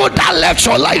people that left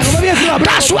your life.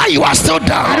 That's why you are still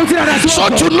down. So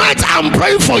tonight I'm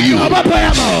praying for you.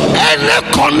 Any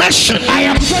connection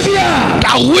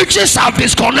that witches have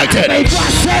disconnected,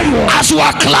 as you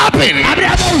are clapping,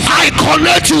 I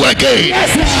connect you again.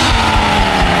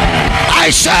 I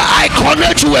say I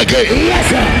connect you again.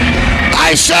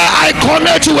 I say I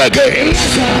connect you again.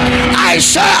 I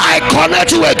say I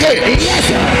connect you again.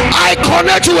 I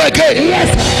connect you again.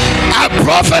 I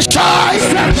prophesy,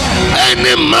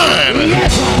 any man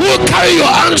who carry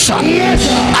your answer,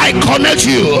 I connect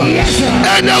you.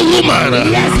 Any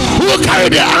woman who carry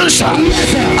the answer,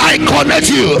 I connect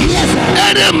you.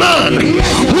 Any man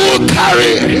who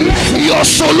carry your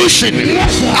solution,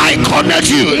 I connect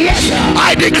you.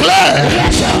 I declare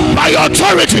by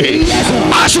authority,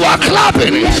 as you are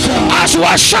clapping, as you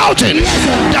are shouting,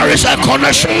 there is a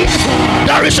connection.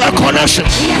 There is a connection.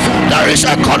 There is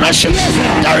a connection.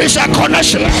 There is a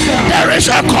connection. There is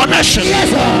a connection.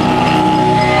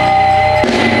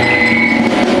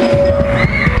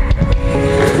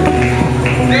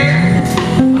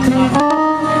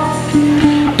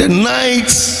 The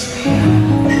night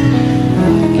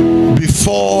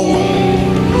before,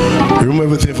 remove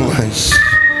everything from my hands.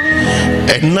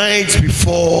 A night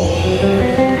before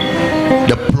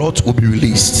the plot will be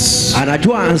released,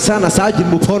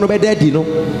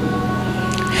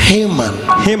 Haman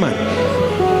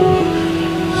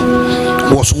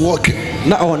was walking,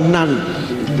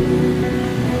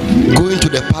 going to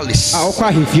the palace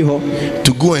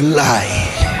to go and lie.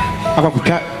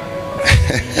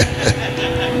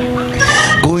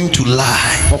 Going to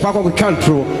lie.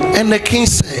 And the king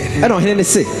said,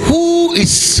 who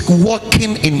is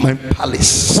walking in my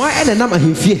palace?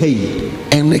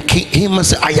 And the king, Haman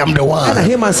said, I am the one.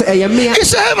 He said,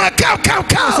 Haman, come.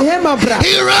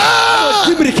 He ran.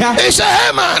 He said,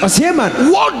 Haman,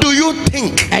 what do you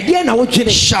think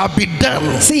shall be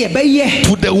done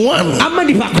to the one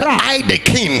that I, the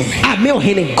king, I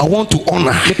want to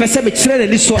honor?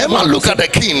 Haman looked at the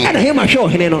king,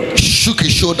 shook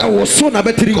his shoulder. Because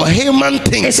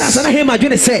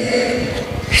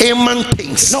Haman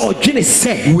thinks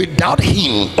without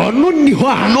him,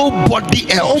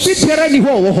 nobody else. He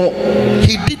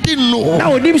didn't know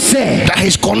that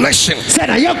his connection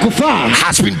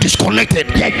has been disconnected.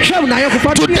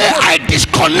 Today I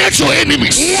disconnect your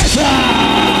enemies.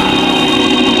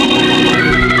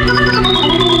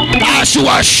 As you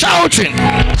are shouting,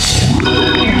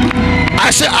 I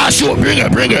say, as you bring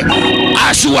it.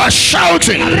 As you are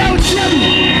shouting,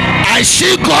 I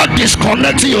see God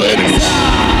disconnecting your enemies.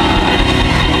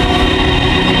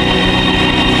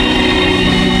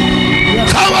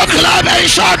 Come on, clap and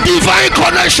shout divine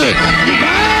connection.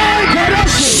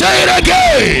 Say it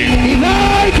again.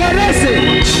 Divine connection.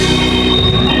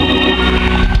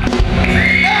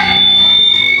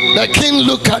 The king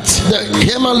look at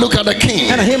Haman look at the king.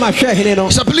 He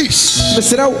said, please,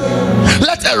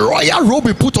 let a royal robe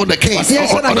be put on the king. He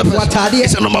said,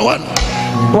 number one,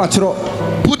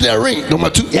 put the ring. Number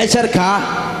two,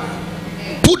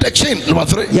 put the chain. Number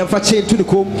three,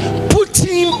 put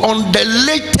him on the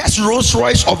latest Rolls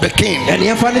Royce of the king, and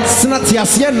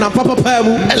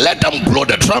let them blow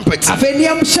the trumpet.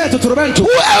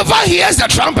 Whoever hears the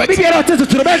trumpet,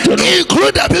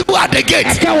 include the people at the gate,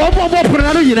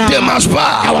 they must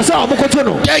bow.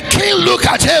 The king look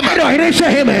at him.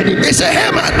 He said,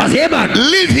 Haman,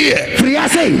 leave here.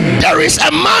 There is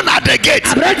a man at the gate.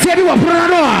 Come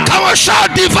on,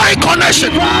 shout divine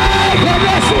connection.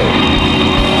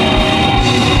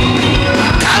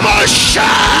 Come on,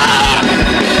 shout.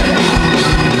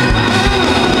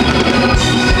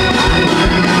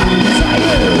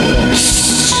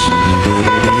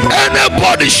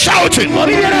 Everybody shouting.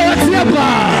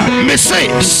 Me say,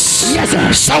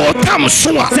 so come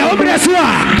soon. They will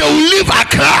leave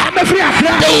Accra.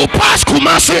 They will pass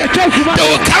Kumasi. They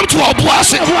will come to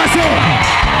Obuasi.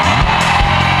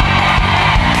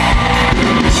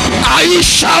 Are you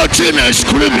shouting and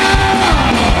screaming?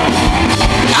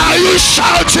 Are you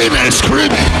shouting and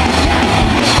screaming?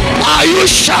 Are you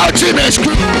shouting and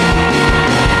screaming?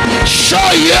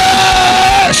 Show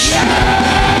yes!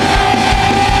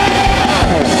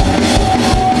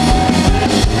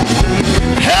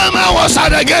 Haman was at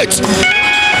the gate.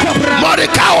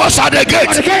 Mordecai was at the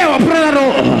gate.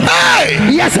 Hey!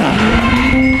 Yes, sir.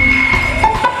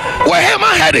 Where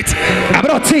Haman had it.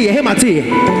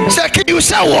 Say, can you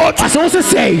say what? I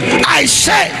say. I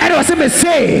said. I don't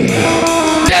say.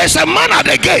 There's a man at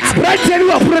the gate.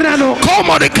 Call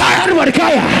Mordecai.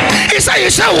 He said, you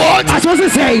said what? I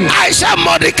say. I said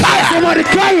Mordecai.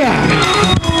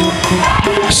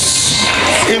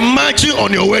 Imagine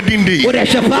on your wedding day, your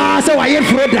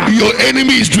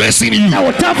enemy is dressing you.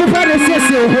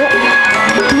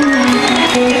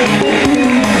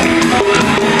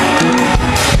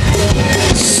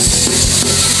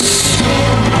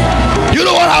 You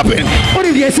know what happened?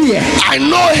 I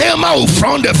know Haman will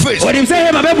frown the face. So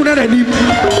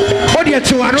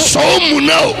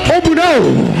now,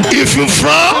 if you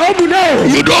frown,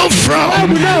 you don't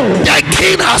frown. The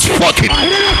king has spoken.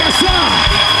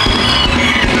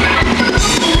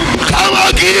 Come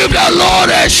on, give the Lord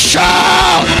a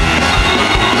shout.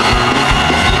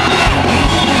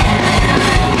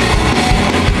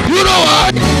 You know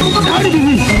what?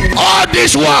 All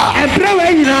this while,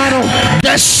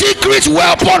 the secret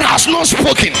weapon has not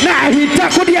spoken.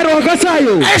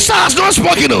 Esther has not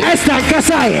spoken.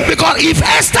 Because if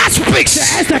Esther speaks,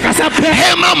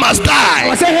 Haman must die.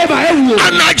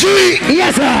 And Nigeria,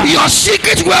 your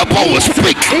secret weapon will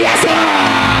speak.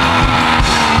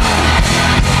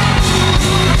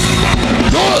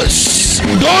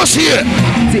 Those here,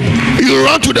 you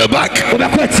run to the back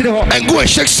and go and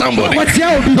shake somebody.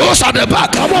 Those at the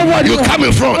back, you come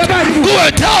in front. Go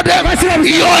and tell them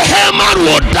your Haman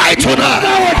will die tonight.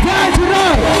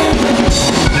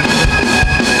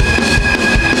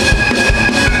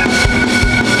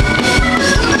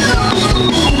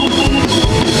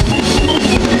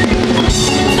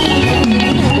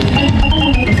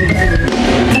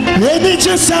 Maybe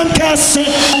just some casting.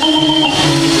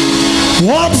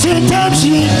 What's it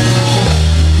empty?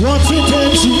 What's it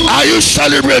empty? Are you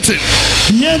celebrating?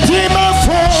 Yetima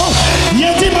for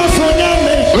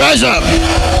name. Rise up.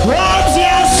 What's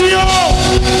your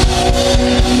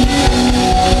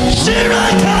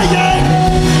Shirakaya?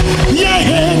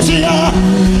 Yehetia.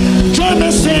 Join me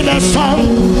sing a song.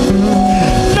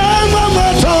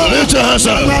 Lift your hands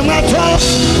up.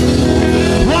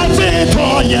 What's it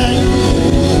for you?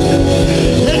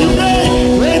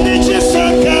 When did you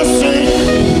say?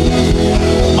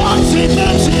 What's it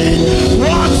empty?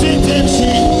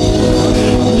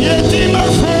 Yetima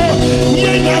for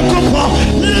Yenakopa.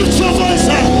 Lift your voice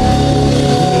up.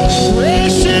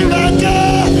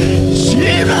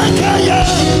 Shirakaya.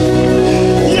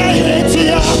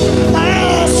 Yahetia. I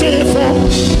say for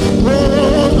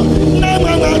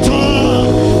Namamato.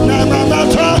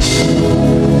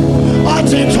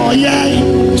 What's it for you?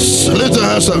 Lift your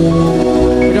hands up.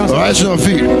 Rise on your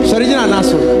feet.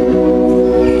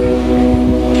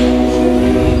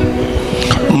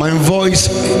 My voice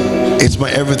is my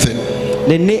everything.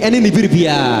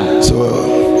 So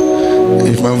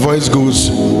if my voice goes,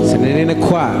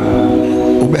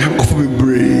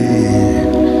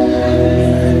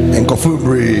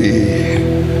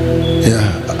 yeah.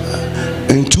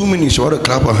 In 2 minutes, you ought to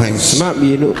clap our hands.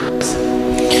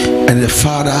 And the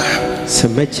Father,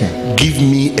 give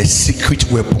me a secret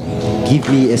weapon. Give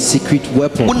me a secret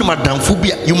weapon.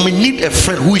 You may need a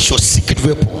friend who is your secret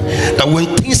weapon. That when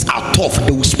things are tough,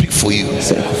 they will speak for you.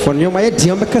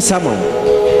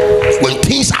 When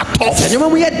things are tough, they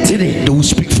will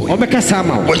speak for you.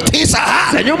 When things are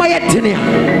hard,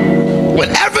 when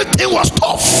everything was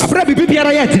tough,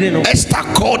 Esther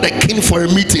called the king for a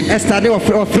meeting.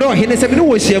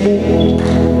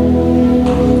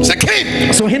 Say,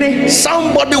 king,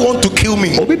 somebody want to kill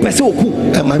me and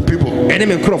my people.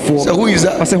 So who is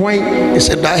that? He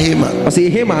said, that Haman.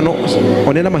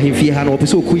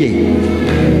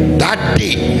 That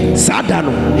day,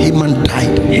 Haman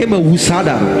died.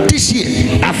 This year,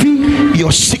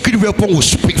 your secret weapon will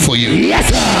speak for you. Yes,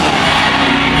 sir.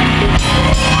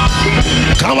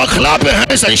 Come on, clap your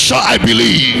hands and shout, I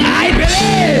believe. I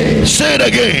believe. Say it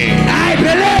again. I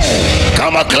believe.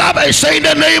 Come on, clap and say in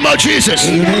the name of Jesus.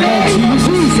 In the name of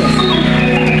Jesus.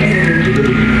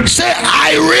 Say,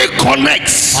 I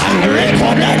reconnect. I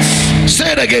reconnect.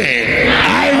 Say it again.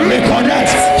 I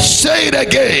reconnect. Say it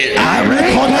again. I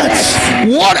reconnect.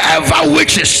 Whatever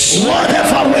witches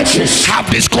have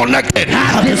disconnected.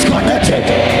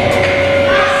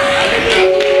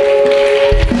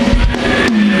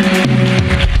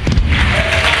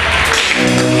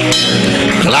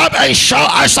 Clap and shout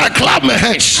as I clap my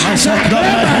hands.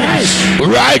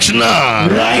 Right now.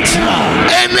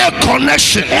 Any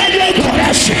connection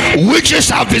witches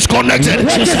have disconnected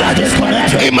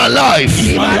in my life.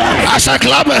 As I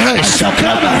clap my hands,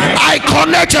 I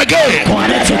connect again.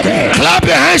 Clap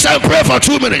your hands and pray for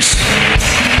 2 minutes.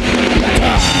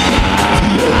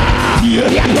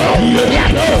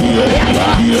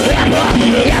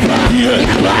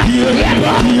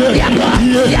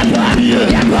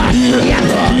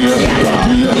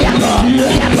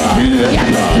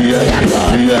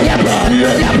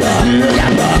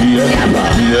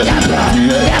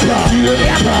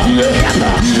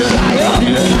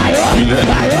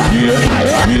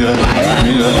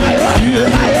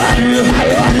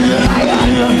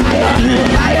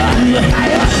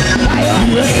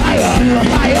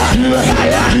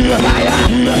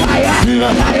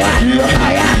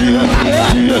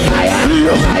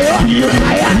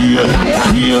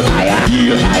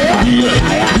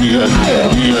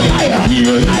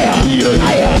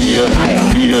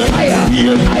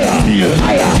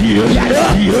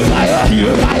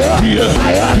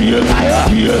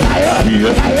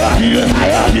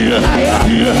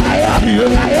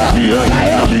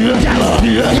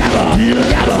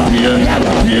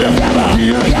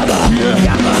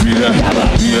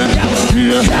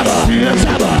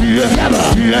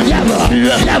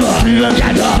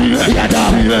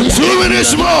 Two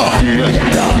minutes more.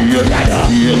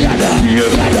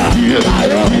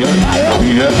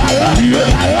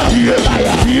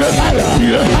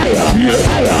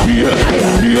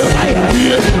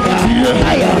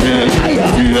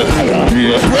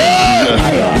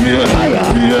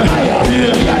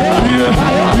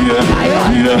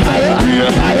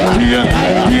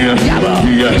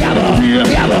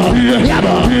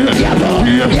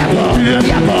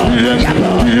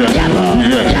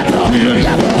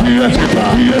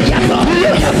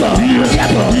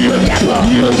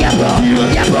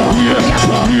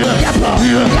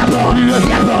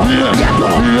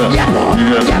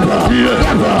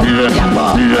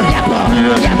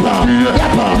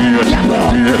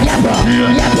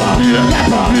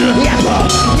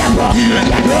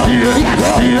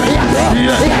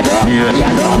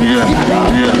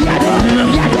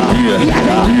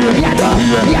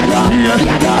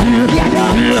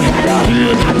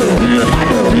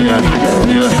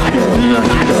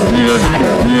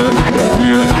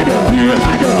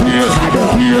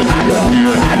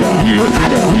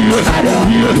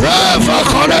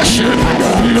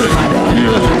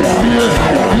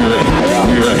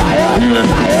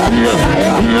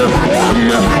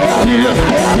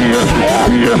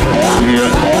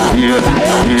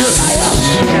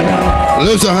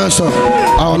 Lift your hands up.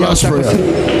 Our last prayer.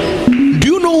 Do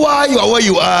you know why you are where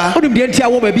you are?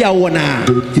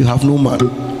 You have no man.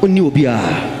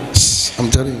 I'm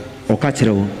telling you.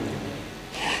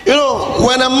 You know,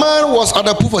 when a man was at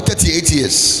the pool for 38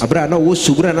 years,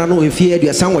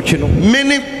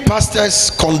 many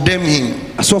pastors condemn him.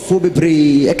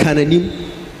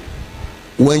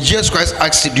 When Jesus Christ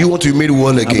asked him, do you want to be made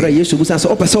well again? He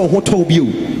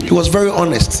was very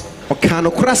honest.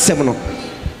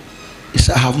 He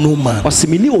said, I have no man.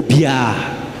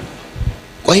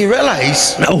 When he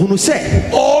realized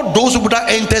all those people that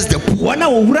enters the pool,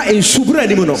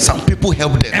 some people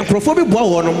help them.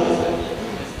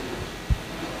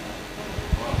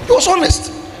 He was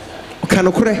honest.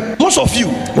 Most of you,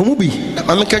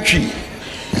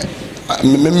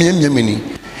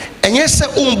 and yes, say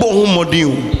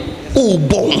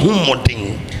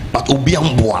but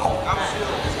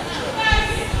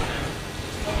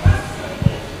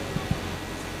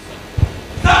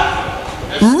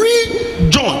read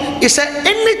John. He said,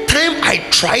 anytime I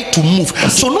try to move,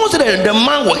 so notice that the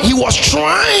man he was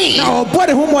trying, but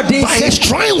his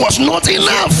trying was not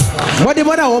enough. I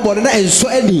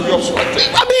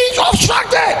mean, he's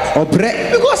obstructed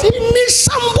because he needs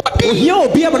somebody.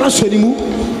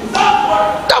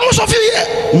 That most of you here,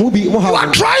 you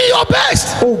are trying your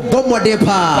best, but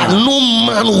no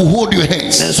man will hold your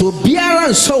hands. I'm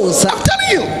telling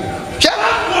you,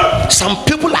 yeah, some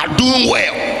people are doing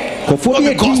well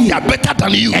because they are better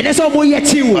than you,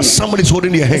 but somebody's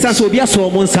holding your hands. I'm telling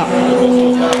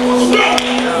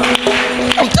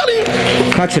you.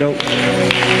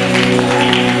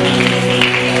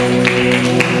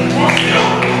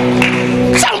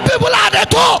 Some people are at the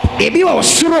top. top.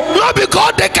 Not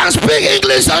because they can speak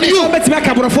English than you.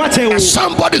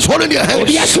 Somebody's holding their hands.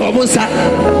 Yes.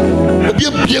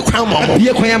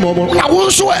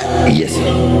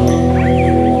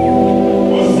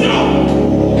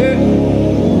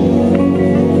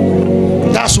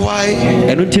 That's why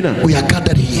we are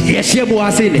gathered here.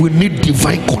 We need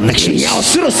divine connections.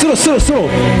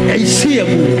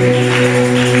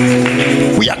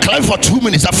 We are crying for 2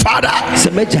 minutes. Father,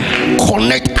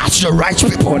 connect us to the right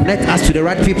people. Connect us to the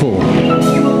right people.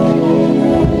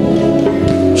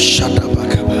 Shut up.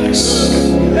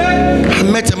 I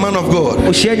met a man of God.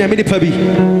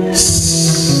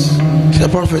 The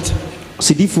prophet.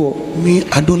 Me,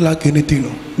 I don't like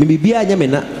anything.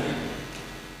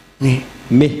 Me.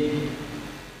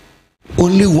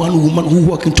 Only one woman who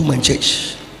walked into my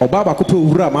church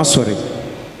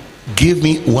gave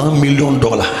me $1 million.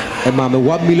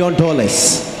 $1 million.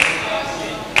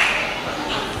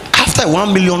 After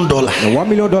 $1 million,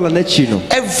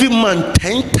 every month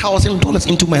 $10,000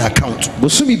 into my account.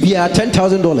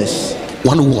 $10,000.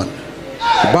 One woman.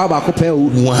 One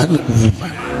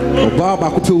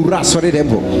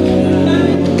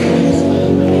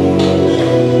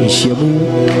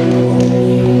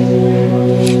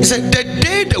He said the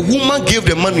day the woman gave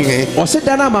the money, I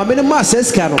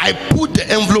put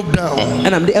the envelope down.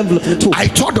 I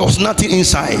thought there was nothing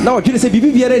inside.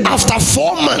 After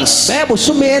 4 months,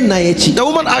 the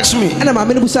woman asked me,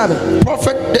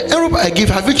 Prophet, the envelope I give,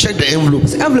 have you checked the envelope?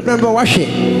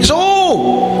 So,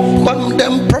 but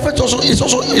the prophet is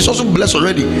also blessed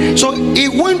already. So he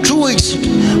went through his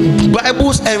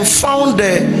Bibles and found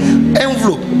the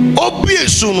envelope.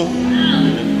 Obviously,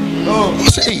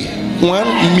 say $1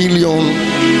 million.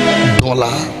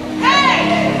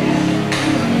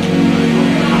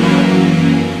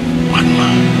 One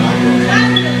man.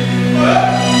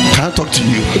 Can I talk to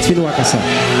you?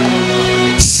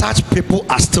 Such people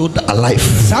are still alive.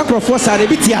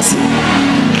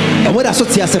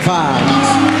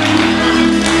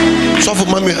 So for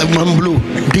mommy blue,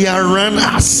 they are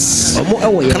runners.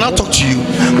 Can I talk to you?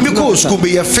 Because school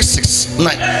be a physics.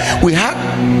 Like we had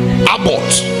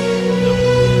Abbott.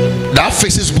 That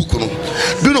physics book,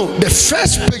 you know, the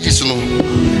first pages,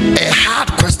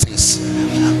 hard questions,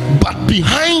 but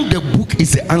behind the book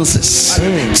is the answers.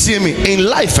 See me in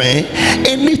life,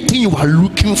 anything you are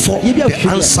looking for, the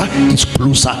answer is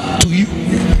closer to you.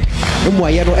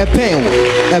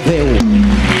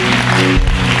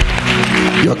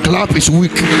 Your clap is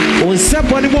weak.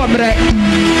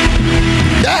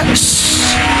 Yes.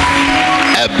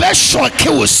 A best shot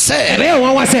will say.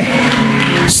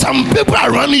 Some people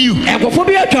are running you.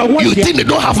 You think they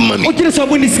don't have money?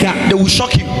 They will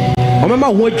shock you. I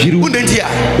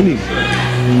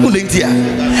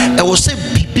will say,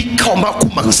 "Bibi kama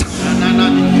kumansa."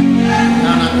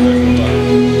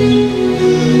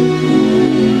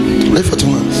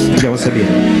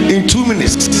 In 2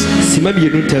 minutes, I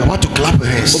want to clap your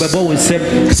hands. I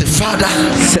say, Father,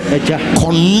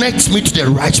 connect me to the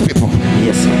right people.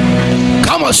 Yes.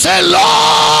 Come on, say,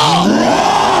 Lord.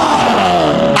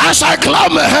 As I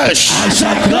clap my hands,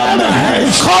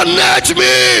 connect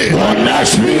me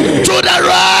to the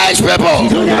right people.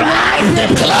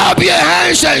 Clap your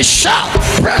hands and shout.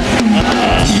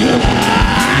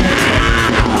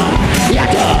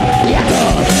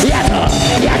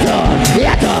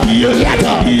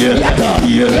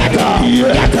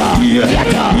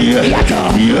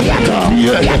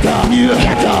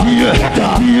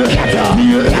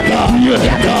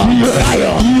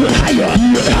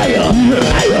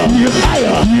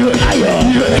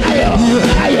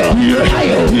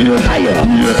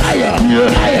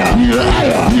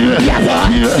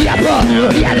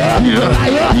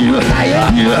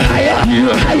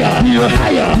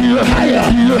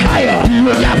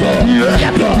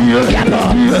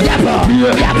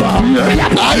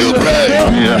 Are you praying?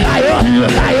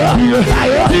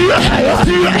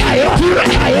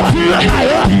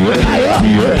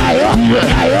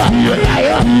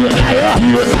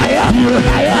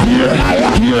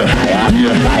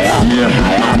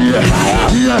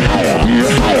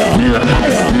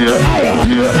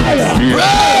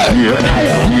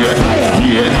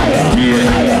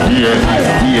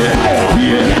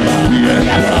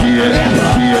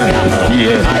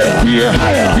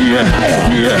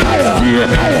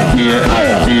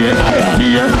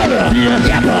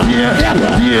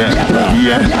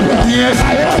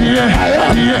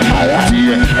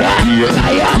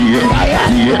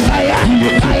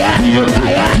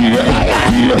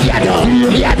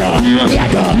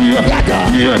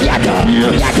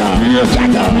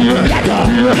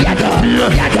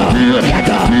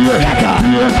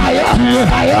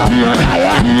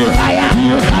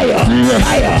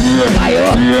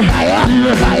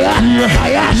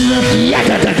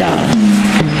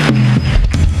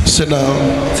 Sit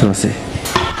down.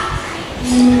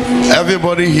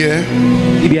 Everybody here,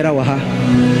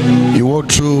 you walk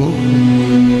through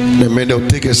the middle,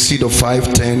 take a seed of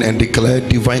 5, 10 and declare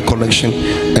divine connection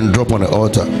and drop on the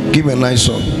altar. Give me a nice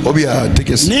song. Obia, take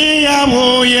a seed.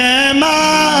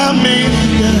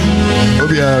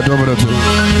 Obia, drop it.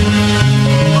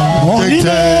 Take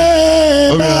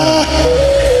 10. Obia.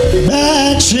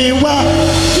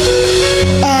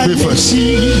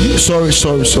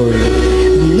 Sorry.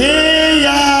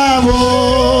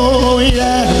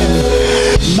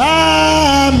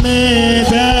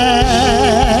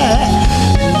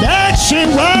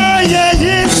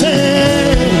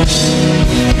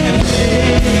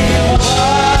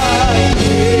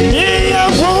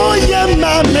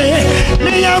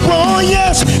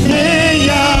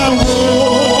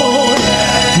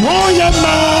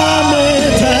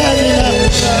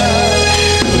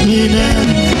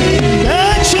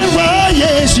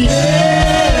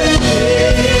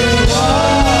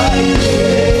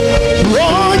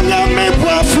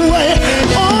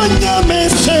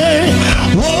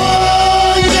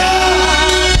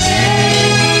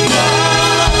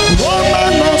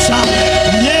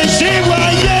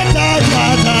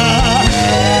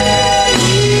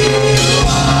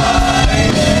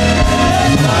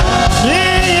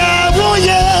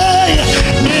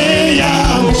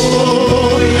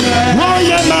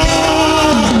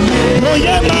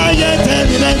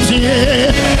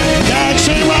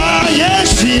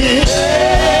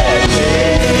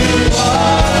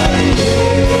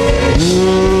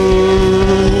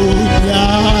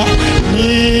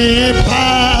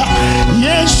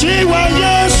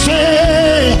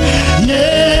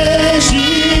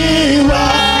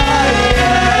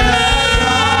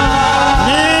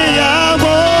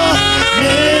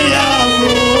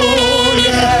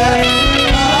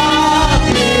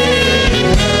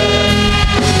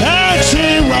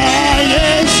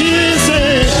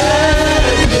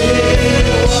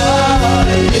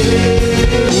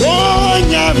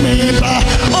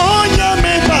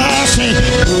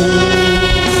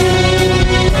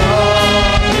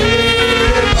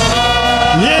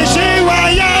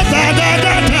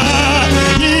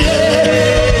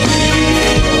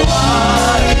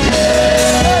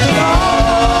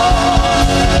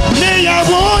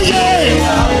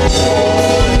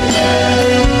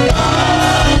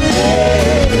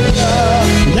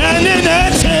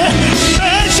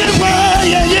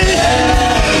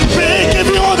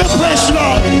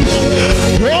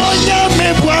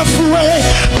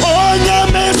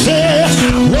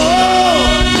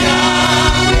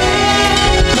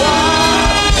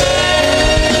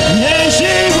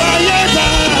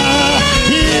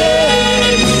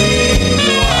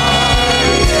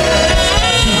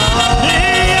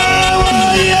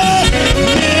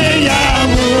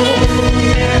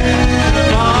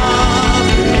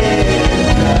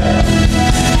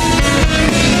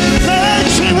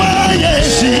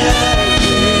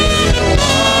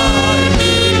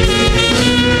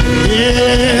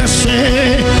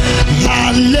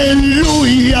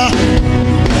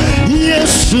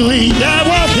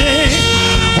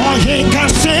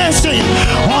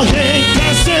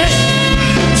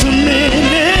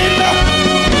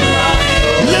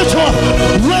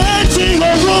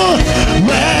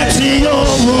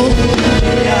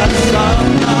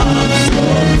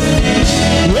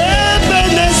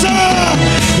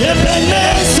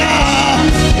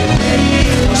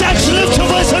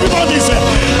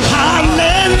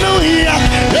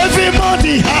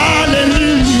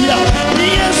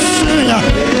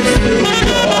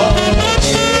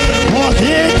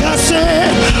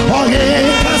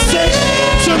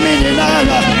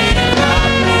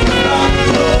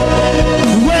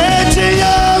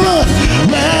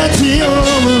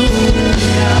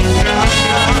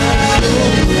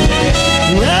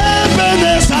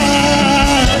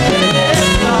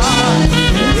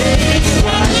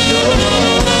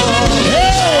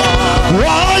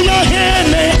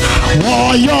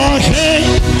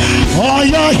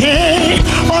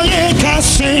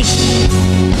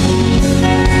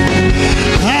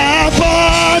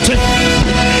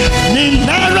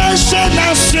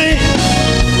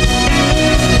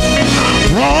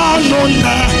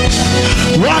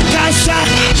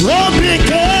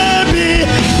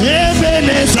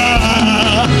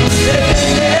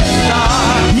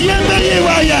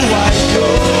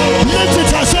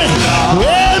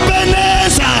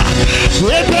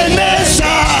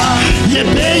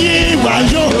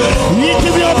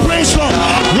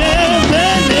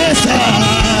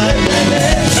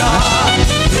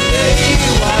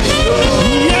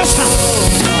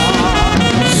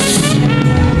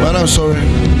 I'm sorry.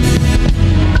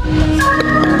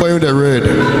 Wearing the red.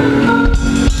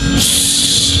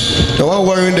 The one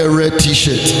wearing the red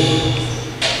t-shirt.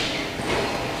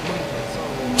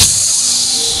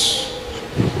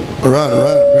 Run,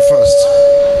 be fast.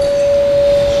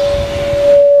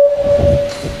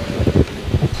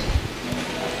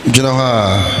 You know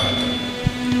how?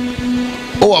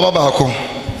 Oh, Ababako.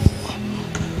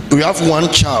 We have one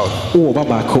child. Oh,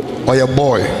 Babako. Or your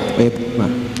boy.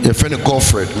 Your friend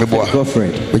girlfriend. My boy.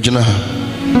 Girlfriend. You know how?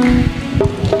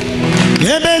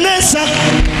 Ebenesa.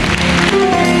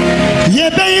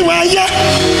 Yebeiwaya.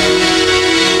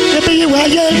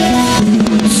 Yebeiwaya.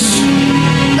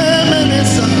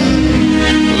 Ebenesa.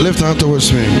 Lift hand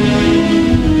towards me.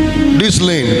 This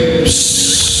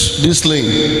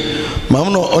lane. Mama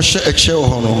no oshe eche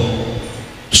ohono.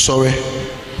 Sorry.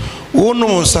 Ono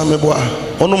monsa meboa.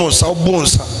 Ono monsa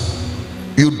obonsa.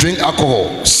 You drink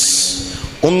alcohol.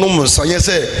 Ono monsa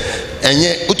yese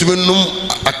enye utube num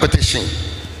akpeteshin.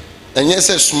 Enye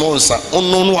se small nsa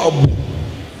ono no abu.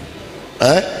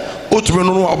 Utube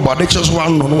no abu adekes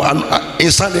one no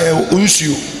inside the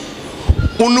unsu.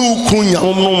 Ono ukunya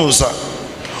ono monsa.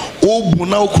 Obu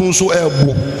na okun so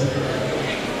ebo.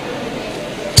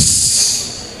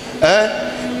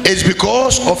 It's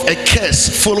because of a curse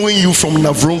following you from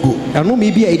Navrongo.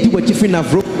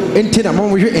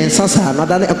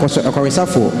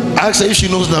 Ask her if she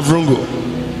knows Navrongo.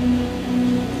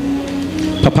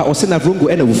 Papa was Navrongo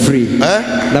and a free.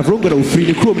 Navrongo and free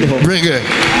the crew. Bring her.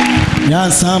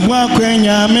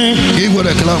 Give her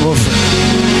a clap of.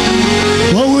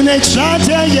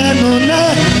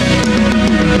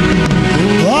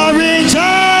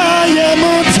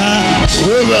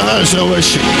 Whoever has your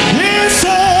worship.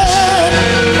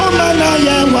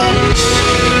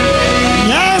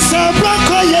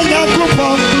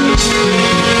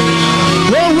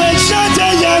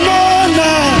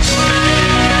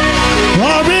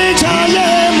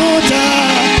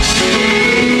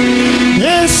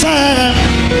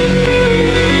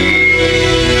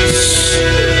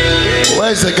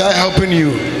 Where is the guy helping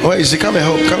you? Where is he? Come and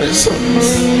help. Come and help.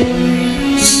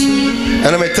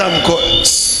 And I'm a time called.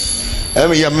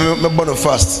 I'm born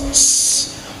fast.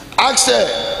 Ask her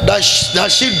that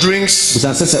she drinks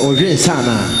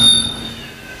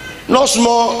no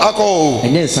small alcohol.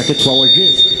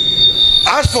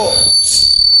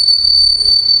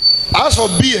 As for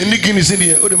beer and Guinness in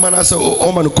here, the man has a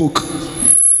man cook.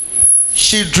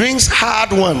 She drinks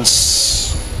hard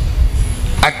ones.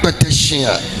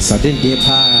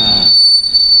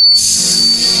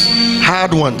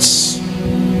 Hard ones.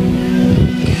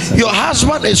 Your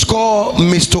husband is called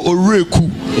Mr. Oreku.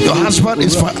 Your husband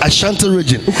is from Ashanti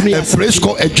region, a place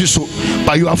called Ejiso,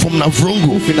 but you are from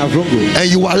Navrongo. And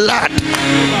you are lad.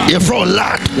 You're from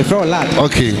lad.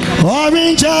 Okay.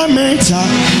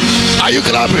 Are you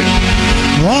clapping?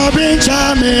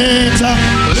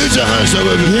 Lift your hands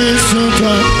over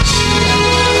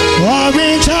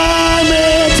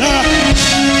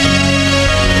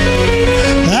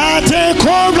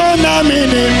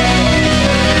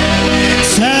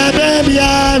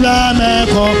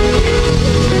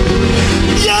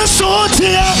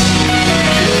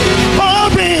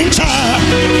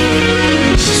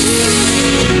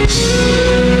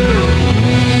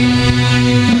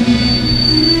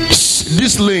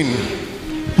This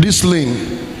lane.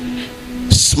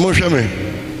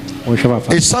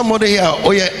 Is somebody here?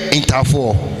 Oh yeah, in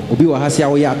Tafo.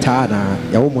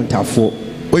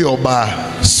 Oh your bar.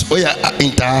 Oh yeah,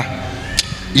 in Ta.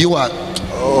 You are.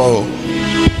 Oh.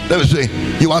 Let me say,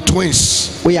 you are twins.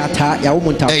 And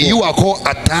you are called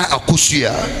Ata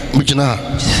Akusia.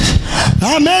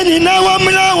 Amen.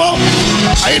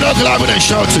 Are you not clapping and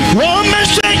shouting?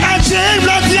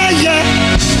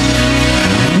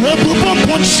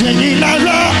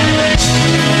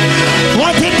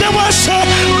 What did they was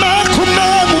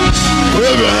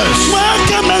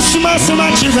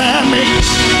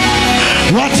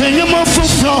what are you more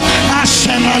for?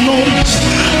 Ashenano.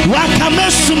 What can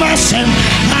Messumasen?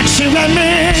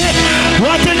 Achirame.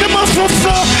 What are you more for?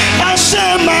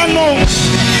 Ashemano.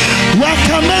 What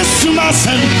can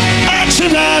Messumasen?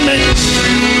 Achirame.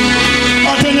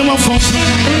 What are you more for?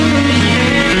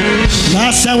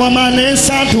 Nasa woman is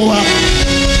Sadua.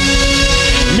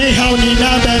 Me how ni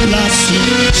na beblasi.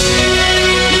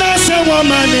 Nasa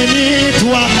woman in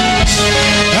Itwa.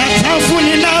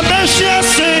 Atafuni na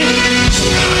beshiase.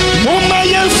 Mumma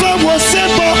yelfa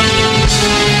wasebo.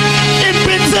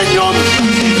 Ipitsenyom.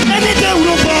 Anite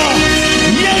uroba.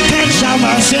 Yenkan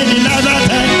shama seni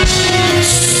nadate.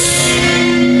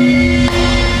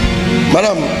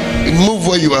 Madam, move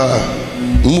where you are.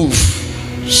 Move.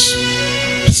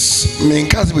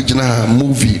 Minka cast with a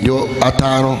movie, your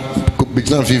Atano,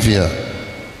 Bijana Vivia.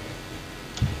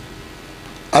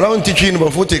 I don't teach you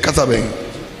about 40 Katabeng.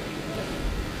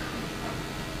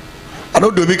 I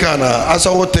don't do Bicana, as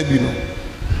I would tell you.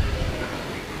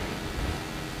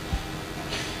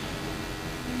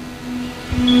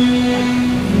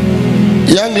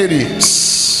 Young lady,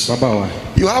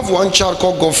 you have one child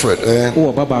called Godfred.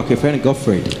 Oh, Baba, okay, friend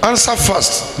Godfred. Answer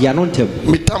first. Yeah, not him.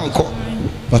 Mitamko.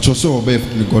 But you also obey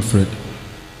Godfred.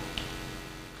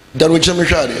 Dan which I'm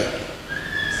sure.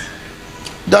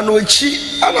 Dan which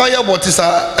I know your what is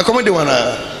a comedy one.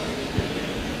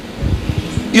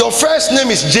 Your first name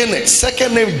is Janet,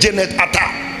 second name Janet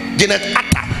Atta. Janet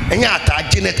Atta. And Atta,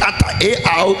 Janet Atta.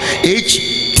 ARHTHUR.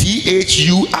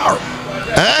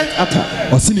 Atta.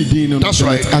 That's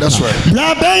right. That's right.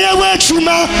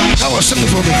 I was singing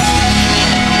for me.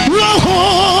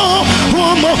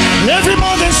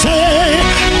 Everybody say,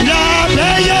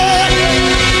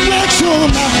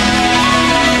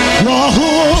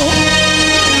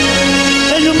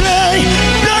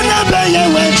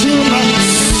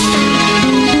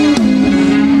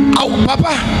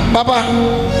 Papa,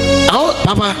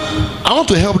 I want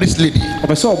to help this lady.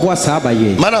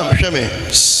 Madam, show me.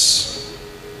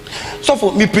 So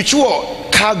for me, preach you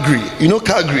Calgary, you know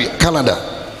Calgary, Canada.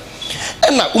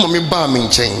 And now, me Barming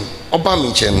chain, or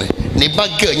Barming chain, neighbor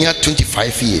girl, near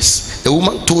 25 years. The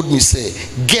woman told me, say,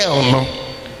 girl, no,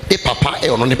 a papa,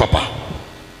 no, ne papa.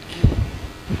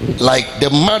 Like the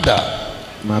mother,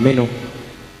 Mameno,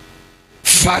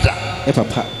 father, a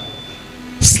papa,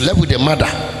 slept with the mother,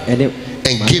 and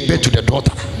gave birth to the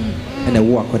daughter. And a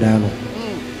walk down.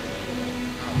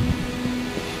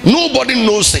 Nobody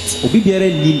knows it.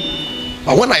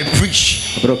 But when I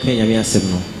preach,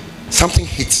 something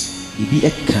hits.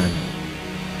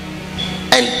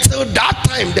 Until that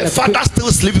time, the father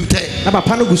still sleeps with her.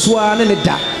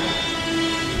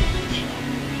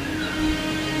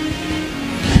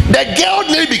 The girl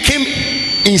nearly became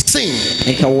insane.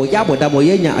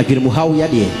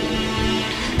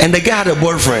 And the guy had a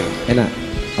boyfriend.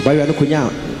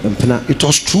 It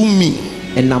was through me.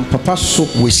 We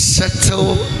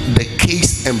settled the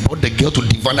case and brought the girl to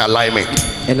divine alignment.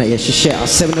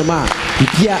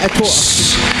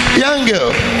 Young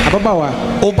girl,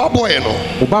 Oba boy,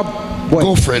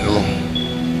 girlfriend,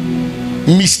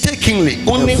 mistakenly,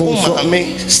 only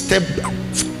woman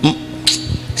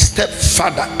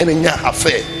stepfather in a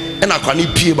affair. And I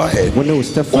can't pay by head.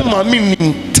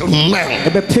 Till now,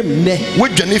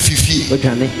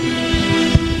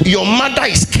 your mother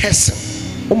is cursing.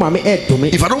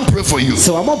 If I don't pray for you,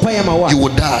 you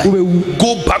will die.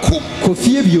 Go back home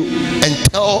and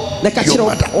tell your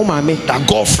mother that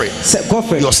Godfrey,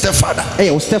 your stepfather,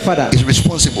 is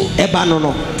responsible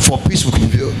for peace will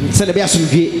prevail.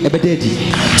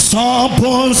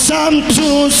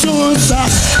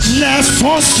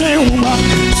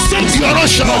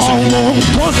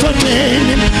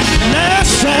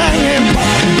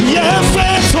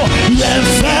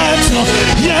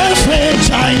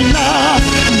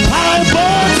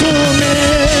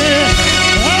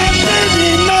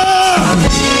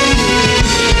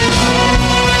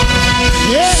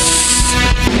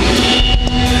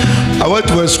 I went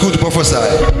to a school to prophesy.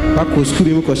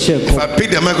 If I pick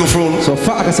the microphone,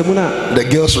 the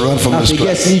girls run from the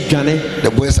class.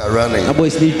 The boys are running.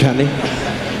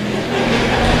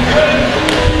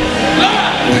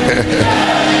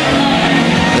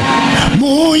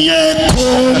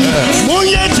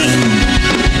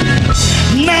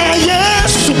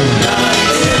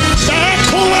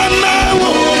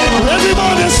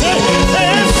 Everybody say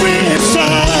every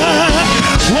side.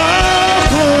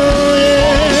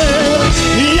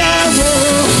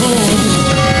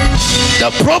 The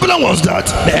problem was that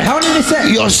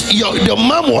your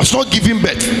mom was not giving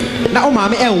birth, and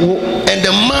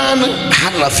the man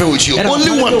had an affair with you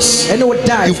only once.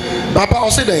 Papa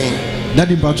was saying,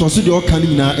 Daddy, but also the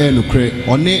Okanina and Cray,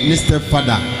 or ne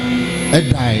stepfather, a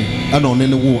die, and on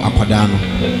any war Apadano.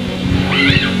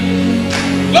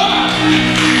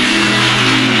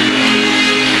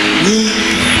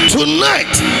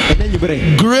 Tonight,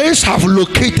 Grace have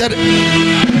located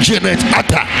Janet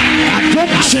Atta.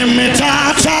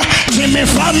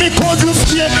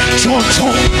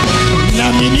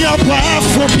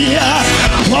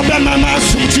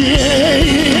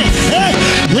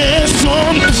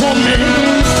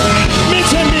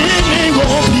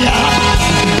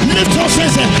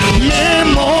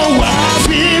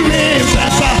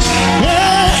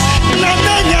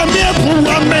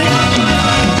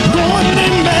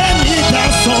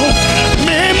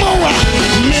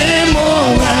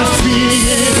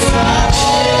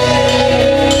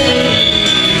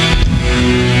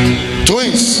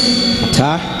 Twins,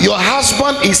 Your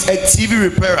husband is a TV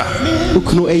repairer.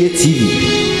 Ukunu eye TV.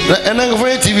 And I'm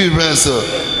going to TV repair, sir.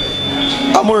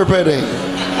 I'm more repairing.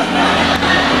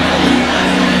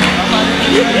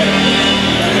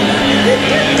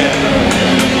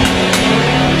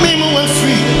 Me more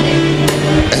free.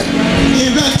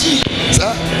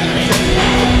 Sir?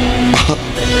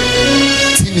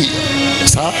 TV.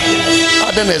 Sir?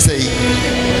 I don't say.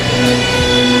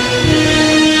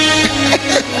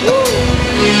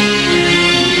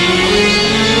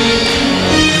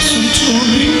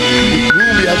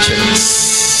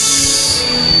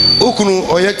 Ukunu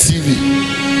oye TV.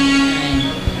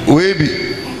 Webi.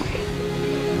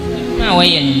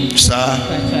 Sir.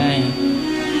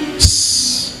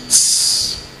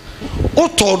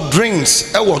 Auto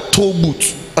drinks. I was toll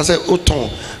boot. I said Oton.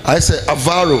 I said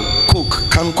Avaro, Coke,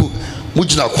 can cook.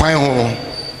 Mujina kwai ho.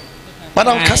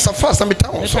 Madam Kasa fast am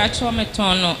town.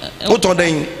 Auto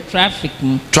den traffic.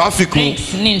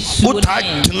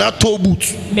 Utai na toll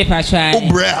boot. Me pacha.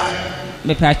 Obra.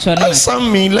 Me pacha.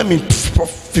 Me let me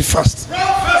be fast.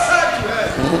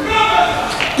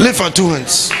 Lift for 2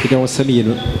 hands.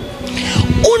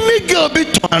 Only girl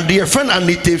bit and dear friend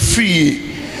Anita free.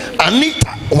 Anita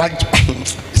what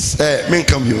men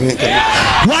come you.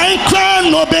 Why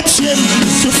can no bet you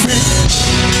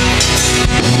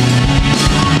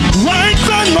why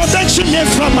can no bet you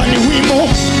from any women?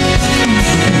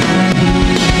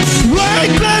 Why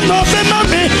can no be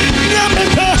mommy?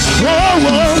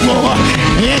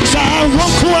 It's a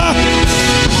rock.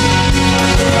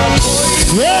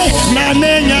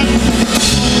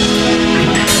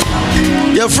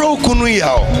 Your friend kunu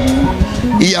yao,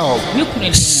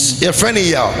 your friend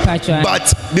yao,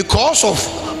 but because of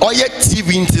all your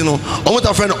TV intino, I want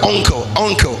a friend uncle.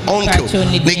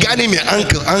 The guy named me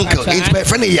uncle. It's my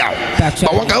friend yao, but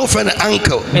one guy friend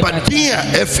uncle. But dear,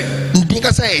 if you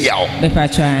say yao,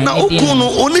 now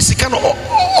kunu only see kind of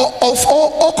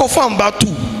all confirm about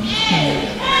two.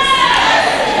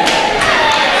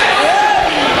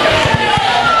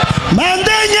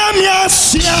 Mandenya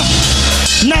miasia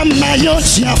na mayo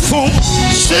tiafon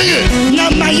na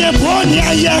maye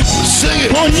boniaya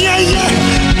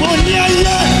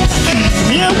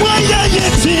miewaya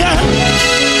yetia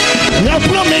la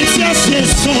promencia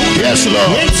seso. Yes,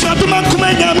 Lord. It's a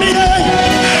tumakumenya mide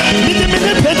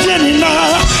petenina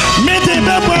mide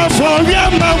baba for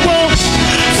yamawo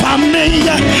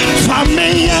familia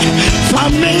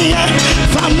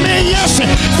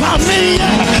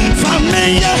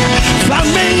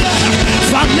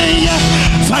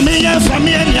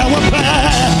ya wapa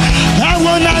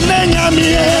awona nenya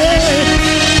mie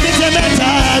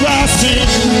bitemeta wasi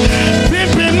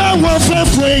pipi ma wo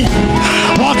fefwe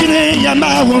wakine ya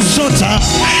ma wo sota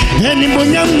eni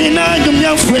monyam ni na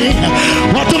yumya fwe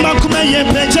watuma kuma ye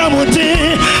peja wote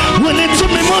woni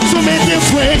tumi motu me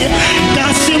defwe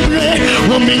da simple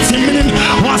wo mintimin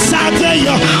wasade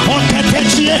yo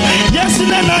okatechie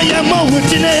yesina na ye mo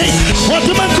wutine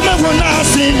watuma kuma wona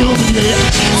asenyo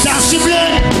da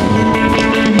simple.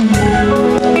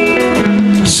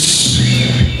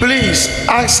 Please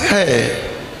ask her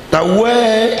that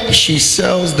where she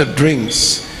sells the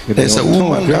drinks, there's a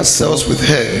woman that sells with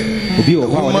her. The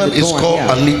woman is called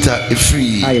Anita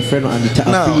Ifri.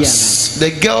 Now,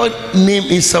 the girl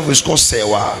name itself is called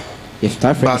Sewa.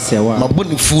 But my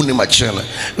body full name channel.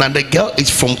 Now the girl is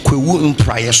from Kwewu in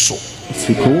Prayeso.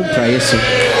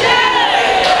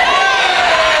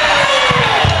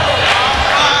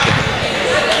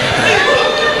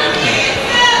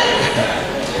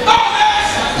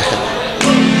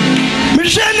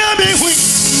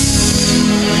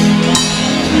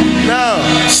 Now,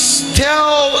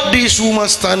 tell this woman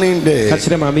standing there,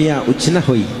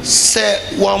 say,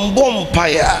 one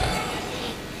bompire,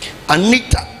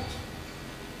 Anita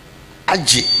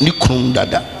Aji Nikun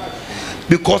Dada.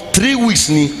 Because 3 weeks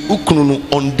ni Ukunu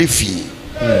on Defi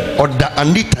or the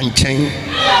Anita and Chain.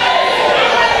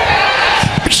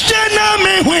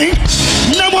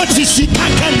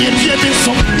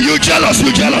 You jealous.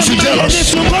 You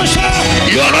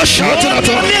are not shouting at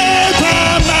all.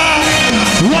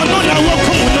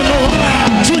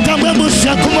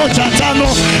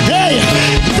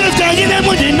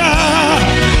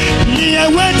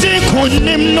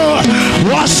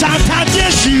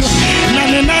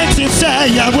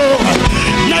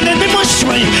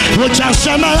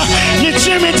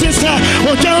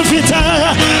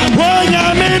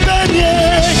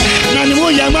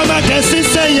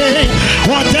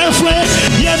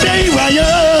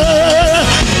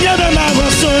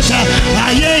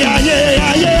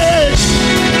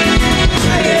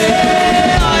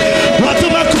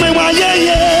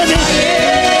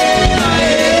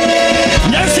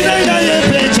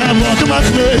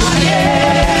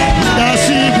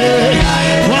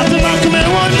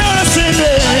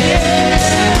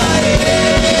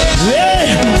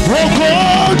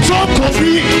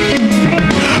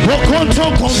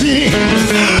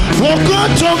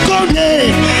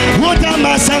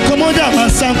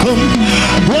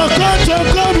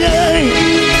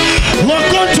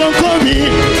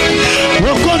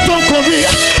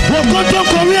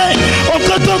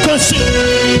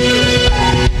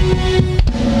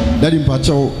 Daddy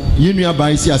Mpacho, you knew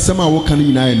about see a summer walk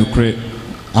in no credit.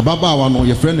 Ababa, one of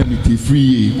your friend and it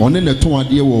free, on in the 2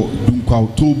 idea or Dunka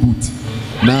toe boot.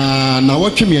 Na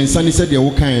watch me and Sunny said they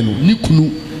walk in Nikunu,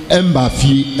 Emba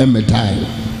Fee, and Medai.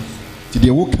 Did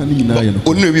they walk in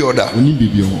only be order, only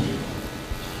be home.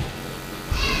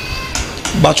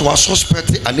 But you are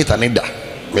suspecting Anita Nida,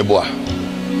 Meboa.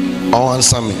 Oh,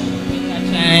 answer me.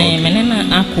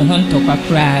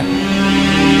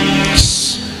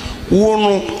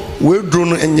 One will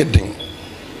drone anything.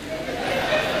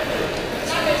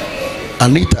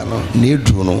 Anita no need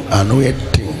drone and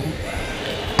waiting.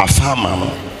 A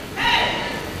farmer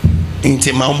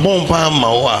into my bomba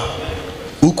mawa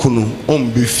ukunu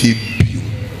on beefy.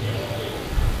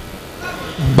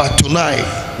 But tonight,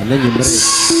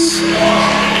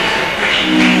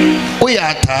 we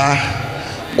are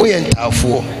we enter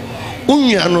for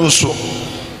Unyanonso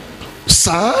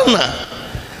Sana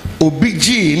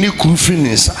Obiji ni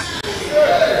Kufinisa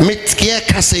Metkia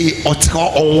Kase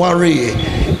Otka on worry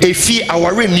a fee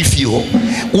our nifio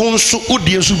won't so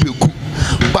odious beku.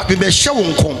 But we be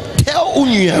showing come tell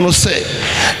Unyano say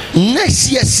next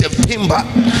year September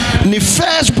the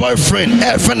first boyfriend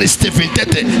friend is Stephen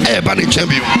Tete Ebony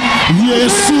champion.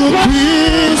 Yes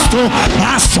Christo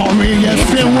I sorry if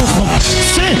you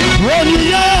say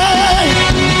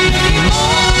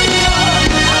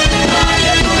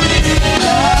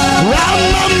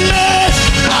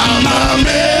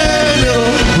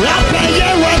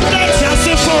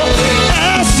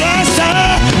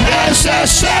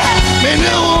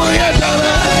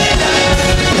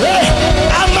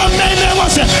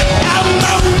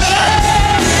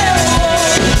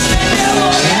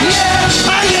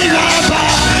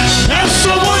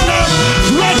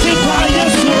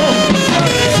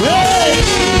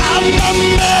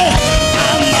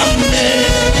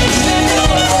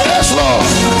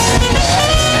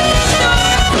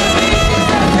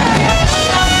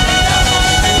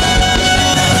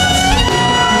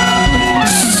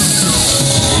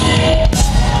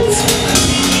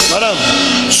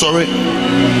sorry,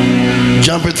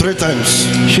 jump it 3 times.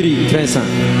 Shri Tresa.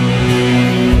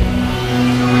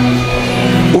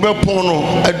 Ube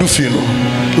pono edufino.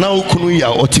 Now kunuya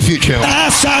or tifuche.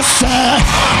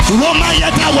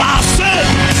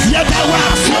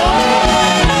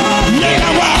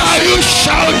 Are you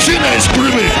shouting and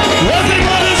screaming?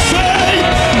 Everybody say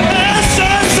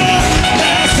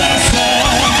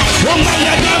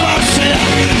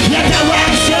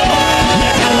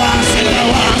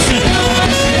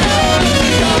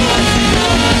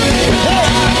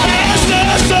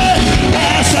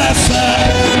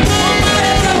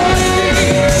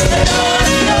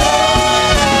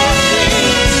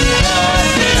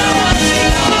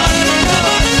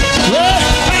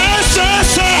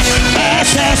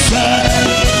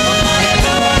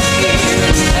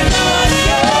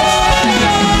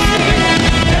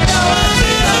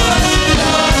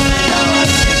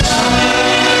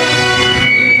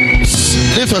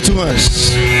For 2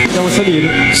 months.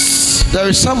 There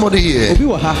is somebody here.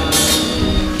 You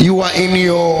are in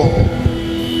your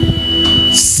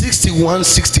 61,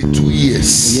 62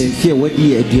 years.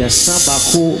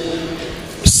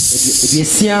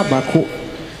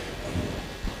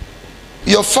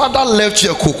 Your father left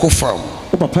your cocoa farm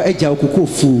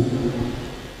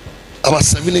about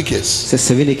 7 acres.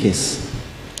 7 acres.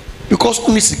 Because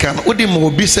Unisikan, Odimo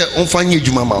say on Fanny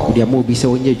Jumama.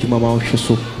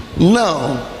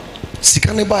 Now,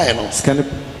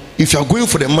 if you are going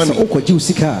for the money,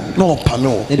 no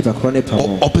panel,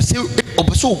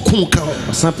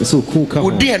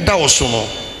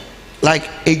 like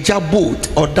a jab boat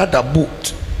or dada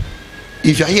boat.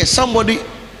 If you are here, somebody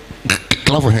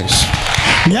clap your hands.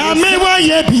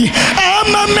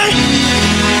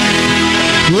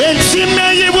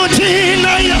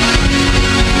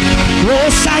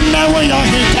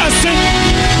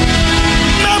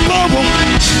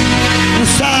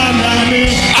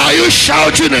 Are you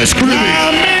shouting and screaming?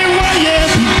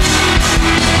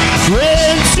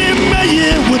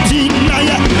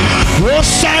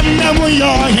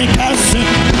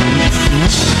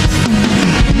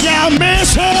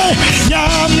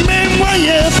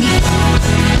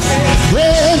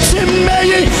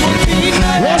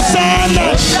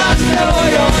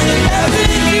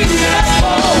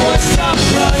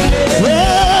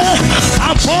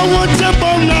 I'm forward to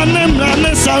bone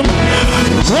and sound.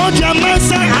 Hold your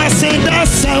massa, I say that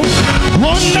sound.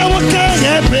 One now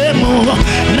can be more.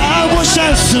 Now we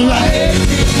shall see.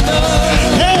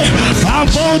 Hey, I'm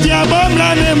for your bone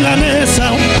and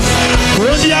sound.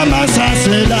 Hold your massa, I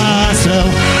say that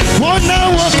sound. One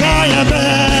now can be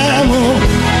more.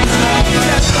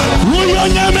 We are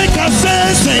not make a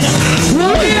sense. We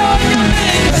are not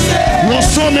make a sense.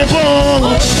 What's on the ball?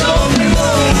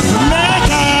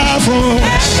 Make a fool.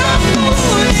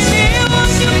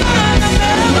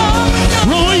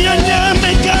 We are not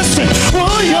make a sense.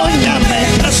 We are not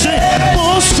make a sense.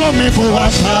 What's on the ball?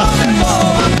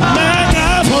 Make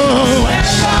a fool.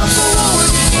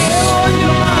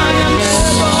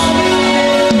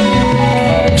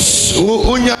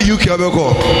 Unya UK abeko.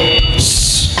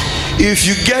 If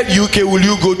you get UK, will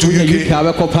you go to UK?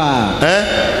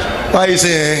 Eh? Why you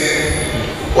say?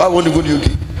 Why won't you go to UK?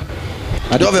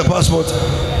 I don't have a passport.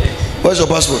 Where's your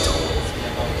passport?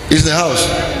 It's in the house.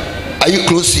 Are you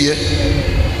close here?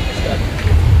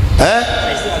 Eh?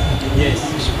 Yes.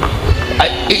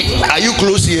 Are you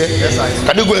close here? Yes, I am.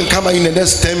 Can you go and come in the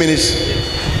next 10 minutes?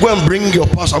 Go and bring your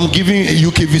passport. I'm giving you a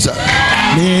UK visa.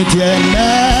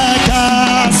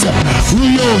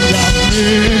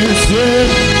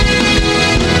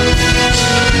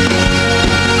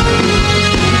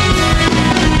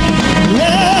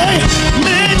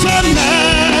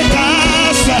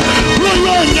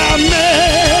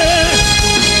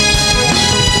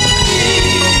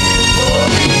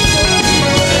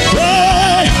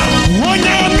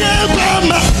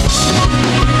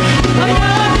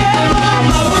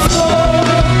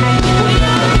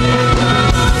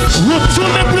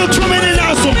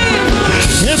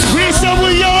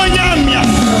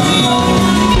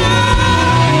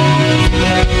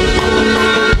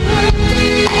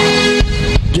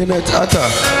 Janet Atta,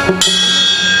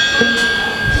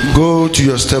 go to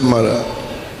your stepmother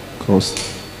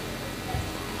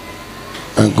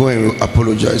and go and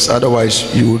apologize. Otherwise,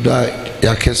 you will die.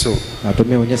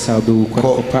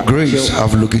 Grace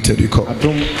have located you.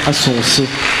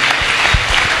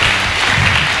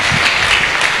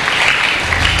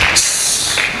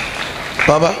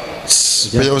 Baba,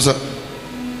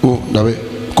 oh,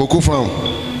 Cocoa farm.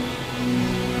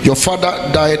 Your father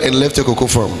died and left a cocoa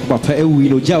farm. Because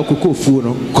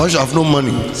you have no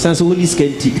money.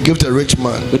 Give to a rich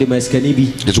man.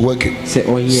 It's working.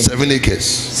 7 acres.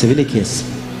 7 acres.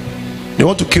 They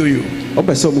want to kill you.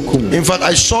 In fact,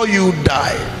 I saw you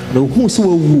die.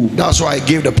 That's why I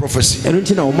gave the prophecy.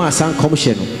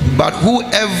 But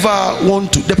whoever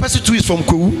want to, the person too is from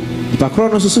Kwu.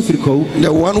 The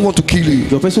one who want to kill you.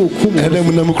 And then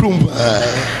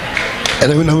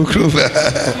and then I'm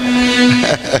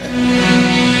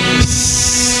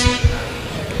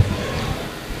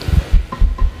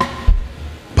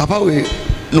Papa, we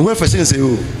no one person say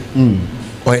or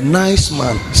a nice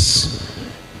man.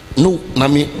 No,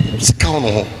 Nami, count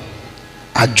on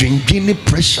a drinking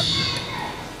pressure.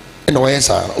 And why is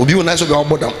that? Obi you nice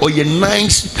about them or a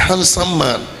nice handsome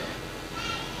man.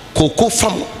 Cocoa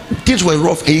farm. Things were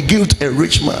rough. He gave a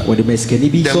rich man. The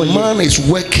man is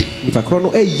working,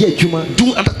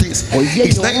 doing other things.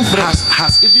 His life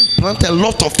has even planted a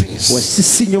lot of things.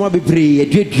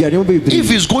 If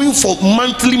he's going for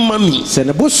monthly money,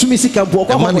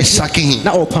 the man is sacking him.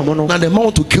 Now the man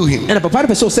want to kill him.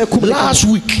 Last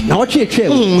week, and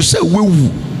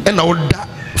I would die.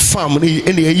 Family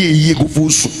and the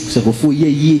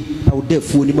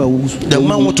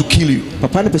man want to kill you.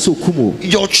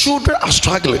 Your children are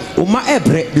struggling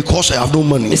because I have no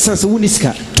money.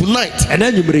 Tonight,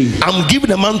 I'm giving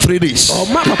the man 3 days.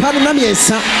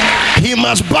 He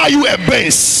must buy you a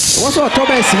Benz.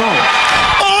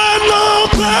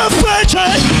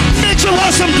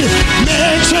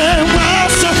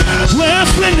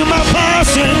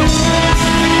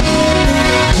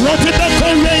 What did that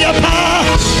convey your power?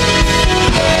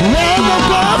 Well, the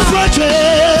prophet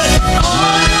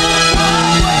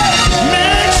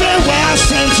makes a wise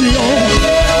sense to you.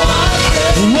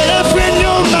 Where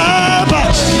your mother?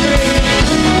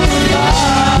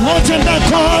 What did that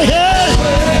call here?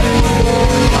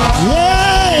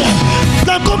 Yeah,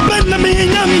 the company me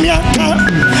in Yaka.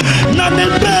 Not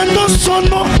the band of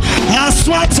sono. I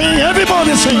swatting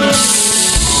everybody sings.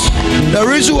 The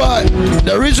reason why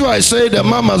I say the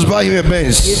man must buy him a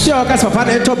Benz.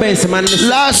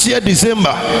 Last year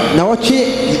December,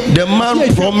 the the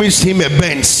man promised him a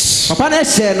Benz. So I'm not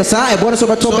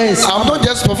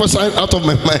just prophesying out of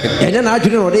my mind. The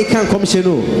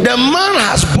man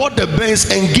has bought the Benz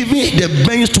and given the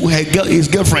Benz to his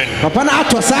girlfriend. The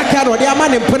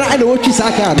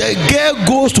girl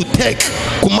goes to Tech,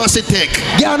 Kumasi Tech.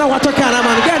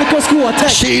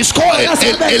 She is called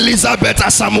Elizabeth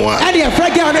Asamoah.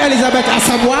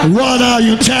 What are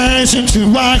you chasing to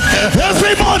right?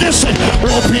 Everybody say,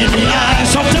 open the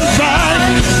eyes of the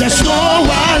blind. There's no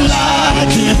one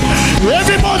like him.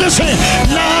 Everybody say,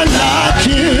 not like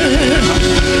him.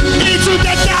 Into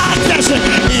the darkness,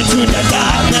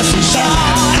 we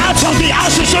shine. Out of the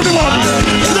ashes, everybody.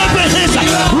 Look at his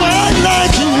one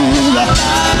like you.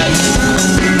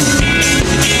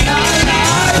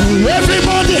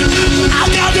 Everybody, I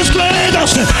got this greater,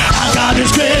 I got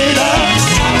this greater.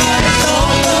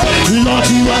 Lord,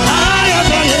 you are higher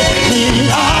than any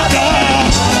other.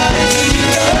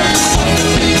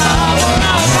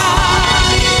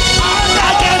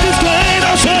 I got this greater,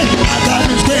 I got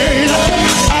this greater.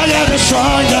 I got the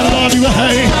stronger, Lord, you are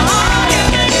higher.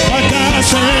 I got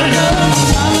say,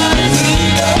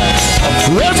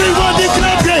 everybody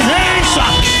clap your hands.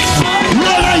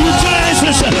 What are you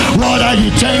chasing? What are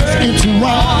you chasing to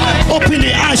what? Open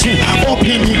the eyes,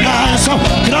 open the eyes.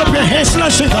 Clap your hands,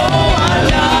 let's sing.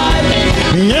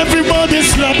 Everybody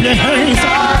slap your hands.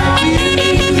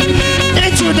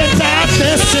 Into the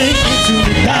darkness, sing. Into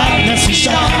the darkness,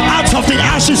 shine. Out of the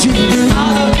ashes, you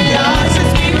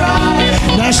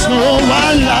there's no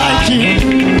one like you.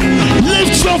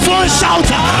 Lift your voice, shout. 1,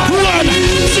 2.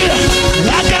 I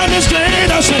got this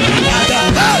greater, sing.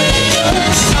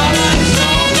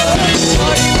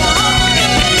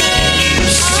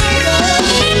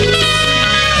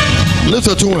 Lift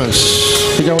your 2 hands.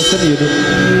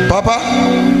 Papa,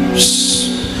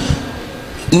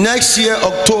 next year,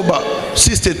 October,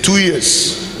 62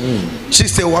 years.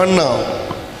 61 now.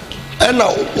 And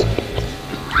now,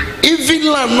 even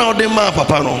now, the man,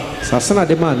 Papa, no.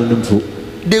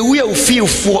 The way you feel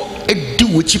for a do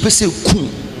what you say,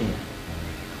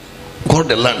 God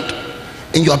the land.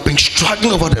 And you have been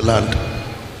struggling over the land.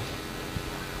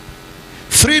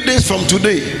 3 days from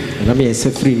today, the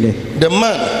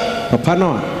man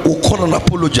will call and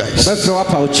apologize.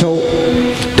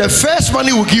 The first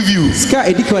money will give you is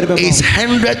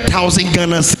 100,000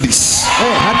 Ghana cedis.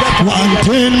 One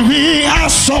thing we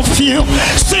ask of you,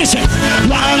 station.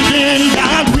 One thing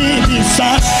that we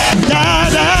desire,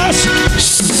 that us.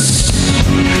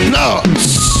 Now,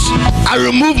 I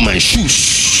remove my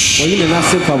shoes.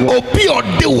 Obi or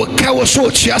de will carry so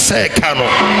chiasa cano.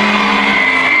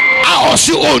 I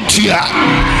also own tia.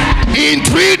 In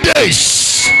 3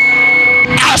 days,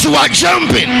 as we are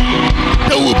jumping,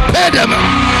 they will pay them.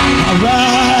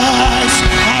 Arise,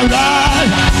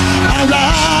 arise,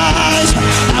 arise,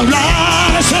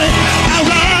 arise,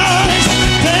 arise.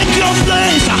 Take your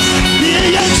place.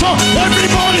 So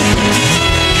everybody,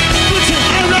 put your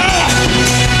arise.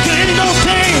 King of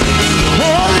kings,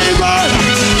 Holy God.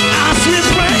 As we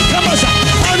pray, come on,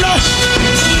 arise.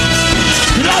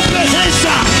 Clap your hands.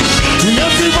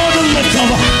 Everybody lift up.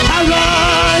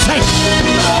 Arise.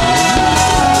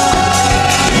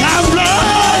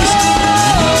 Arise.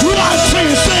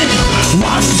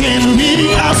 One thing we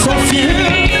ask of you.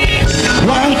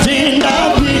 One thing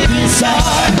that we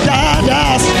desire. That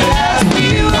us.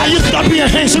 Are you clapping your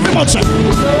hands? Everybody.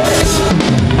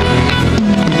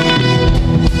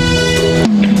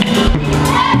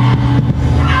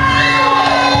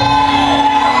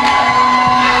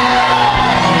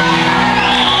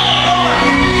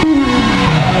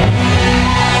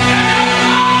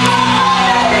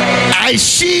 I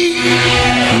see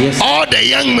all the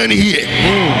young men here.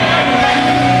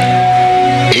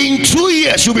 In 2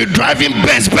 years, you'll be driving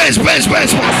Benz. I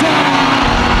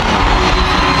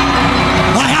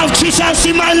have Jesus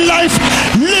in my life,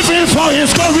 living for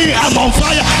his glory. I'm on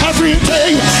fire every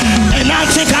day, and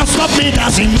nothing can stop me.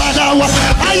 Doesn't matter what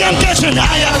I am getting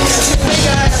higher.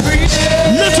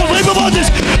 Lift up everybody.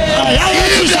 I have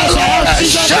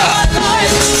Jesus.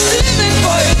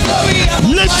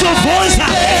 Lift your voice,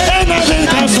 and nothing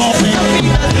can stop me.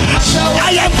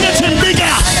 I am getting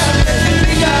bigger.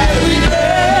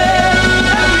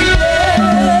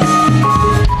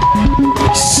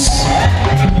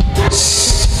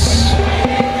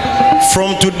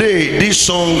 From today, this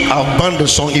song, I've banned the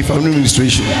song if I'm in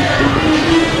administration.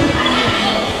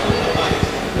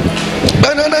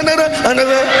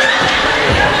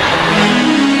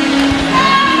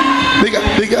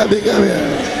 Bigger.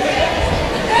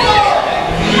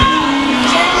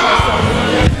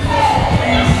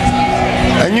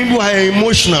 And you are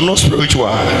emotional, not spiritual.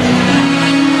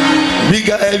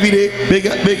 Bigger every day,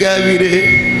 bigger every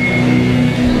day.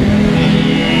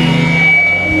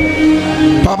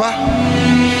 Papa.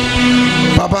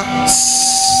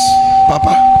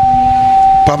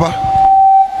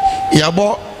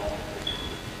 Yabo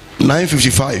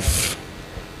 9:55.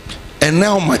 And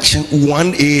now matching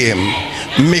 1 a.m.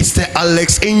 Mr.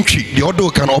 Alex Entry, the other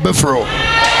can overthrow.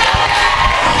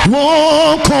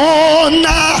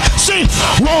 Wokona, sing,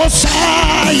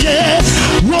 Wosaye,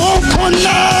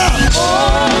 Wokona,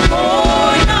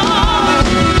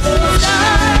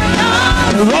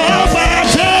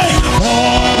 Wobate,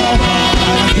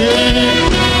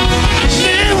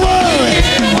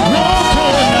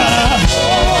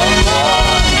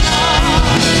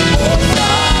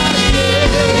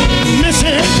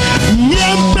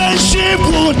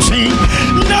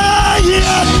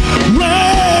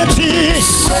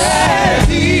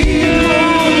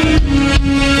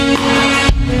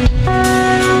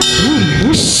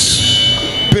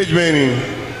 Page meaning.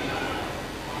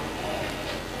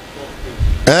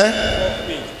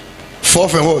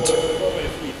 Fourth and what?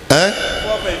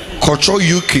 Control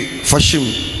UK Fashim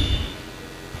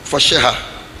Fasheha.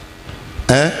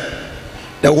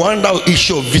 The one that will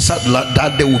issue a visa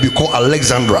that day will be called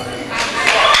Alexandra.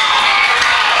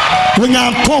 When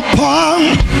I'm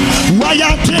Popon, why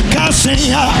I take a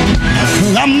singer,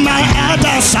 I'm my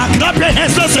other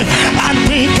sacrifice, I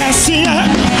think I see her,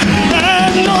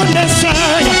 and no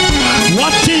desire.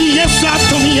 What is that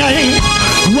to me?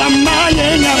 What my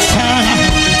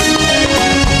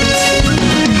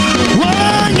when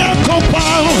I'm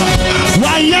Popon,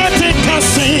 why I take a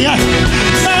singer,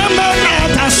 I'm my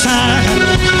other side,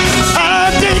 I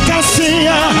think I see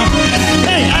her,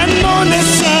 and no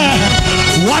desire.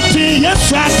 What is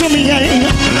that to me?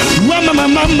 Mama,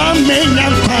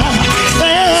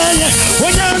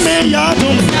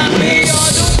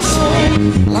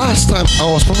 last time I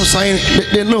was prophesying,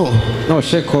 they know. No,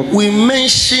 shake up. We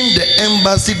mentioned the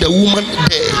embassy, the woman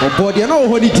there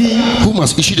who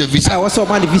must issue the visa.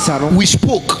 We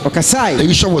spoke. The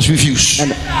visa was refused.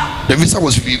 The visa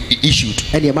was issued.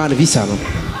 And the man visa.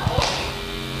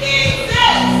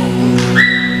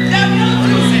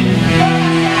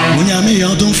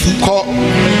 Call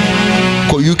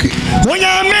UK. When I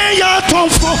may your tongue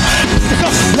for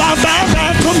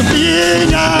Rababa from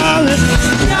Bina.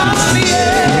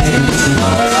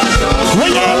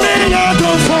 When I may your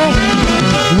tongue for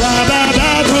Rababa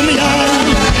from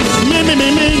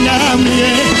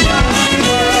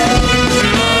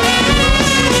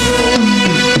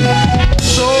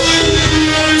So,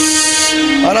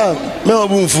 Anna, me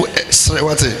for three.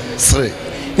 What is three?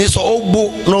 It's all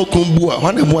book no kumbua.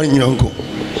 One and one young.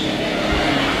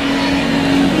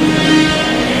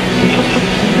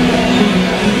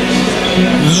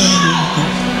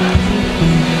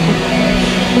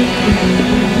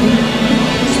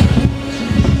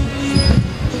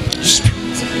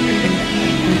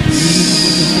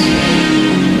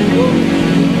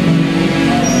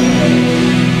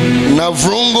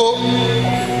 Navrongo,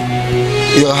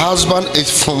 your husband is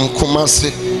from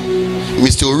Kumasi,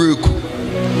 Mr. Oriku.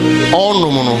 All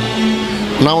no,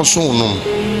 now so no.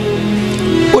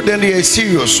 But then they are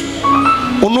serious.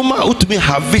 Onoma utumi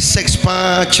have sex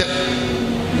patch.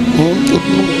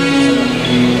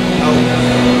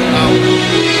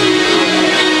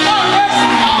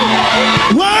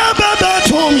 Wa baba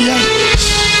tomia.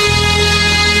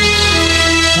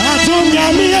 Atomia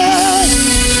mia.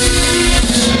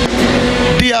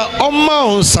 They are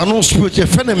on Sano spiritual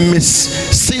friend Miss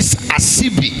Sis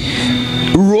Asibi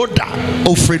Rhoda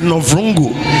of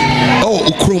Novrongo. Oh,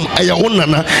 Ukrum,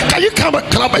 Ayawonana. Can you come back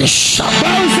club and shut up?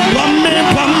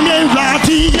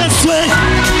 Rati, yes, way.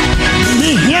 Me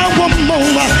here one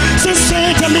more.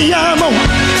 Say to me, I'm on.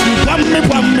 Bum me, say,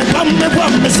 bum me,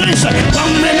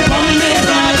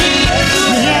 Rati.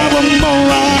 Me here one more.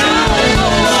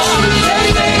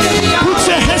 Put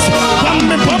your hands, bum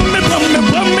me,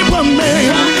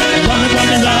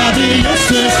 Rati, yes,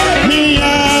 way. Me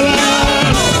here.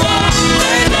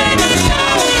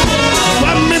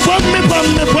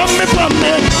 Bum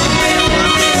me.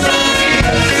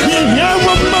 You hear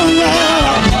one more.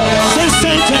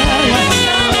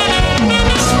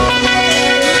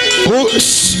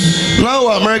 Now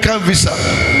American visa,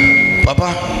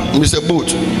 Papa, Mr. Boat,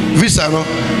 visa no.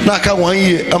 Now I 1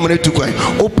 year. I'm ready to go.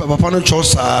 Oh, Papa, no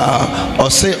choice. Or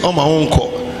say on my own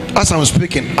call. As I'm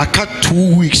speaking, I cut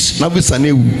 2 weeks. Now visa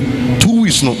new 2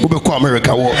 weeks. No, go back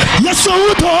America war. Yes, so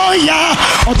ya.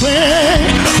 What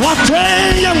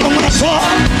way? I'm gonna talk.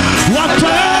 What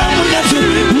way?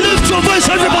 Lift your voice,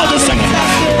 everybody sing.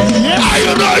 Are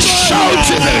you not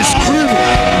shouting and screaming?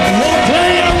 What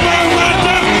way?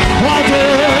 What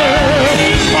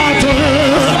way?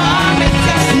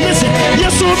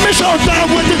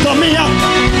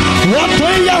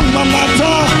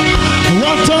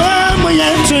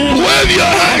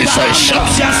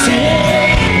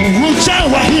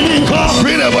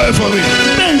 Bring the boy for me.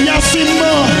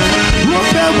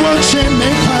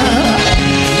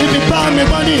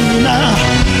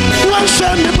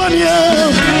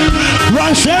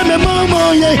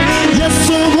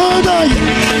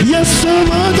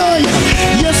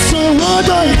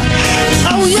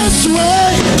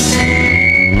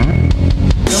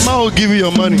 The man will give you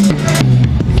your money.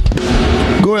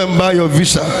 Go and buy your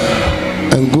visa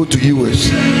and go to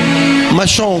US. My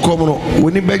son come on.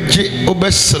 When you beg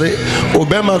obesre,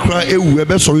 Obama cry ewu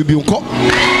ebe sorry bi unko.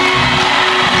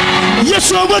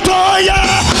 Yes,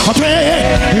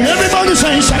 everybody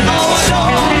says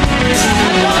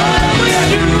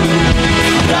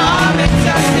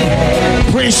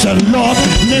praise the Lord,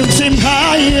 lift him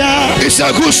higher. It's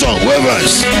a good song,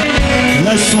 Wevers.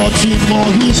 Let's not keep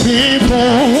more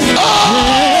people.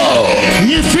 Oh!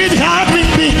 If it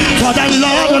hadn't been for the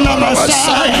Lord on our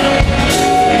side,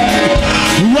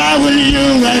 where will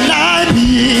you and I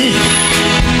be?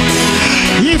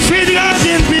 If it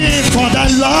hadn't been for the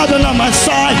Lord on my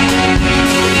side,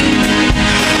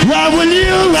 where will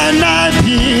you and I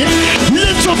be?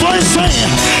 Lift your voice, say,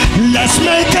 let's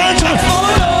make a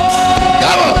joyful.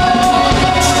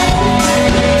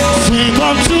 Sing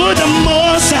unto the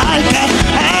Most High God,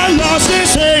 and lost to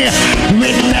say,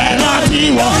 with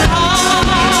melody one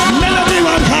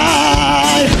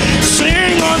high.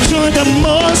 Sing unto the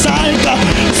Most High God,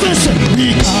 listen,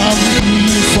 we come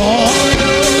before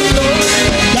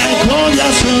thy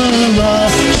glorious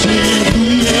worship.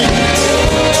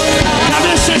 Come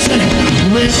and sing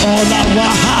with all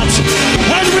our hearts,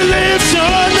 and we lift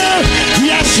your name.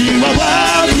 Yes, you are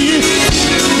worthy.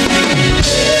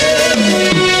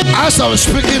 As I'm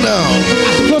speaking now,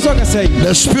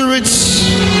 the spirits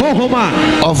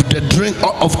of the drink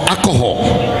of alcohol,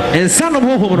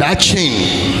 that chain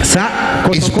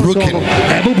is broken,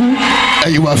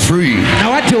 and you are free.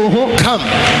 Come,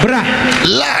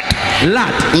 lad,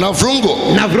 Navrungo,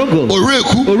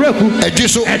 Oreku,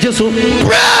 Addiso,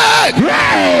 break!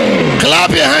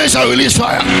 Clap your hands and release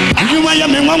fire.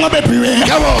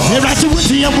 Come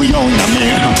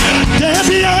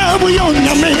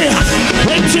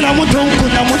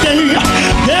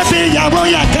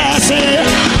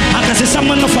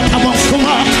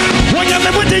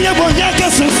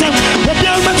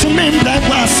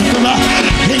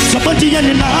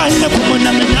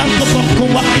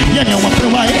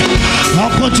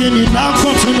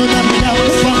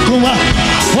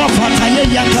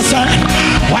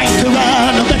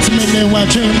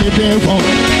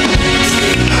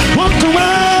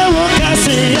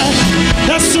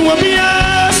that's what we are.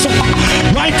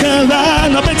 Right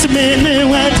around, I bet me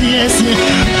what yes.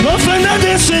 No friend of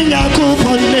this thing I could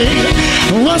put me.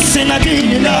 What's in a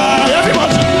game now?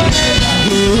 Everybody.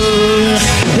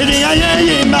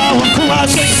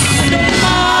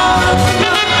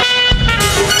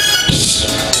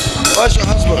 What's your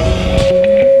husband?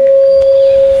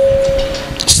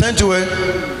 Sent to her.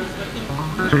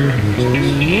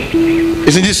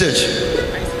 It's in this church.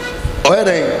 Oh, yeah,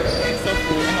 then.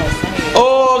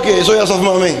 Oh, okay, so you're of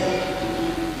mommy.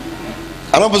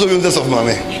 I don't suppose you're of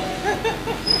mommy.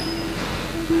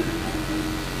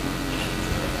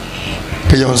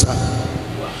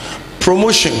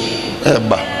 Promotion.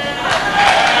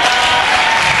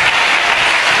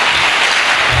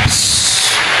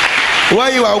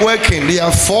 Where you are working, there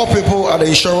are 4 people at the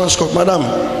insurance company. Madam,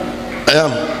 I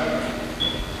am.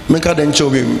 Make a den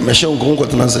chobi. Meshe unko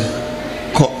tunaze.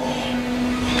 Ko.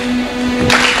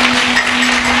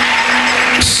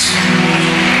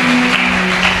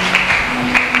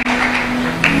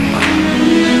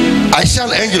 I see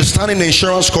an angel standing in the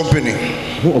insurance company.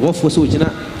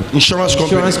 Insurance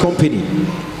company.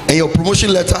 And your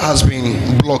promotion letter has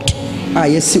been blocked. But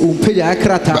I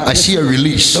see a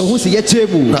release. Now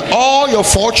all your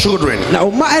 4 children, you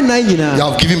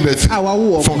have given birth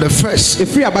from the first to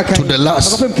the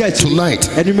last. Tonight,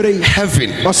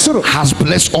 heaven has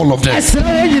blessed all of them.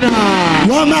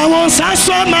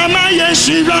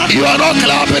 You are not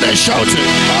clapping and shouting.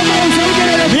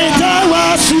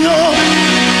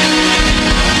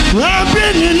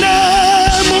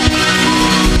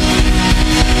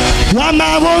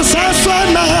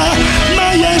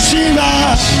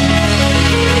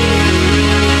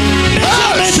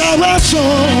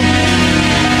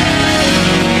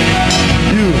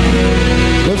 You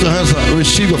lift your hands up,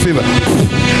 receive your favor.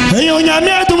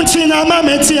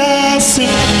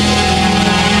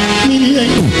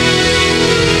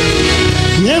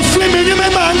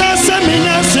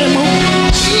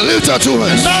 Lift your 2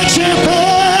 hands.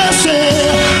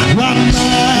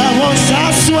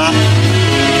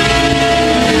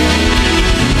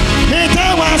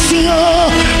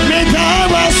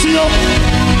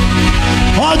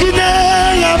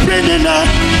 Ordinary Prinina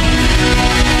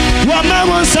Wama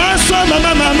was answer,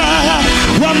 Mama,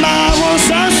 Wama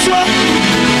was answer,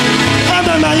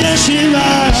 Mama Yeshira,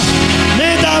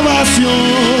 Meda was you.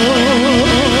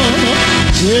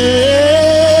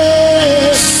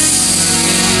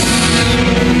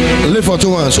 Live for 2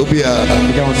 months, Obia.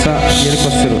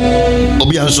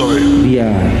 Obia, sorry.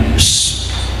 Yeah.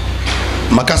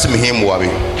 Makasim him, Wabi.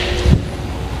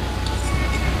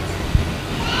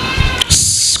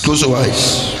 Close your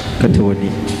eyes.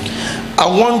 I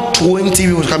want 20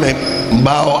 people to come and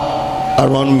bow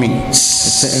around me.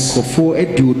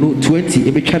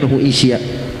 20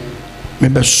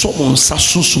 Maybe someone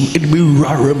sasusum it be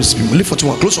rams. Live for 2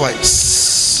 months. Close your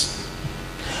eyes.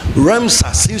 Rams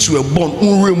are since you were born.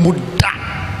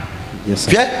 Yes,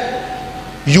 sir. Yeah?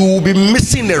 You will be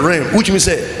missing the ram, which means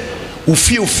you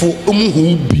feel for who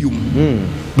be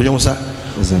but you know,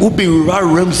 who be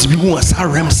rams be who are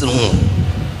rams and home.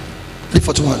 Live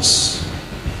for 2 months.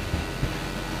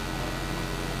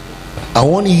 I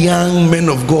want young men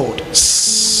of God.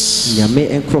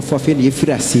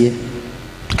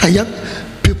 I young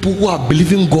people who are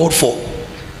believing God for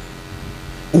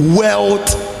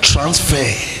wealth transfer.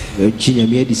 I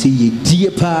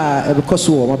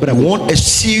want a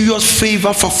serious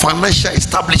favor for financial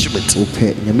establishment.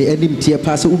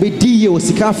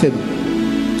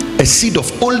 A seed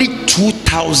of only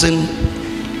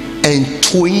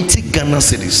 2,020 Ghana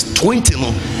cedis. 20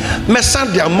 no. Me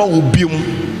send the amount will be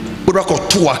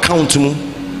to account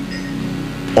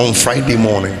on Friday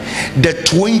morning. The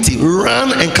 20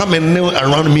 run and come and kneel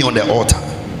around me on the altar.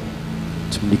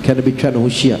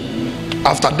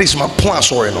 After this, my plan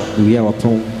sorry no.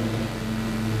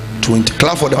 20.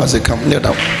 Clap for them as they come. Kneel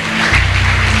down.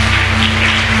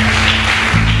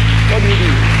 What do you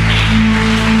do?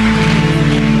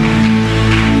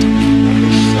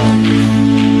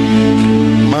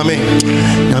 Mommy,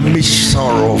 I'm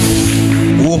sorrow.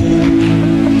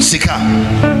 Sika.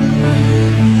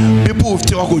 People will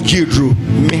tell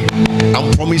me,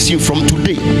 I'm promising you from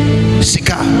today.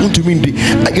 Sika,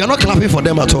 you're not clapping for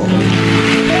them at all.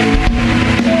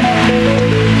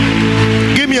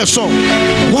 Give me a song.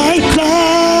 Why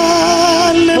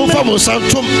can't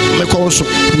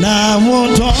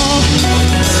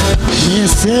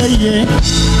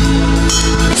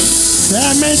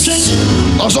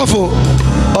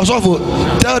Osofo,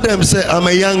 tell them say I'm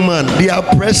a young man. They are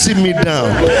pressing me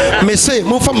down. Me say,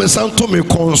 mo fa me sound to me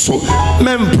console.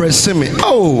 Men pressing me.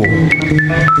 Oh,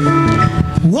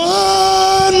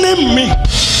 one me.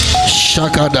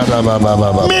 Shaka da da ba ba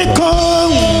ba ba. Me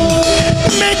come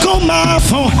my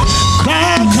phone.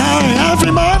 Cry,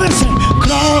 everybody sing.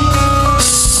 Come.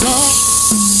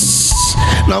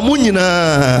 Na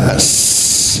munyina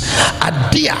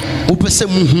adia upese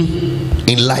muhu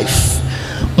in life.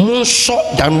 Mon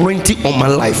short the anointing on my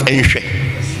life and share.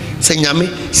 Say nyame,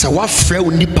 say what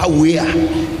friend nipa we a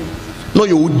no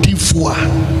you di fo a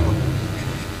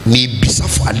ni bisa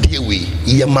for ade we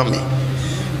ye mame.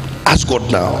 Ask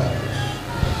God now.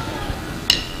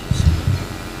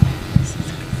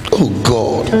 Oh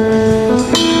God.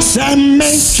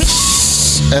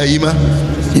 Ima,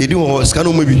 you do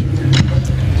scan maybe.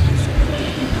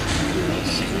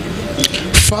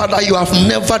 Father, you have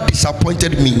never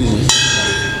disappointed me.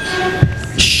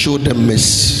 Show them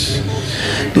mercy.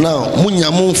 Now,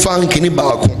 munya mun fan kini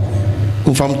baako.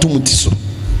 Mfam tumutiso.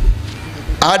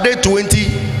 Are they 20?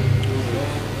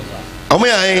 How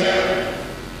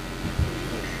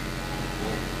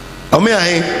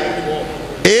many?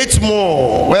 8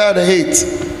 more. Where are the 8?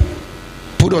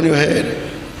 Put on your head.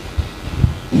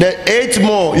 The 8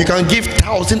 more, you can give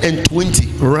 1,020.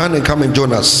 Run and come and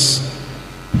join us.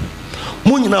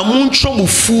 Munyina muncho mu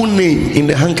full name in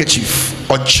the handkerchief.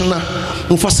 Ochina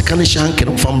mufasi kanisha hanke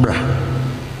no fambra.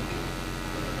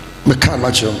 Me can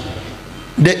match you.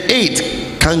 The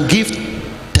 8 can give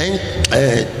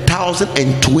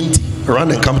 1,020.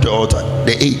 Run and come to the altar.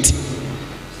 The 8.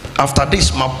 After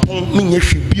this, my pon minye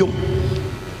shibio.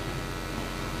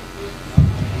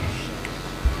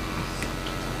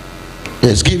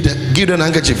 Yes, give the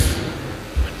handkerchief.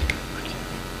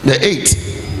 The 8.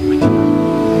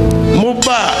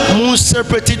 Moon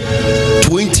separated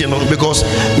 20 because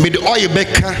with the oil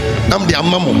back, I'm the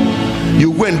amamo.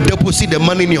 You go and deposit the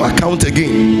money in your account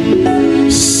again.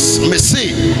 Me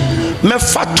say, me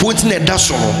fat 20 net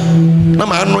that's all. Now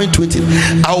my anoint 20.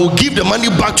 I will give the money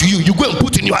back to you. You go and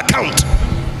put in your account.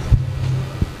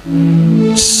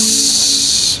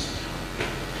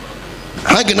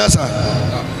 Haginasa,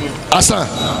 Asa,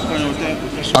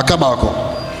 Akabako.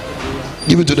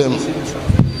 Give it to them.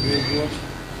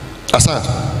 Asa.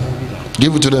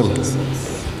 Give it to them.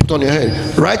 Put on your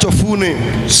head. Write your full name.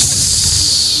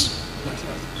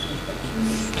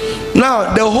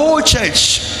 Now the whole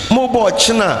church, mobile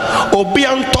china,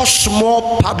 obianto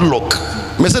small padlock.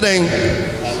 Mr.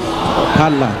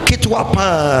 Kitwa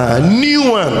pa new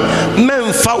one.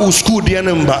 Memfa u school the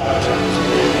number.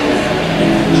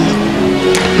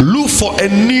 Look for a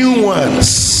new one.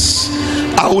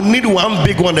 I will need one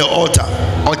big one, the altar.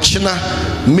 Or china,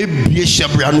 maybe a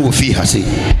shabrian will fee has it.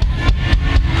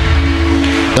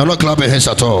 They're not clapping hands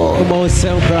at all.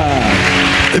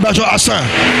 Imagine Asan.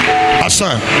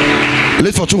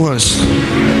 Lift for 2 hands.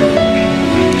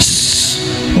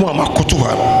 Mama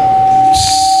Kotuhan.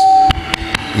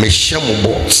 Meshamu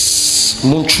boss.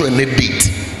 Muncho and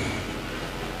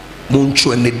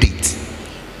date.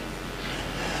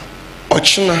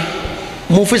 Ochina,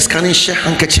 move scanning share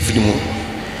handkerchief in the moon.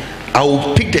 I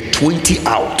will pick the 20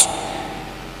 out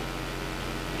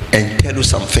and tell you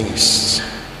some things.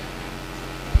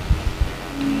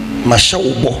 Masha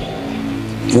ubo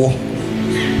wo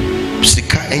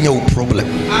sika enya problem.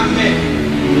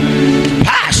 Amen.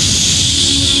 Pass.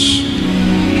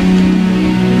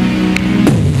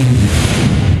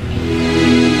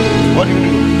 What do you do?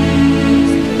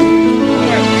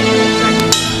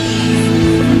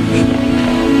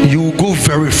 You will go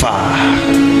very far.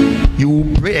 You will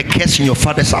pray a curse in your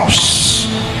father's house.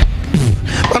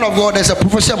 Man of God, there's a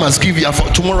prophecy I must give you. For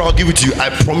tomorrow I'll give it to you.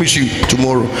 I promise you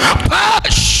tomorrow.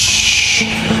 Pass.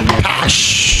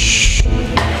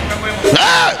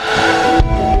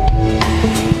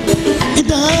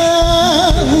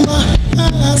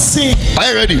 Are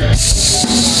you ready?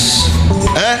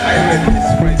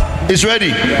 It's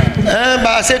ready. But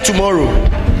I said tomorrow.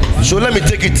 So let me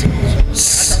take it.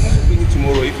 Bring it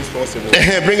tomorrow if it's possible.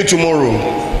 Bring it tomorrow.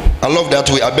 I love that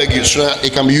way. I beg you, so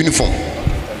it can be uniform.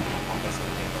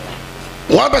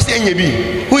 One person in be.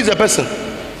 Who is the person?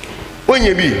 When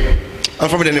you be? I'm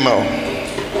from the animal.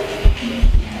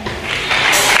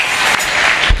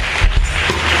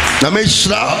 Now make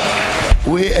sure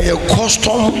we a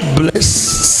custom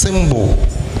blessed symbol.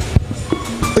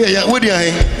 What do you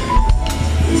have?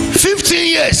 15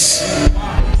 years.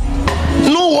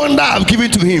 No wonder I've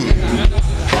given to him.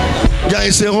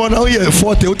 Jai say, "Oh, now you're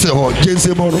 40. Jai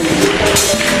say, "Bono."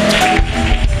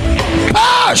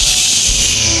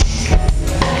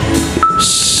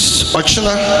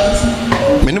 Ochina,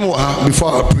 minimum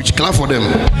before I preach. Clap for them.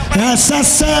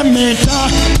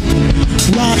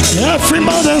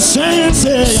 Everybody says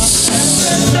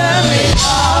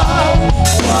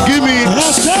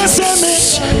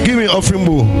give me offering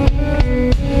bowl.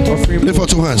 Lift for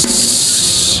 2 hands.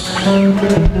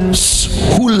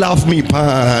 Who love me?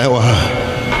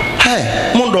 Hey,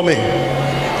 Mondome.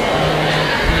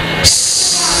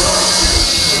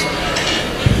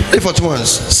 Lift for 2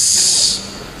 hands.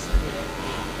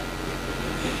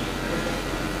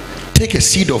 Take a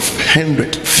seed of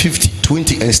 100, 50,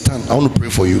 20 and stand. I want to pray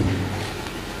for you.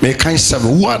 May kind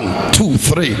 7, 1, 2,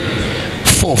 3,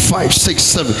 4, 5, 6,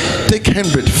 7. Take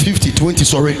 100, 50, 20.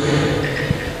 Sorry.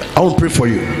 I want to pray for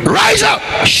you. Rise up.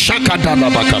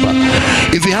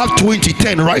 If you have 20,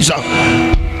 10, rise up.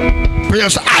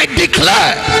 Prayers. I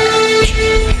declare.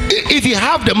 If you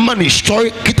have the money,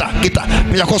 story, kita.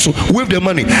 With the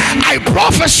money, I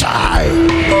prophesy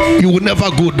you will never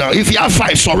go down. If you have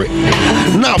 5, sorry.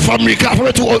 Now, family,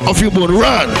 for 2 of you,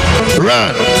 run.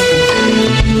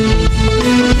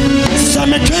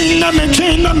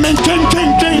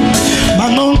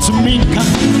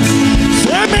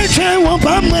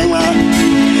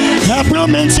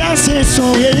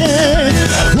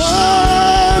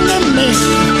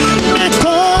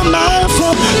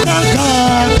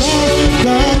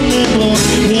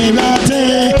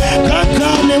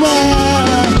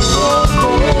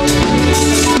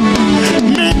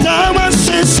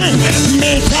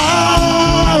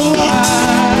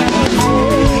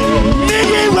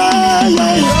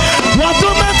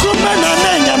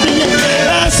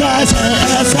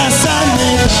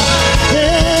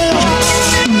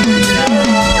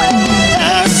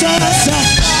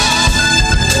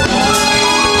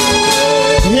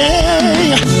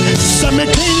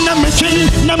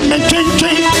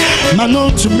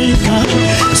 Manon to me,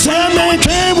 say me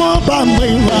came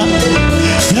bambewa.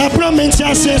 La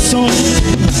promencia se son.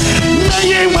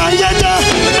 Naye wayada,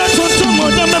 na to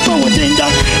moda me po dinda.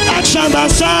 Action by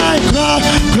side,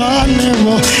 crawl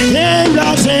never.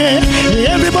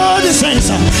 Everybody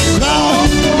says, crawl.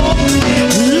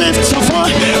 Lift up for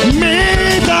me,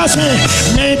 that's it.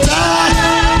 Meta,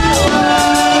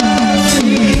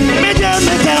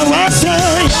 what say?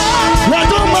 What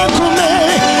do my come?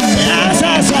 Yes,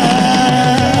 I say.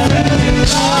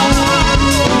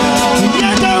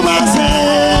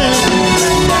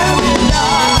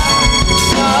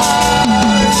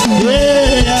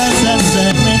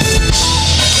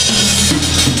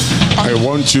 I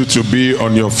want you to be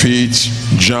on your feet,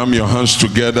 jam your hands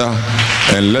together,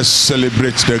 and let's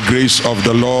celebrate the grace of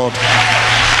the Lord.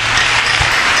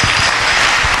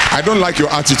 I don't like your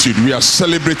attitude. We are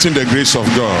celebrating the grace of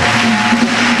God.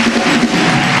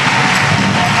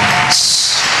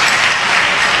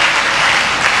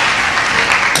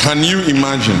 Can you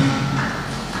imagine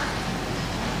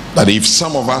that if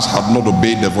some of us had not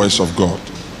obeyed the voice of God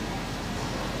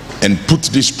and put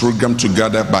this program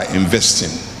together by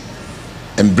investing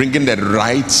and bringing the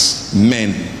right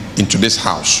men into this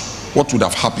house, what would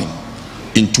have happened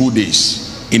in 2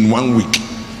 days, in 1 week,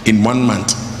 in 1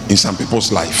 month, in some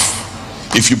people's life?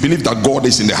 If you believe that God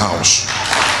is in the house,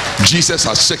 Jesus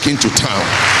has checked into town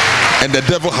and the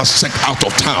devil has checked out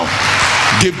of town,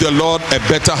 give the Lord a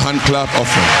better hand clap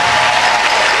offering.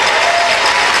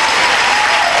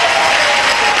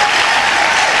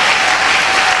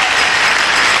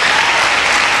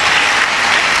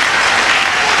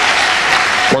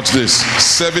 Watch this.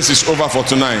 Service is over for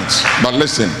tonight, but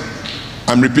listen,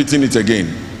 I'm repeating it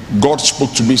again. God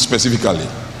spoke to me specifically.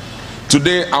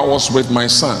 Today I was with my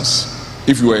sons.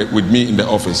 If you were with me in the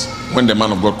office when the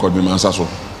man of God called me, I saw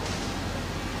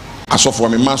for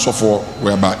me,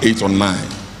 were about 8 or 9,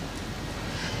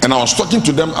 and I was talking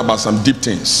to them about some deep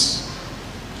things.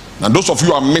 Now those of you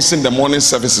who are missing the morning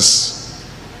services,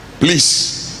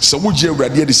 please,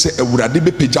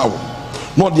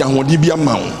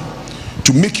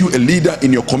 to make you a leader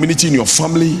in your community, in your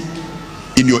family,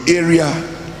 in your area,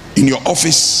 in your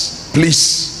office.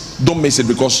 Please don't miss it,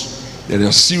 because there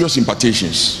are serious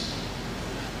impartations.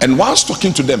 And whilst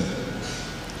talking to them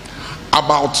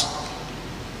about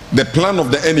the plan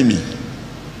of the enemy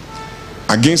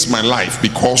against my life,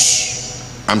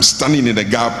 because I'm standing in the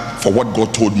gap for what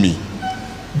God told me,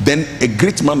 then a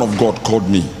great man of God called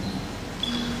me.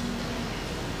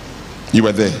 You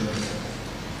were there.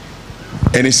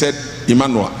 And he said,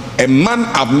 Emmanuel, a man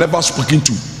I've never spoken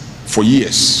to for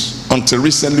years, until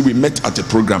recently we met at a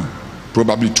program,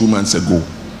 probably 2 months ago.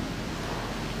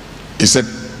 He said,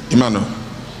 Emmanuel,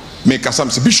 make us some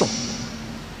bishop.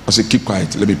 I said, keep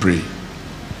quiet, let me pray.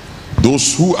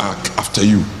 Those who are after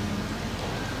you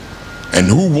and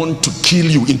who want to kill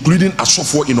you, including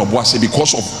Asofo in OBUASI,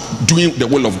 because of doing the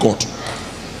will of God,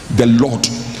 the Lord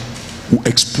will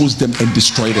expose them and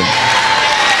destroy them.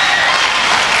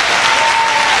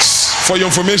 For your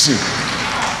information,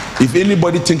 if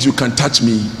anybody thinks you can touch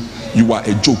me, you are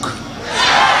a joke.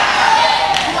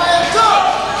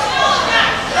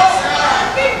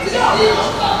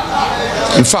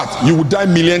 In fact, you will die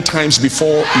 1,000,000 times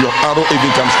before your arrow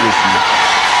even comes close to you.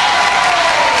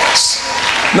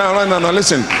 Now,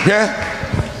 listen. Here,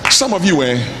 some of you,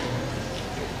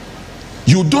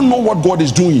 you don't know what God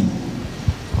is doing.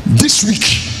 This week,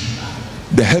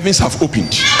 the heavens have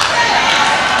opened.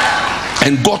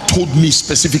 And God told me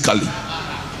specifically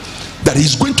that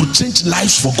He's going to change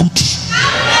lives for good.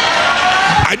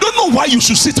 I don't know why you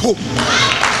should sit home.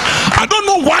 I don't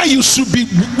know why you should be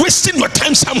wasting your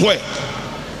time somewhere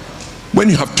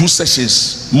when you have 2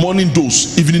 sessions, morning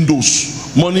dose, evening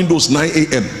dose. Morning dose 9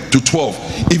 a.m. to 12,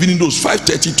 evening dose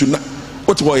 5:30 to 9.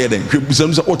 What were you then?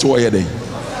 What were you then?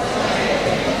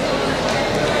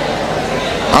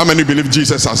 How many believe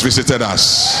Jesus has visited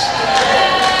us?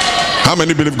 How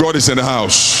many believe God is in the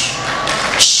house?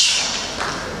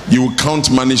 You will count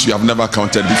monies you have never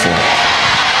counted before.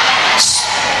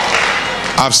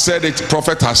 I've said it,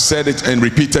 prophet has said it and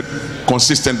repeated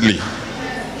consistently.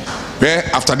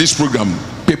 After this program,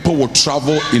 people will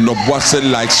travel in OBUASI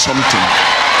like something.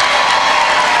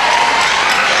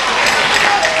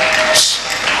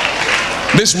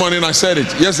 This morning I said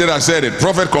it, yesterday I said it,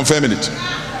 prophet confirming it.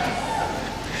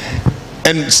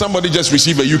 And somebody just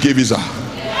received a UK visa.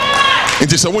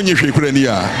 It is a 1 year,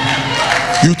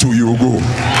 you too, you will go.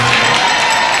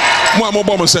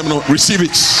 Receive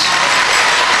it.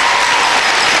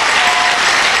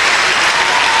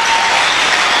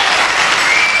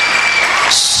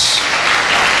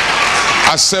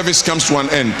 As service comes to an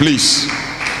end, please,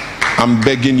 I'm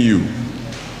begging you.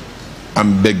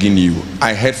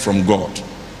 I heard from God,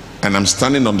 and I'm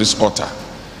standing on this altar,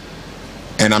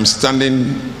 and I'm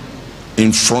standing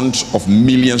in front of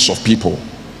millions of people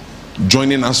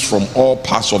joining us from all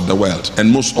parts of the world,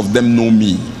 and most of them know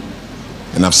me,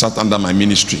 and I've sat under my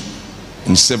ministry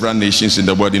in several nations in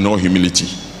the world in all humility.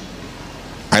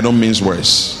 I don't mince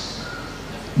words.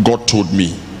 God told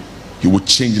me He would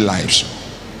change lives,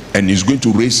 and He's going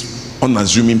to raise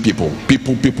unassuming people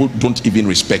don't even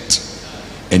respect,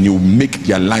 and He will make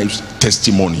their lives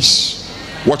testimonies.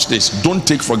 Watch this. Don't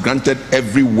take for granted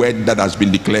every word that has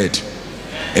been declared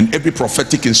and every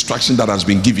prophetic instruction that has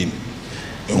been given.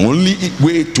 The only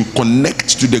way to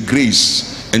connect to the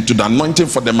grace and to the anointing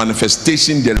for the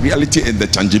manifestation, the reality and the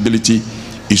tangibility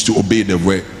is to obey the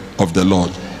word of the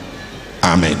Lord.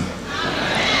 Amen.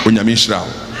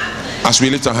 As we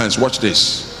lift our hands, watch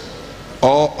this.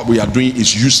 All we are doing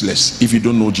is useless if you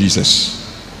don't know Jesus.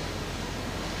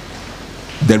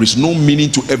 There is no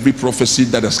meaning to every prophecy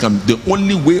that has come. The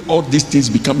only way all these things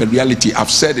become a reality,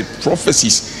 I've said it,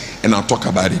 prophecies, and I'll talk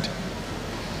about it,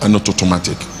 are not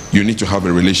automatic. You need to have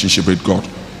a relationship with God.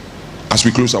 As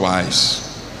we close our eyes,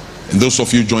 and those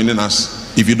of you joining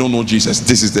us, if you don't know Jesus,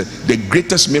 this is the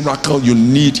greatest miracle you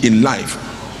need in life,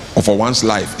 or for one's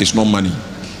life, is not money,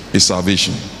 it's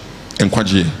salvation. And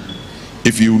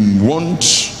if you want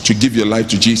to give your life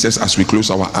to Jesus, as we close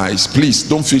our eyes, please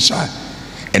don't feel shy.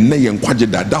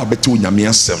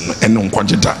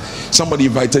 Somebody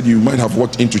invited you. You might have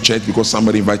walked into church because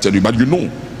somebody invited you, but you know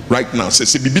right now,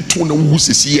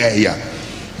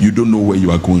 you don't know where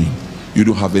you are going. You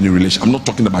don't have any relation. I'm not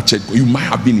talking about church. You might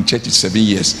have been in church 7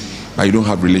 years, but you don't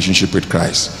have relationship with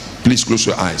Christ. Please close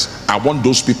your eyes. I want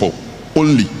those people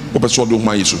only.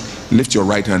 Lift your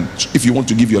right hand if you want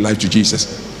to give your life to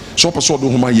Jesus.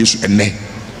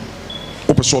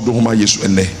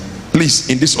 Please,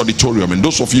 in this auditorium, and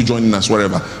those of you joining us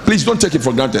wherever, please don't take it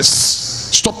for granted.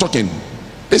 Stop talking.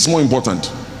 It's more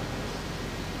important.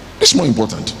 It's more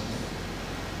important.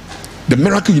 The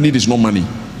miracle you need is not money,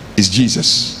 it's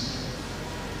Jesus.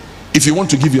 If you want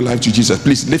to give your life to Jesus,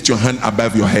 please lift your hand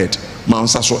above your head.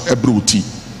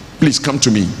 Please come to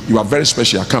me. You are very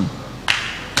special. Come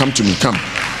to me. Come.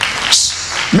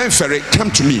 Menfere,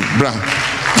 come to me, brah.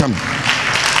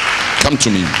 Come to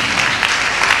me.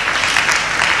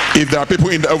 If there are people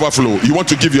in the overflow, you want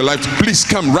to give your life, please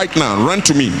come right now. Run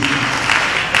to me.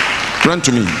 Run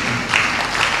to me.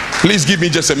 Please give me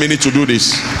just a minute to do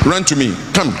this. Run to me.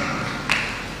 Come.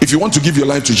 If you want to give your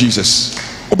life to Jesus,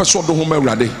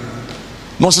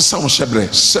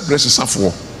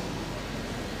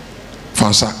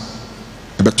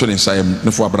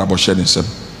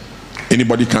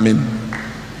 anybody coming?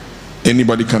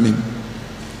 Anybody coming?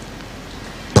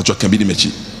 But you can be the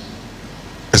mechi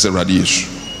as a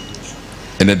radius.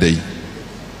 And a day,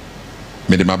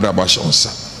 made my brother Shansa.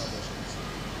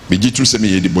 Me jitu se me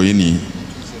yedi boyeni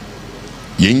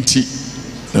yenti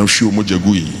na hwi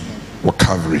omojagui wo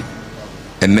Calvary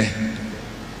ene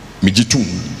me jitu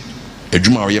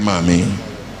adwuma wo ye maame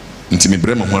nti me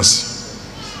brema ho ase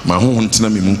ma ho ntena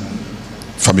me mu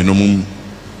fa me no mum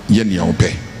ye ne wo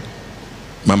pe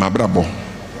mama brabo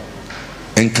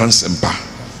enkansempa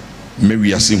me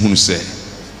wiase hunu se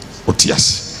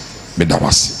otiase me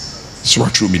dawase so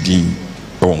true medin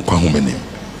on kwahomene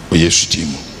o Yesu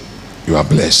timu. You are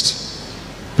blessed.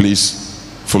 Please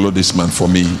follow this man for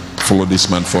me. Follow this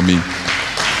man for me.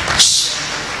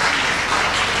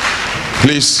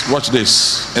 Please watch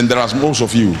this. And there are most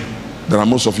of you.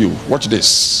 Watch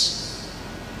this.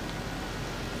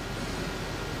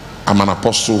 I'm an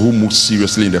apostle who moves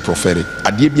seriously in the prophetic.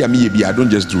 I don't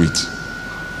just do it.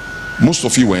 Most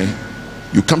of you,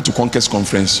 you come to Conquest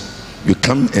Conference, you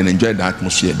come and enjoy the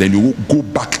atmosphere, then you go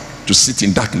back to sit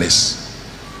in darkness.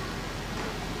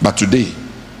 But today,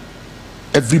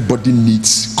 everybody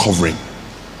needs covering.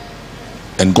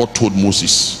 And God told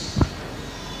Moses,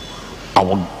 I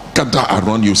will gather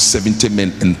around you 70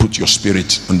 men and put your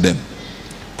spirit on them.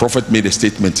 Prophet made a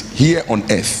statement, here on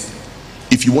earth,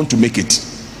 if you want to make it,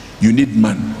 you need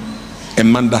man, a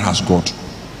man that has God.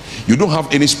 You don't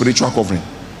have any spiritual covering,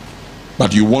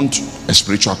 but you want a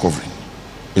spiritual covering.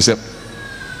 He said,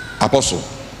 Apostle,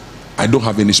 I don't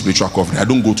have any spiritual covering. I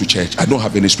don't go to church. I don't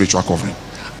have any spiritual covering.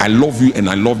 I love you and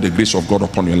I love the grace of God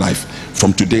upon your life.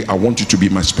 From today, I want you to be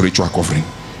my spiritual covering.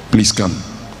 Please come.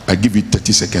 I give you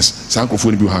 30 seconds.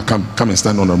 Come and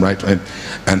stand on the right hand.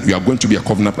 And you are going to be a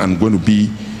covenant. I'm going to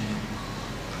be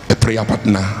a prayer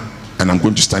partner. And I'm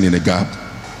going to stand in the gap.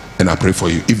 And I pray for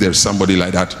you. If there's somebody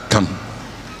like that, come.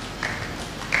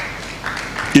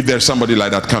 If there's somebody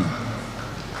like that, come.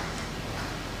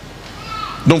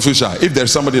 Don't feel shy. If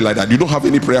there's somebody like that, you don't have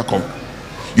any prayer covering.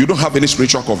 You don't have any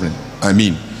spiritual covering. I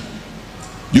mean,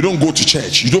 you don't go to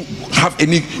church. You don't have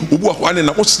any.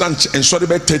 And sorry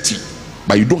about 30,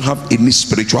 but you don't have any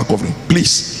spiritual covering.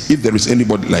 Please, if there is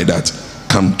anybody like that,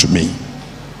 come to me.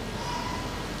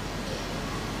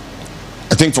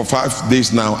 I think for 5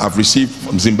 days now, I've received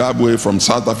from Zimbabwe, from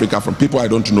South Africa, from people I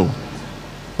don't know.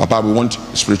 Papa, we want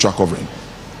spiritual covering.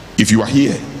 If you are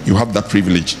here, you have that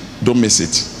privilege. Don't miss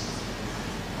it.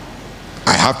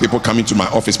 I have people coming to my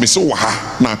office.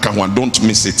 Don't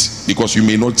miss it, because you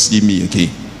may not see me, okay?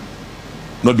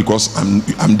 Not because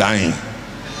I'm dying.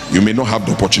 You may not have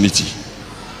the opportunity.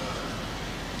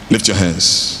 Lift your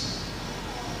hands.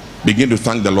 Begin to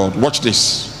thank the Lord. Watch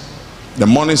this. The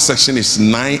morning session is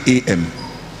 9 a.m.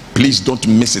 Please don't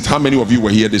miss it. How many of you were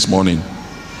here this morning?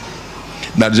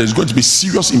 That there's going to be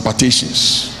serious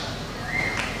impartations.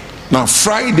 Now,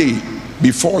 Friday,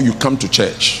 before you come to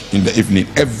church in the evening,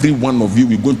 every one of you,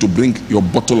 we're going to bring your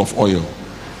bottle of oil.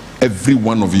 Every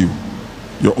one of you,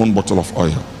 your own bottle of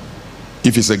oil.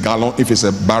 If it's a gallon, if it's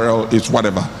a barrel, it's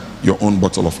whatever, your own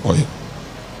bottle of oil.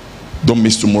 Don't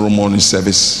miss tomorrow morning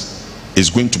service. It's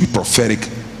going to be prophetic,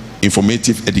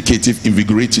 informative, educative,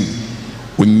 invigorating.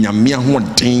 Now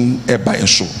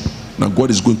God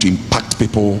is going to impact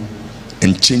people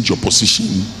and change your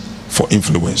position for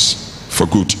influence, for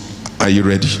good. Are you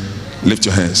ready? Lift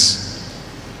your hands.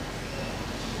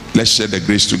 Let's share the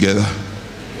grace together.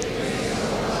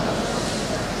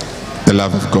 The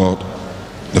love of God,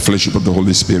 the fellowship of the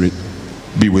Holy Spirit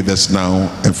be with us now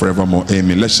and forevermore.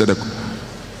 Amen. Let's share the...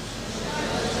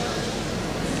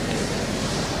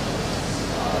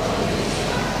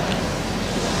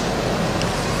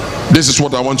 This is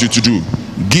what I want you to do.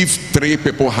 Give 3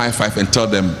 people high five and tell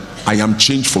them, I am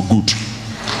changed for good.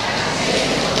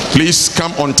 Please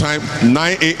come on time,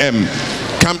 9 a.m.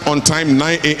 Come on time,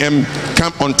 9 a.m.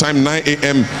 Come on time, 9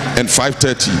 a.m. and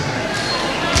 5:30.